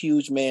he's a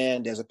huge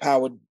man. There's a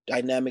power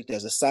dynamic.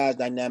 There's a size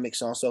dynamic.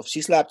 So on. So if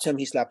she slapped him,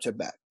 he slapped her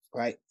back.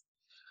 Right.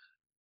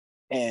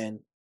 And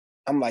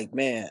I'm like,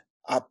 man,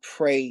 I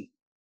pray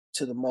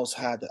to the Most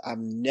High that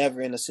I'm never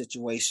in a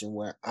situation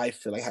where I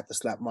feel like I have to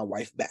slap my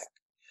wife back.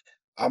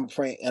 I'm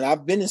praying, and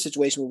I've been in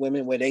situations with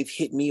women where they've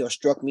hit me or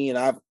struck me, and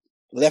I've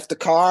left the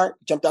car,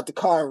 jumped out the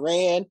car, and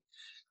ran.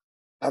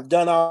 I've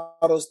done all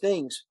those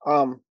things.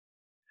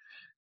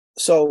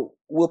 So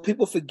will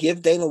people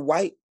forgive Dana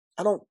White?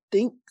 I don't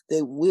think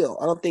they will.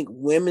 I don't think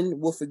women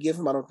will forgive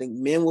him. I don't think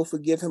men will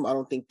forgive him. I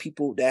don't think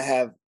people that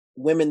have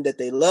women that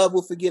they love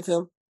will forgive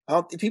him. I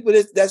don't think people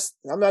that's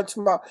I'm not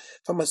talking about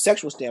from a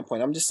sexual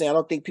standpoint. I'm just saying I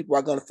don't think people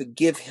are going to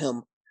forgive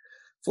him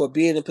for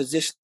being in a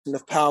position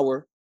of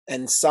power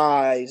and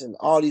size and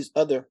all these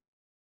other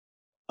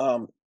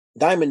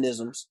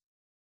diamondisms.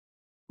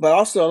 But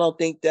also I don't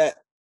think that,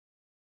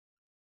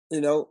 you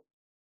know,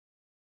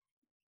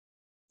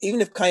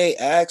 even if Kanye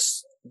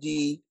asks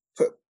the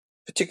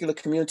particular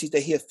communities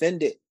that he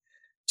offended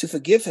to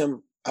forgive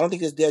him, I don't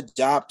think it's their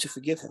job to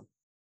forgive him.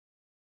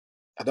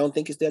 I don't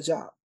think it's their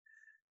job.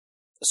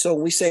 So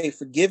when we say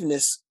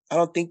forgiveness, I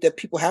don't think that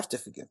people have to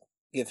forgive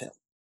him.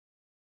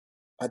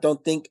 I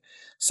don't think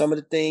some of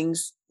the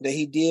things that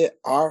he did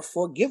are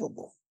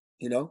forgivable,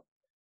 you know,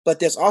 but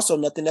there's also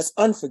nothing that's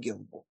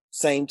unforgivable.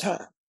 Same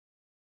time,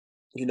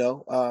 you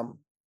know,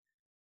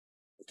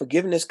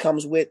 forgiveness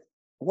comes with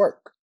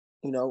work,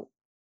 you know,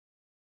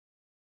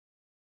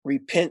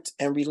 repent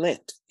and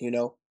relent, you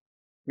know,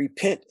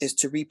 repent is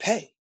to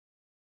repay,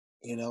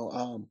 you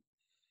know,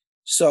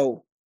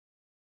 so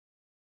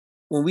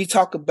when we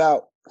talk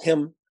about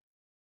him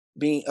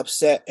being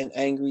upset and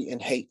angry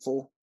and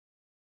hateful,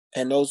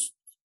 and those,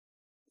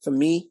 for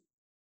me,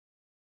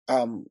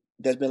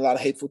 there's been a lot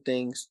of hateful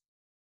things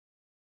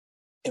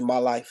in my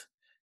life,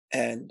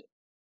 and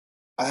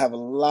I have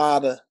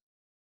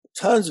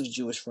tons of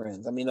Jewish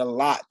friends. I mean, a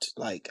lot.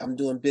 Like, I'm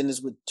doing business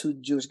with 2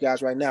 Jewish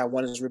guys right now.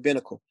 One is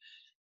rabbinical.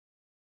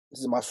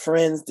 These are my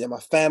friends. They're my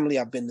family.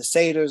 I've been to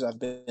Seder's. I've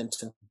been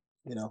to,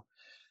 you know,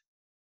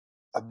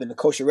 I've been to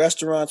kosher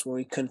restaurants where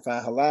we couldn't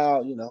find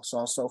halal, you know, so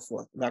on and so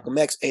forth. Malcolm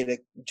X ate at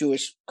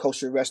Jewish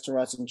kosher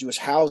restaurants and Jewish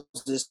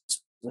houses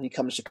when he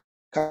came to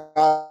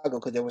Chicago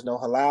because there was no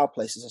halal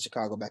places in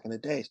Chicago back in the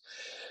days.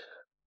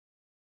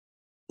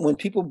 When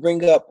people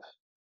bring up,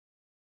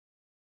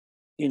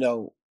 you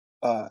know,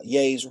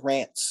 Ye's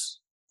rants,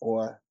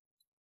 or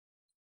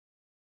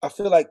I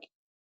feel like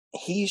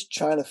he's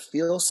trying to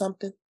feel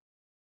something.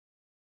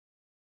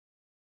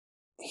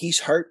 He's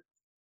hurt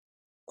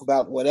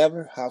about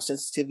whatever, how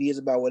sensitive he is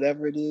about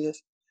whatever it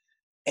is.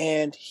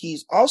 And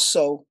he's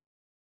also,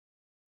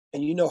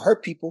 and you know,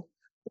 hurt people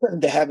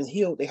that haven't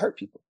healed, they hurt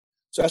people.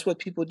 So that's what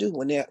people do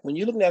when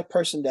you're looking at a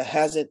person that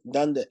hasn't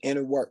done the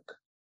inner work.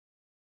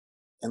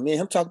 And me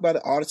and him talk about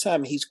it all the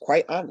time. And he's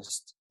quite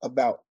honest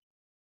about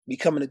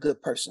becoming a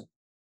good person.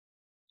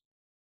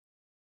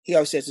 He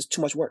always says it's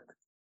too much work.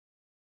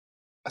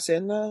 I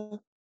said,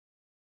 no,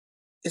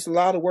 it's a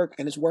lot of work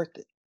and it's worth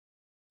it.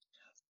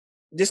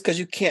 Just because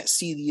you can't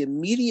see the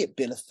immediate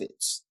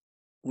benefits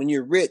when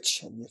you're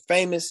rich and you're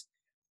famous,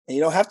 and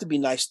you don't have to be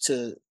nice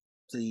to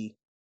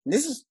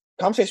this is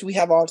conversation we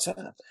have all the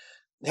time.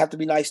 You have to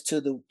be nice to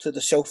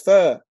the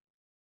chauffeur,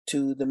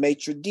 to the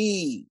maitre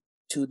d',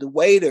 to the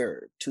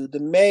waiter, to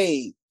the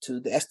maid, to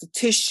the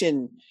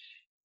esthetician.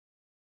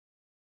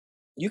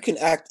 You can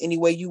act any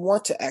way you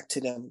want to act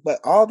to them, but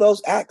all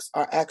those acts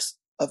are acts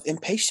of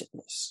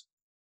impatientness.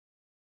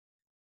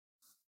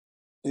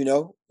 You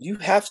know, you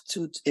have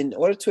to, in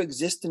order to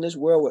exist in this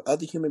world with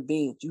other human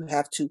beings, you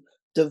have to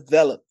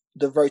develop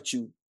the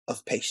virtue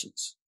of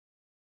patience.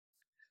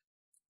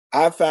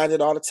 I find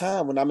it all the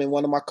time when I'm in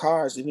one of my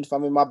cars, even if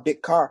I'm in my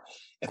big car,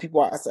 and people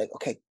are, I say,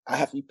 okay, I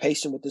have to be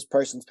patient with this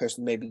person. This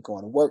person may be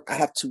going to work. I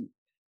have to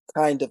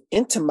kind of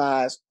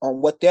intimise on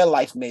what their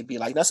life may be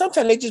like. Now,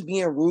 sometimes they just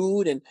being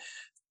rude and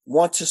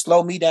want to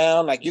slow me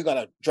down, like you're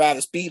gonna drive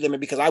the speed limit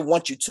because I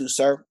want you to,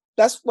 sir.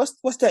 That's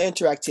what's that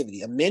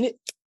interactivity? A minute,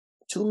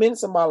 2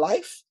 minutes of my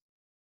life,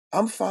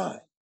 I'm fine.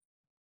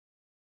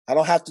 I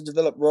don't have to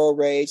develop road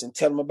rage and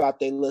tell them about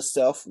their little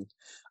self and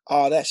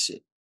all that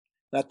shit.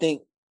 And I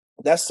think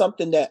that's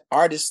something that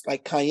artists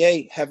like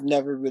Kanye have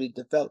never really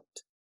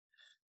developed.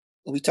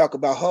 When we talk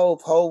about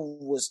Hov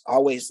was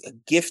always a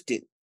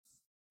gifted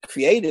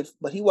creative,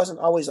 but he wasn't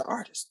always an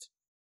artist.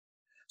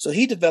 So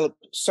he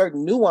developed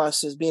certain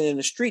nuances being in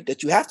the street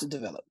that you have to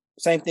develop.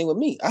 Same thing with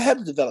me. I had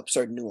to develop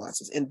certain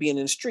nuances in being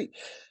in the street.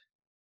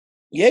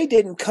 Ye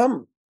didn't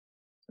come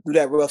through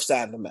that rough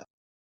side of the mountain.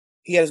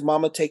 He had his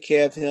mama take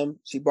care of him.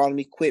 She brought him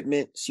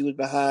equipment. She was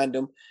behind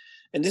him.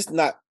 And this is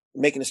not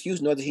making an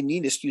excuse, nor that he need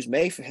an excuse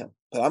made for him.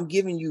 But I'm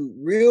giving you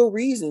real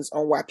reasons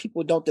on why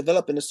people don't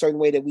develop in a certain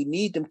way that we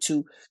need them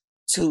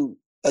to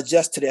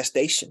adjust to their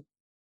station.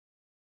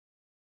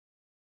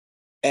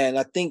 And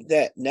I think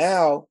that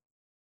now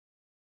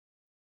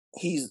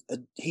he's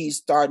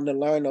starting to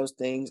learn those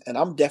things, and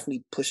I'm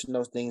definitely pushing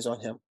those things on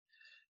him,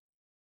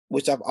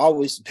 which I've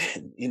always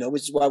been, you know,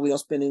 which is why we don't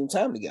spend any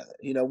time together.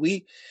 You know,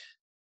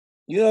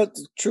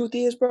 the truth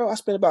is, bro, I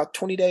spend about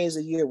 20 days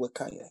a year with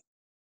Kanye.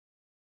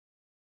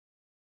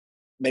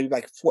 Maybe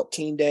like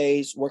 14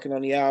 days working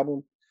on the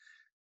album,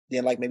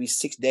 then like maybe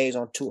 6 days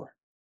on tour.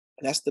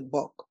 And that's the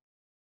bulk.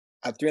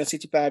 Out of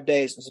 365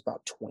 days, it's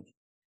about 20.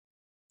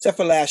 Except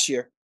for last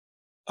year,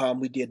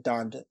 we did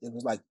Donda. It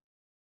was like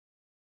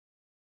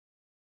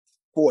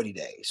 40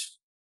 days,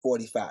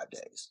 45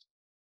 days.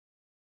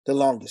 The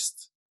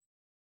longest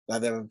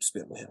I've ever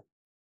spent with him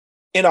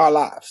in our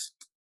lives.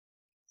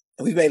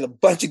 And we made a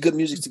bunch of good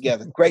music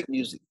together, great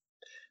music.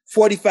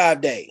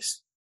 45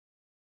 days,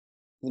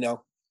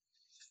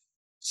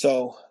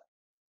 So,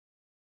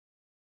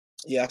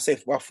 yeah, I say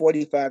about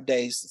 45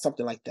 days,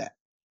 something like that.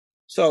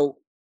 So,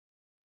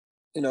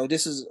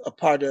 this is a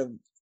part of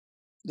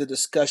the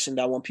discussion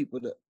that I want people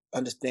to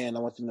understand. I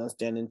want them to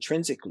understand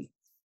intrinsically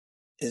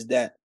is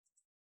that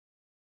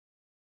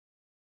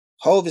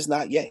Hov is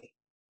not Ye.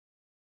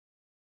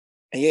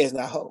 And Ye is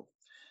not Hov.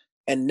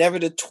 And never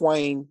the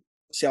twain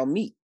shall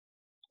meet.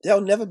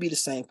 They'll never be the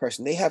same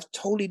person. They have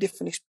totally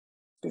different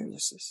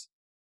experiences.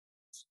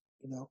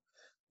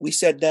 We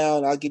sat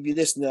down, I'll give you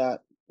this now,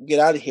 get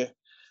out of here.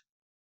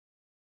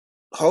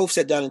 Hov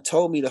sat down and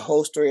told me the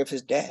whole story of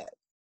his dad.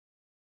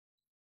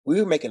 We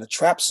were making a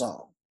trap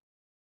song.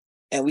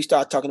 And we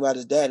started talking about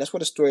his dad. That's where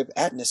the story of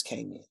Atlas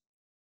came in.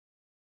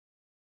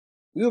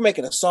 We were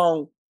making a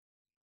song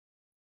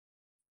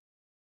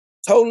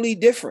totally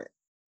different.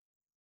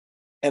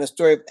 And the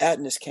story of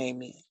Atlas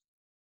came in.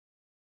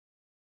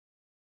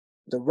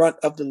 The runt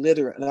of the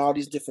litter and all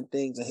these different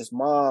things and his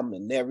mom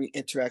and every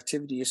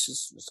interactivity.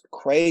 It's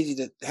crazy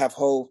to have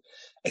Hov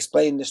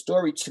explaining the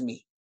story to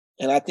me.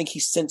 And I think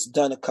he's since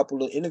done a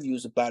couple of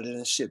interviews about it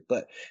and shit,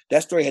 but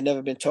that story had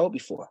never been told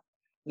before.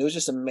 It was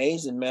just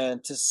amazing, man,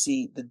 to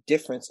see the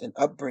difference in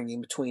upbringing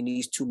between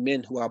these two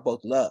men who I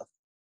both love,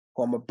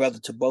 who I'm a brother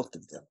to both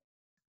of them.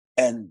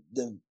 And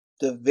the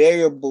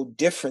variable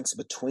difference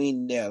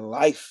between their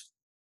life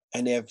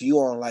and their view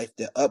on life,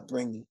 their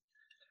upbringing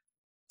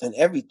and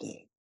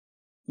everything,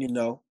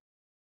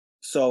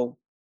 So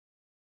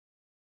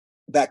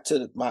back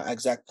to my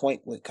exact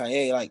point with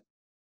Kanye, like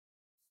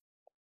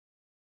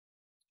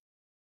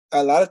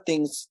a lot of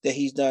things that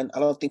he's done, I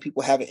don't think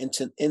people have it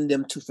in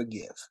them to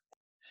forgive.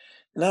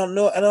 And I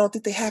don't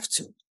think they have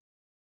to.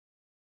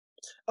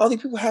 I don't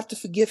think people have to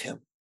forgive him.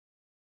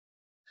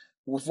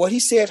 With what he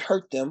said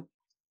hurt them,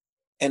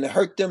 and it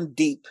hurt them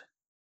deep,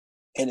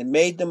 and it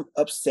made them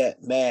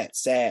upset, mad,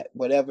 sad,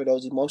 whatever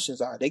those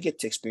emotions are. They get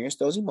to experience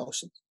those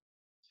emotions.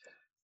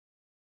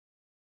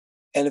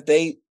 And if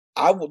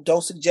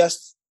don't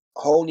suggest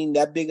holding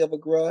that big of a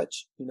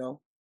grudge,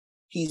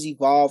 he's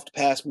evolved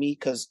past me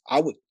because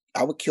I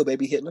would kill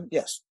baby Hitler.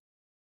 Yes,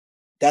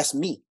 that's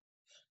me.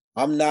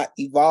 I'm not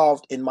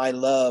evolved in my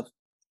love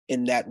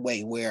in that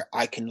way where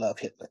I can love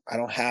Hitler. I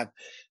don't have,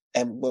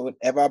 and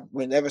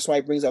whenever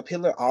somebody brings up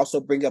Hitler, I also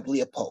bring up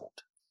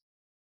Leopold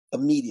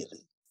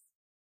immediately.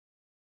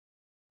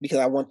 Because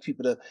I want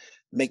people to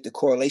make the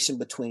correlation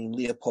between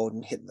Leopold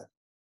and Hitler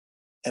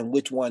and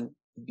which one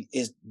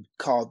is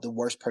called the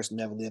worst person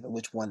to ever live and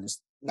which one is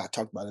not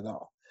talked about at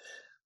all.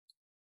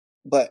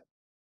 But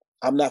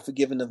I'm not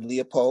forgiving of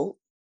Leopold.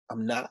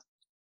 I'm not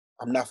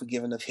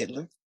forgiving of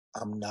Hitler.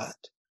 I'm not.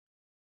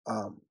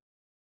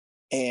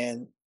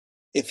 And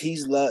if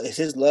his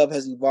love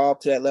has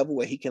evolved to that level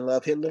where he can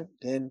love Hitler,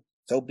 then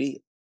so be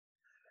it.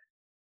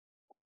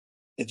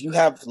 If you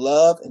have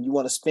love and you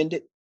want to spend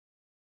it,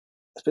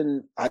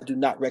 I do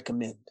not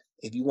recommend.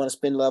 If you want to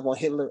spend love on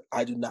Hitler,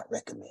 I do not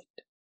recommend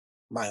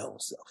my own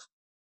self.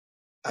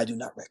 I do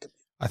not recommend.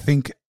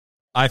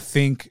 I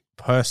think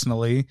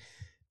personally,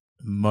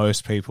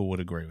 most people would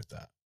agree with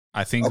that.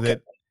 I think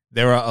that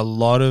there are a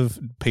lot of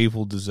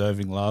people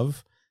deserving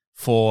love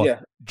for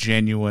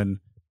genuine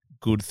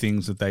good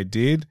things that they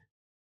did.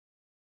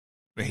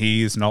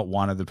 He is not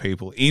one of the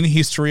people. In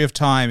history of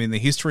time, in the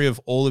history of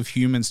all of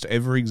humans to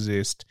ever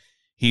exist,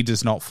 he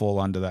does not fall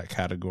under that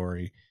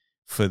category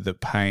for the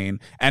pain.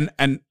 And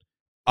I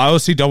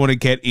obviously don't want to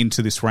get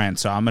into this rant,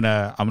 so I'm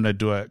gonna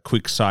do a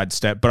quick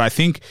sidestep. But I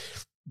think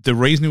the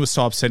reason it was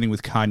so upsetting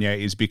with Kanye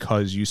is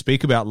because you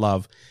speak about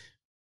love.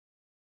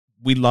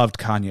 We loved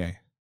Kanye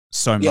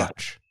so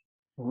much.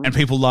 Mm-hmm. And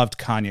people loved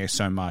Kanye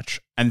so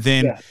much. And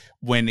then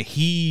when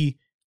he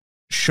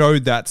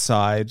showed that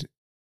side,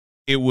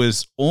 it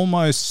was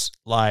almost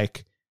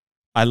like,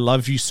 I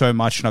love you so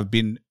much and I've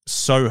been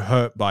so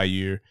hurt by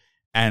you,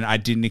 and I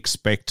didn't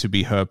expect to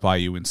be hurt by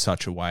you in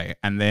such a way.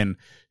 And then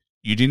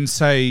you didn't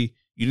say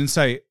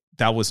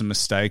that was a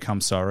mistake,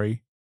 I'm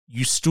sorry.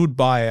 You stood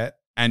by it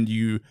and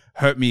you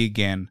hurt me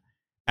again.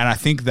 And I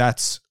think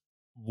that's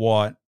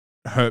what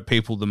hurt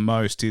people the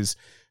most is,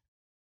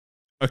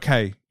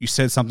 okay, you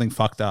said something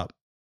fucked up,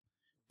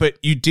 but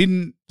you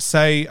didn't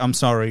say, I'm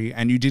sorry.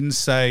 And you didn't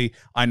say,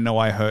 I know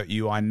I hurt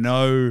you. I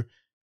know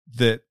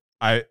that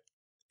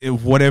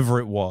whatever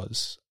it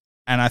was.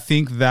 And I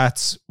think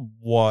that's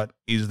what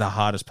is the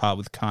hardest part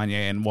with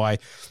Kanye, and why,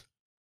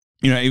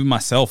 even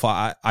myself,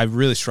 I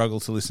really struggle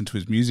to listen to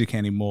his music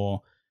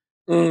anymore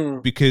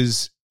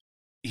because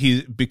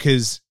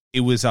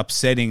it was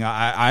upsetting.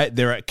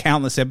 There are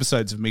countless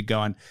episodes of me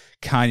going,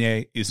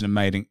 Kanye is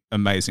an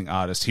amazing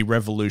artist. He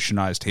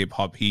revolutionized hip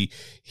hop. He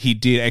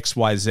did X,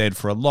 Y, Z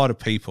for a lot of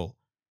people.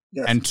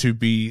 Yes. And to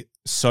be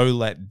so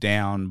let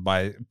down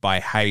by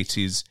hate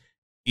is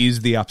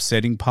the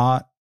upsetting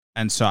part.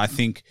 And so I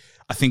think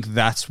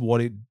that's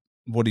what it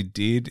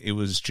did. It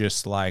was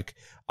just like,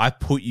 I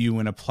put you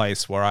in a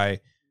place where I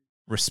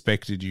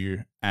respected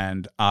you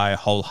and I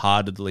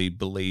wholeheartedly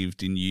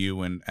believed in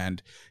you.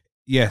 And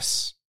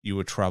yes, you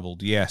were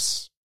troubled.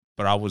 Yes,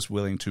 but I was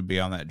willing to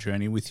be on that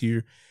journey with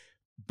you.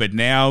 But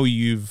now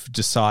you've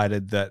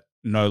decided that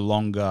no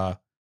longer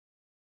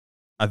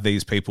are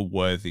these people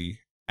worthy,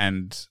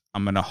 and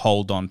I'm going to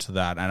hold on to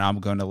that, and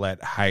I'm going to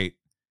let hate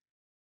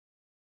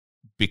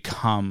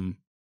become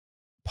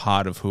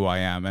part of who I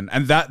am. And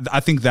that, I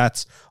think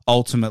that's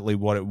ultimately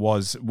what it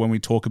was. When we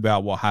talk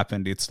about what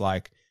happened, it's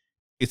like,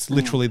 it's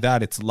literally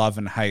that. It's love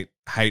and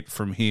hate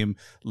from him,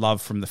 love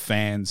from the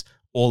fans,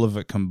 all of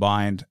it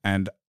combined.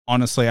 And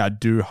honestly, I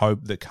do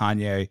hope that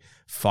Kanye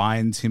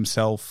finds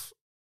himself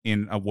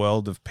in a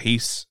world of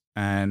peace.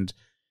 And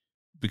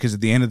because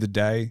at the end of the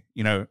day,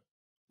 you know,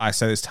 I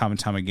say this time and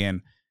time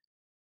again,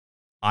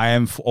 I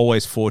am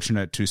always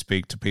fortunate to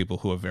speak to people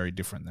who are very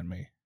different than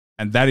me.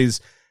 And that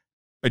is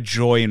a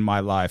joy in my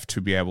life, to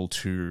be able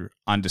to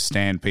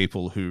understand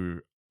people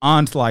who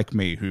aren't like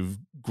me, who've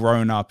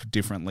grown up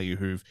differently,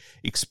 who've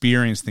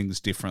experienced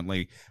things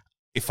differently.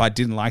 If I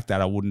didn't like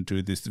that, I wouldn't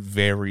do this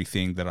very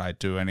thing that I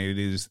do. And it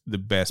is the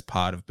best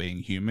part of being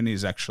human,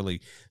 is actually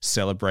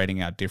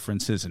celebrating our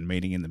differences and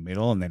meeting in the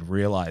middle, and then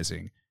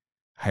realizing,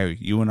 hey,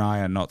 you and I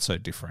are not so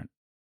different.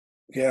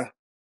 Yeah,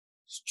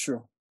 it's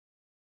true.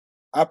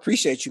 I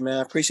appreciate you, man.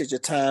 I appreciate your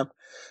time.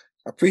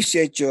 I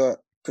appreciate your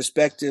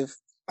perspective.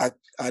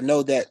 I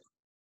know that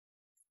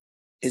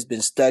it's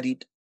been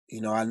studied. You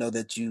know, I know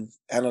that you've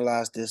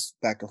analyzed this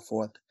back and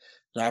forth.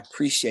 And I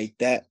appreciate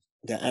that,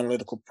 the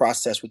analytical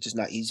process, which is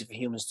not easy for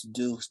humans to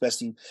do,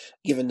 especially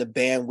given the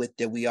bandwidth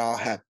that we all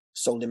have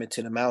so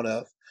limited amount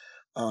of.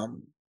 I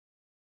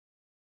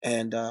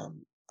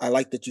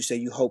like that you say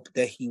you hope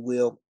that he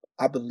will.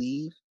 I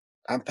believe.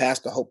 I'm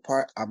past the hope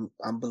part.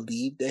 I'm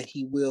believe that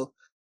he will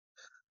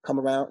come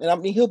around. And I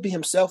mean, he'll be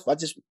himself. I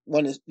just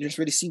want to just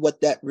really see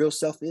what that real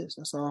self is.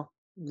 That's all.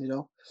 You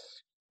know,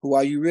 who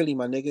are you really,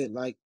 my nigga?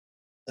 Like,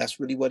 that's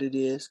really what it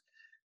is.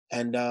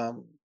 And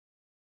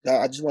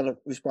I just want to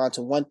respond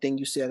to one thing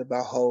you said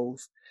about Hove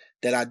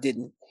that I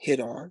didn't hit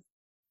on.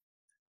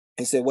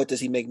 And said, what does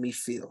he make me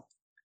feel?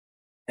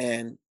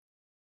 And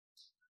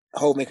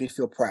Hove makes me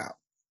feel proud.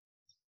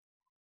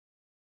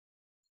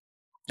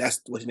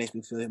 That's what it makes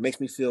me feel. It makes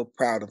me feel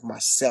proud of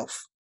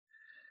myself.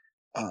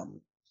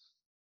 And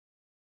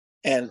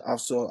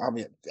also, I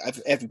mean,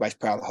 everybody's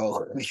proud of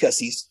Hov because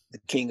he's the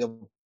king of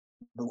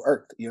the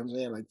earth. You know what I'm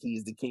saying? Like, he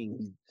is the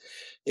king.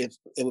 It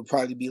would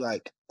probably be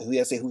like, if we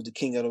had to say who's the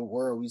king of the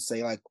world, we'd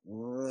say like,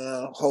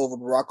 Hov or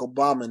Barack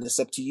Obama, and it's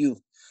up to you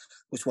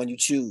which one you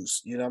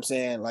choose. You know what I'm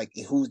saying? Like,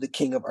 who's the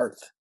king of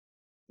earth?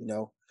 You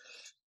know?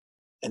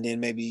 And then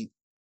maybe,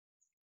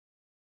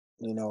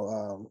 you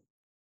know,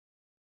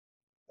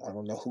 I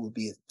don't know who would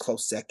be a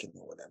close second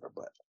or whatever,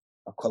 but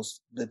a close,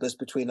 the best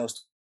between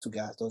those two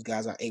guys. Those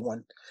guys are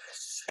A1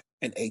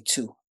 and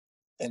A2.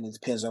 And it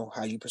depends on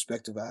how you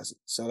perspectivize it.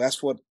 So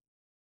that's what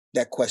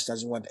that question, I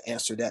just wanted to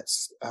answer that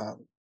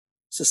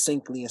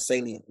succinctly and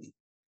saliently.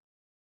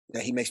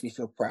 That he makes me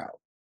feel proud.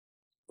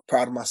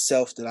 Proud of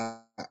myself that I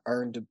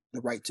earned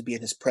the right to be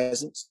in his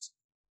presence.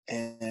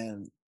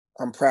 And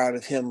I'm proud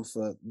of him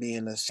for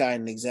being a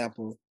shining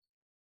example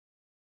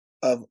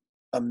of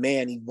a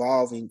man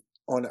evolving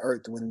on the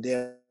earth when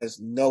there's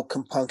no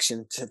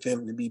compunction to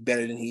him to be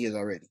better than he is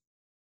already.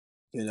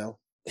 You know,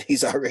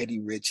 he's already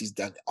rich. He's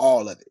done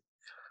all of it.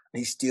 And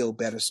he still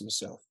betters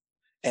himself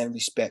and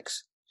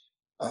respects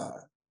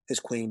his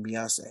queen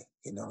Beyonce.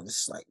 You know,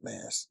 it's like,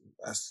 man,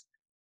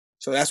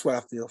 so that's what I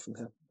feel from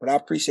him. But I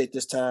appreciate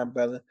this time,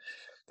 brother.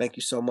 Thank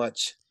you so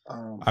much.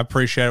 I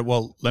appreciate it.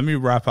 Well, let me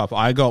wrap up.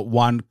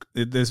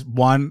 There's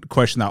one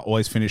question that I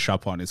always finish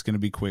up on. It's going to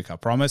be quick, I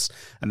promise.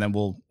 And then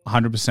we'll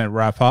 100%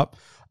 wrap up.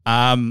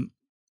 I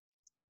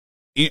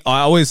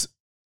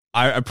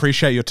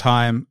appreciate your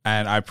time,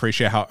 and I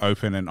appreciate how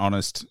open and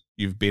honest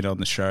you've been on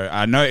the show.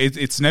 I know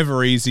it's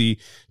never easy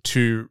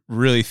to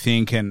really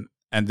think, and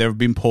there have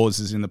been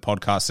pauses in the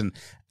podcast,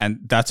 and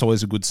that's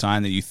always a good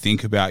sign that you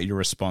think about your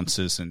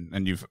responses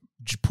and you've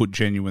put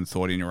genuine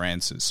thought in your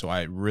answers. So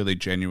I really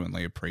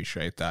genuinely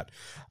appreciate that.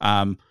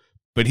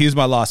 But here's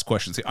my last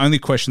question. It's the only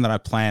question that I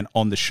plan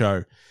on the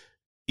show.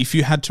 If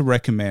you had to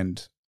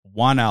recommend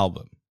one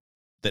album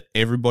that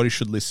everybody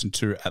should listen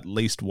to at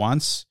least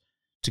once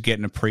to get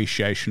an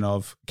appreciation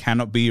of,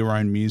 cannot be your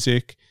own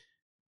music,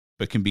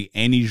 but can be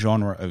any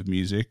genre of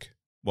music,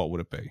 what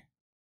would it be?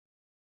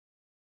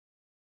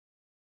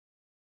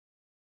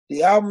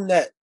 The album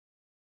that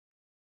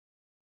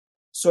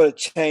sort of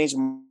changed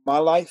my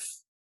life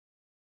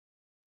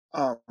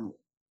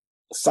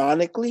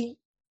sonically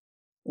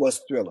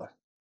was Thriller.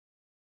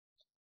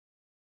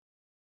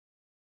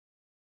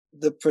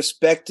 The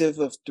perspective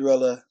of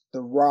Thriller,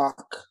 the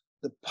rock,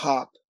 the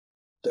pop,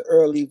 the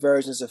early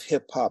versions of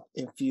hip hop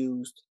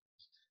infused,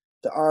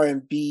 the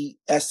R&B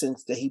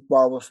essence that he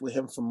brought with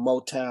him from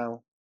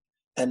Motown,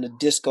 and the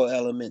disco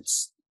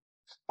elements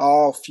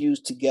all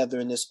fused together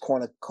in this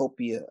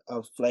cornucopia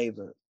of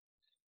flavor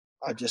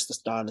are just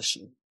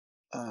astonishing.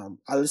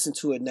 I listen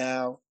to it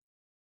now,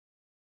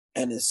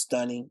 and it's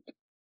stunning.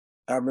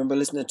 I remember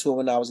listening to it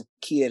when I was a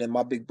kid, and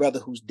my big brother,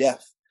 who's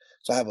deaf,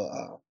 so I have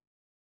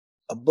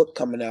a book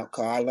coming out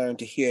called "I Learned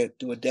to Hear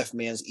Through a Deaf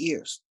Man's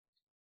Ears."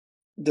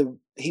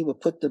 He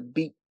would put the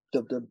beat,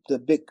 the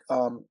big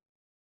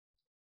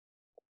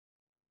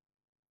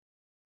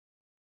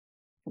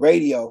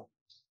radio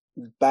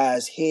by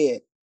his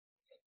head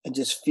and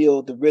just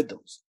feel the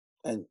rhythms,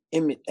 and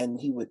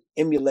he would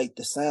emulate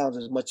the sounds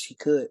as much as he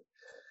could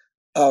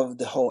of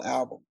the whole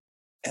album,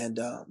 and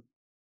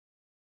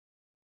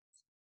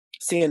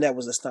seeing that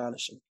was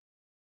astonishing.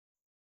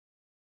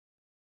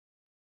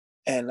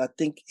 And I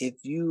think if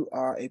you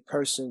are a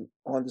person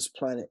on this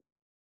planet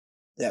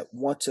that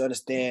want to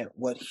understand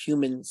what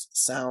humans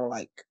sound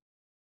like,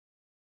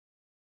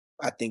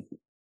 I think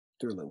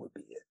Thriller would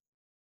be it.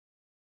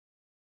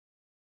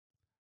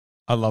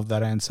 I love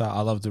that answer.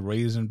 I love the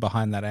reason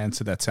behind that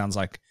answer. That sounds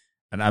like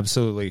an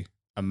absolutely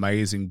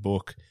amazing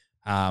book.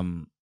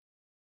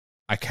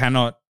 I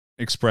cannot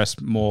express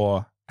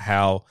more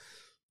how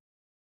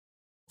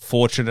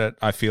fortunate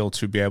I feel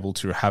to be able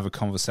to have a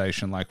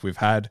conversation like we've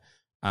had.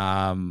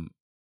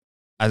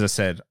 As I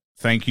said,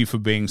 thank you for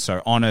being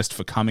so honest,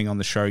 for coming on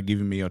the show,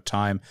 giving me your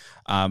time.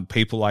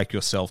 People like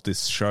yourself,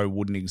 this show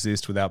wouldn't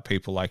exist without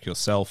people like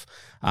yourself.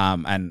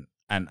 And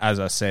as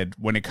I said,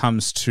 when it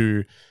comes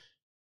to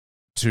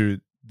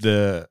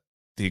the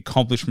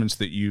accomplishments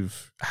that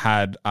you've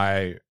had,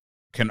 I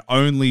can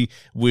only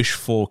wish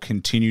for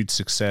continued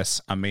success.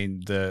 I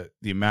mean, the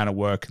amount of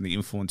work and the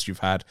influence you've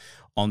had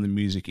on the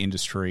music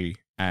industry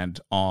and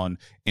on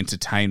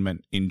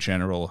entertainment in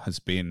general has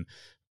been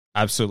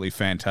absolutely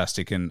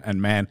fantastic. And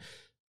man,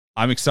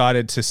 I'm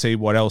excited to see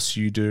what else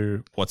you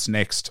do, what's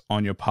next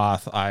on your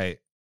path. I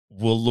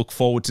will look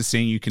forward to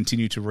seeing you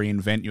continue to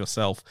reinvent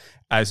yourself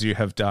as you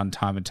have done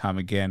time and time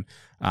again.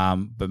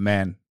 But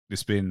man,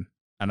 it's been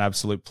an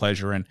absolute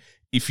pleasure. And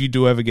if you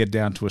do ever get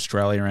down to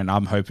Australia, and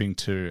I'm hoping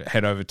to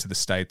head over to the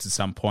States at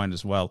some point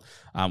as well,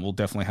 we'll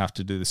definitely have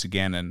to do this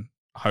again, and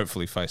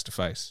hopefully face to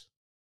face.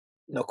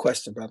 No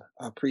question, brother.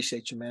 I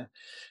appreciate you, man.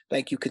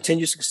 Thank you.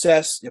 Continued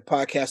success. Your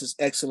podcast is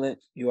excellent.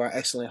 You are an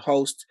excellent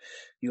host.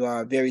 You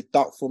are a very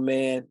thoughtful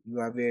man. You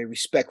are very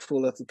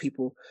respectful of the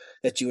people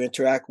that you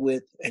interact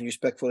with, and you're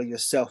respectful of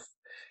yourself.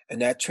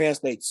 And that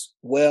translates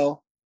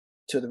well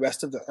to the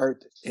rest of the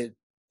earth.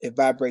 It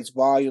vibrates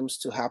volumes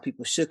to how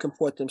people should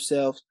comport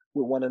themselves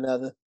with one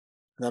another.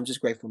 And I'm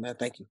just grateful, man.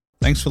 Thank you.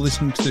 Thanks for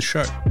listening to the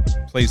show.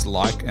 Please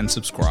like and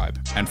subscribe,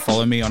 and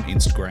follow me on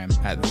Instagram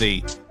at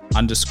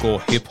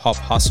 _hip hop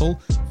hustle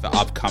for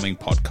upcoming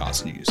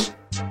podcast news.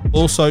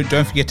 Also,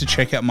 don't forget to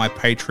check out my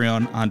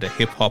Patreon under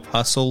Hip Hop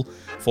Hustle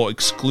for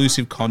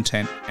exclusive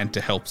content and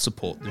to help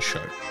support the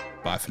show.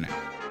 Bye for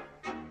now.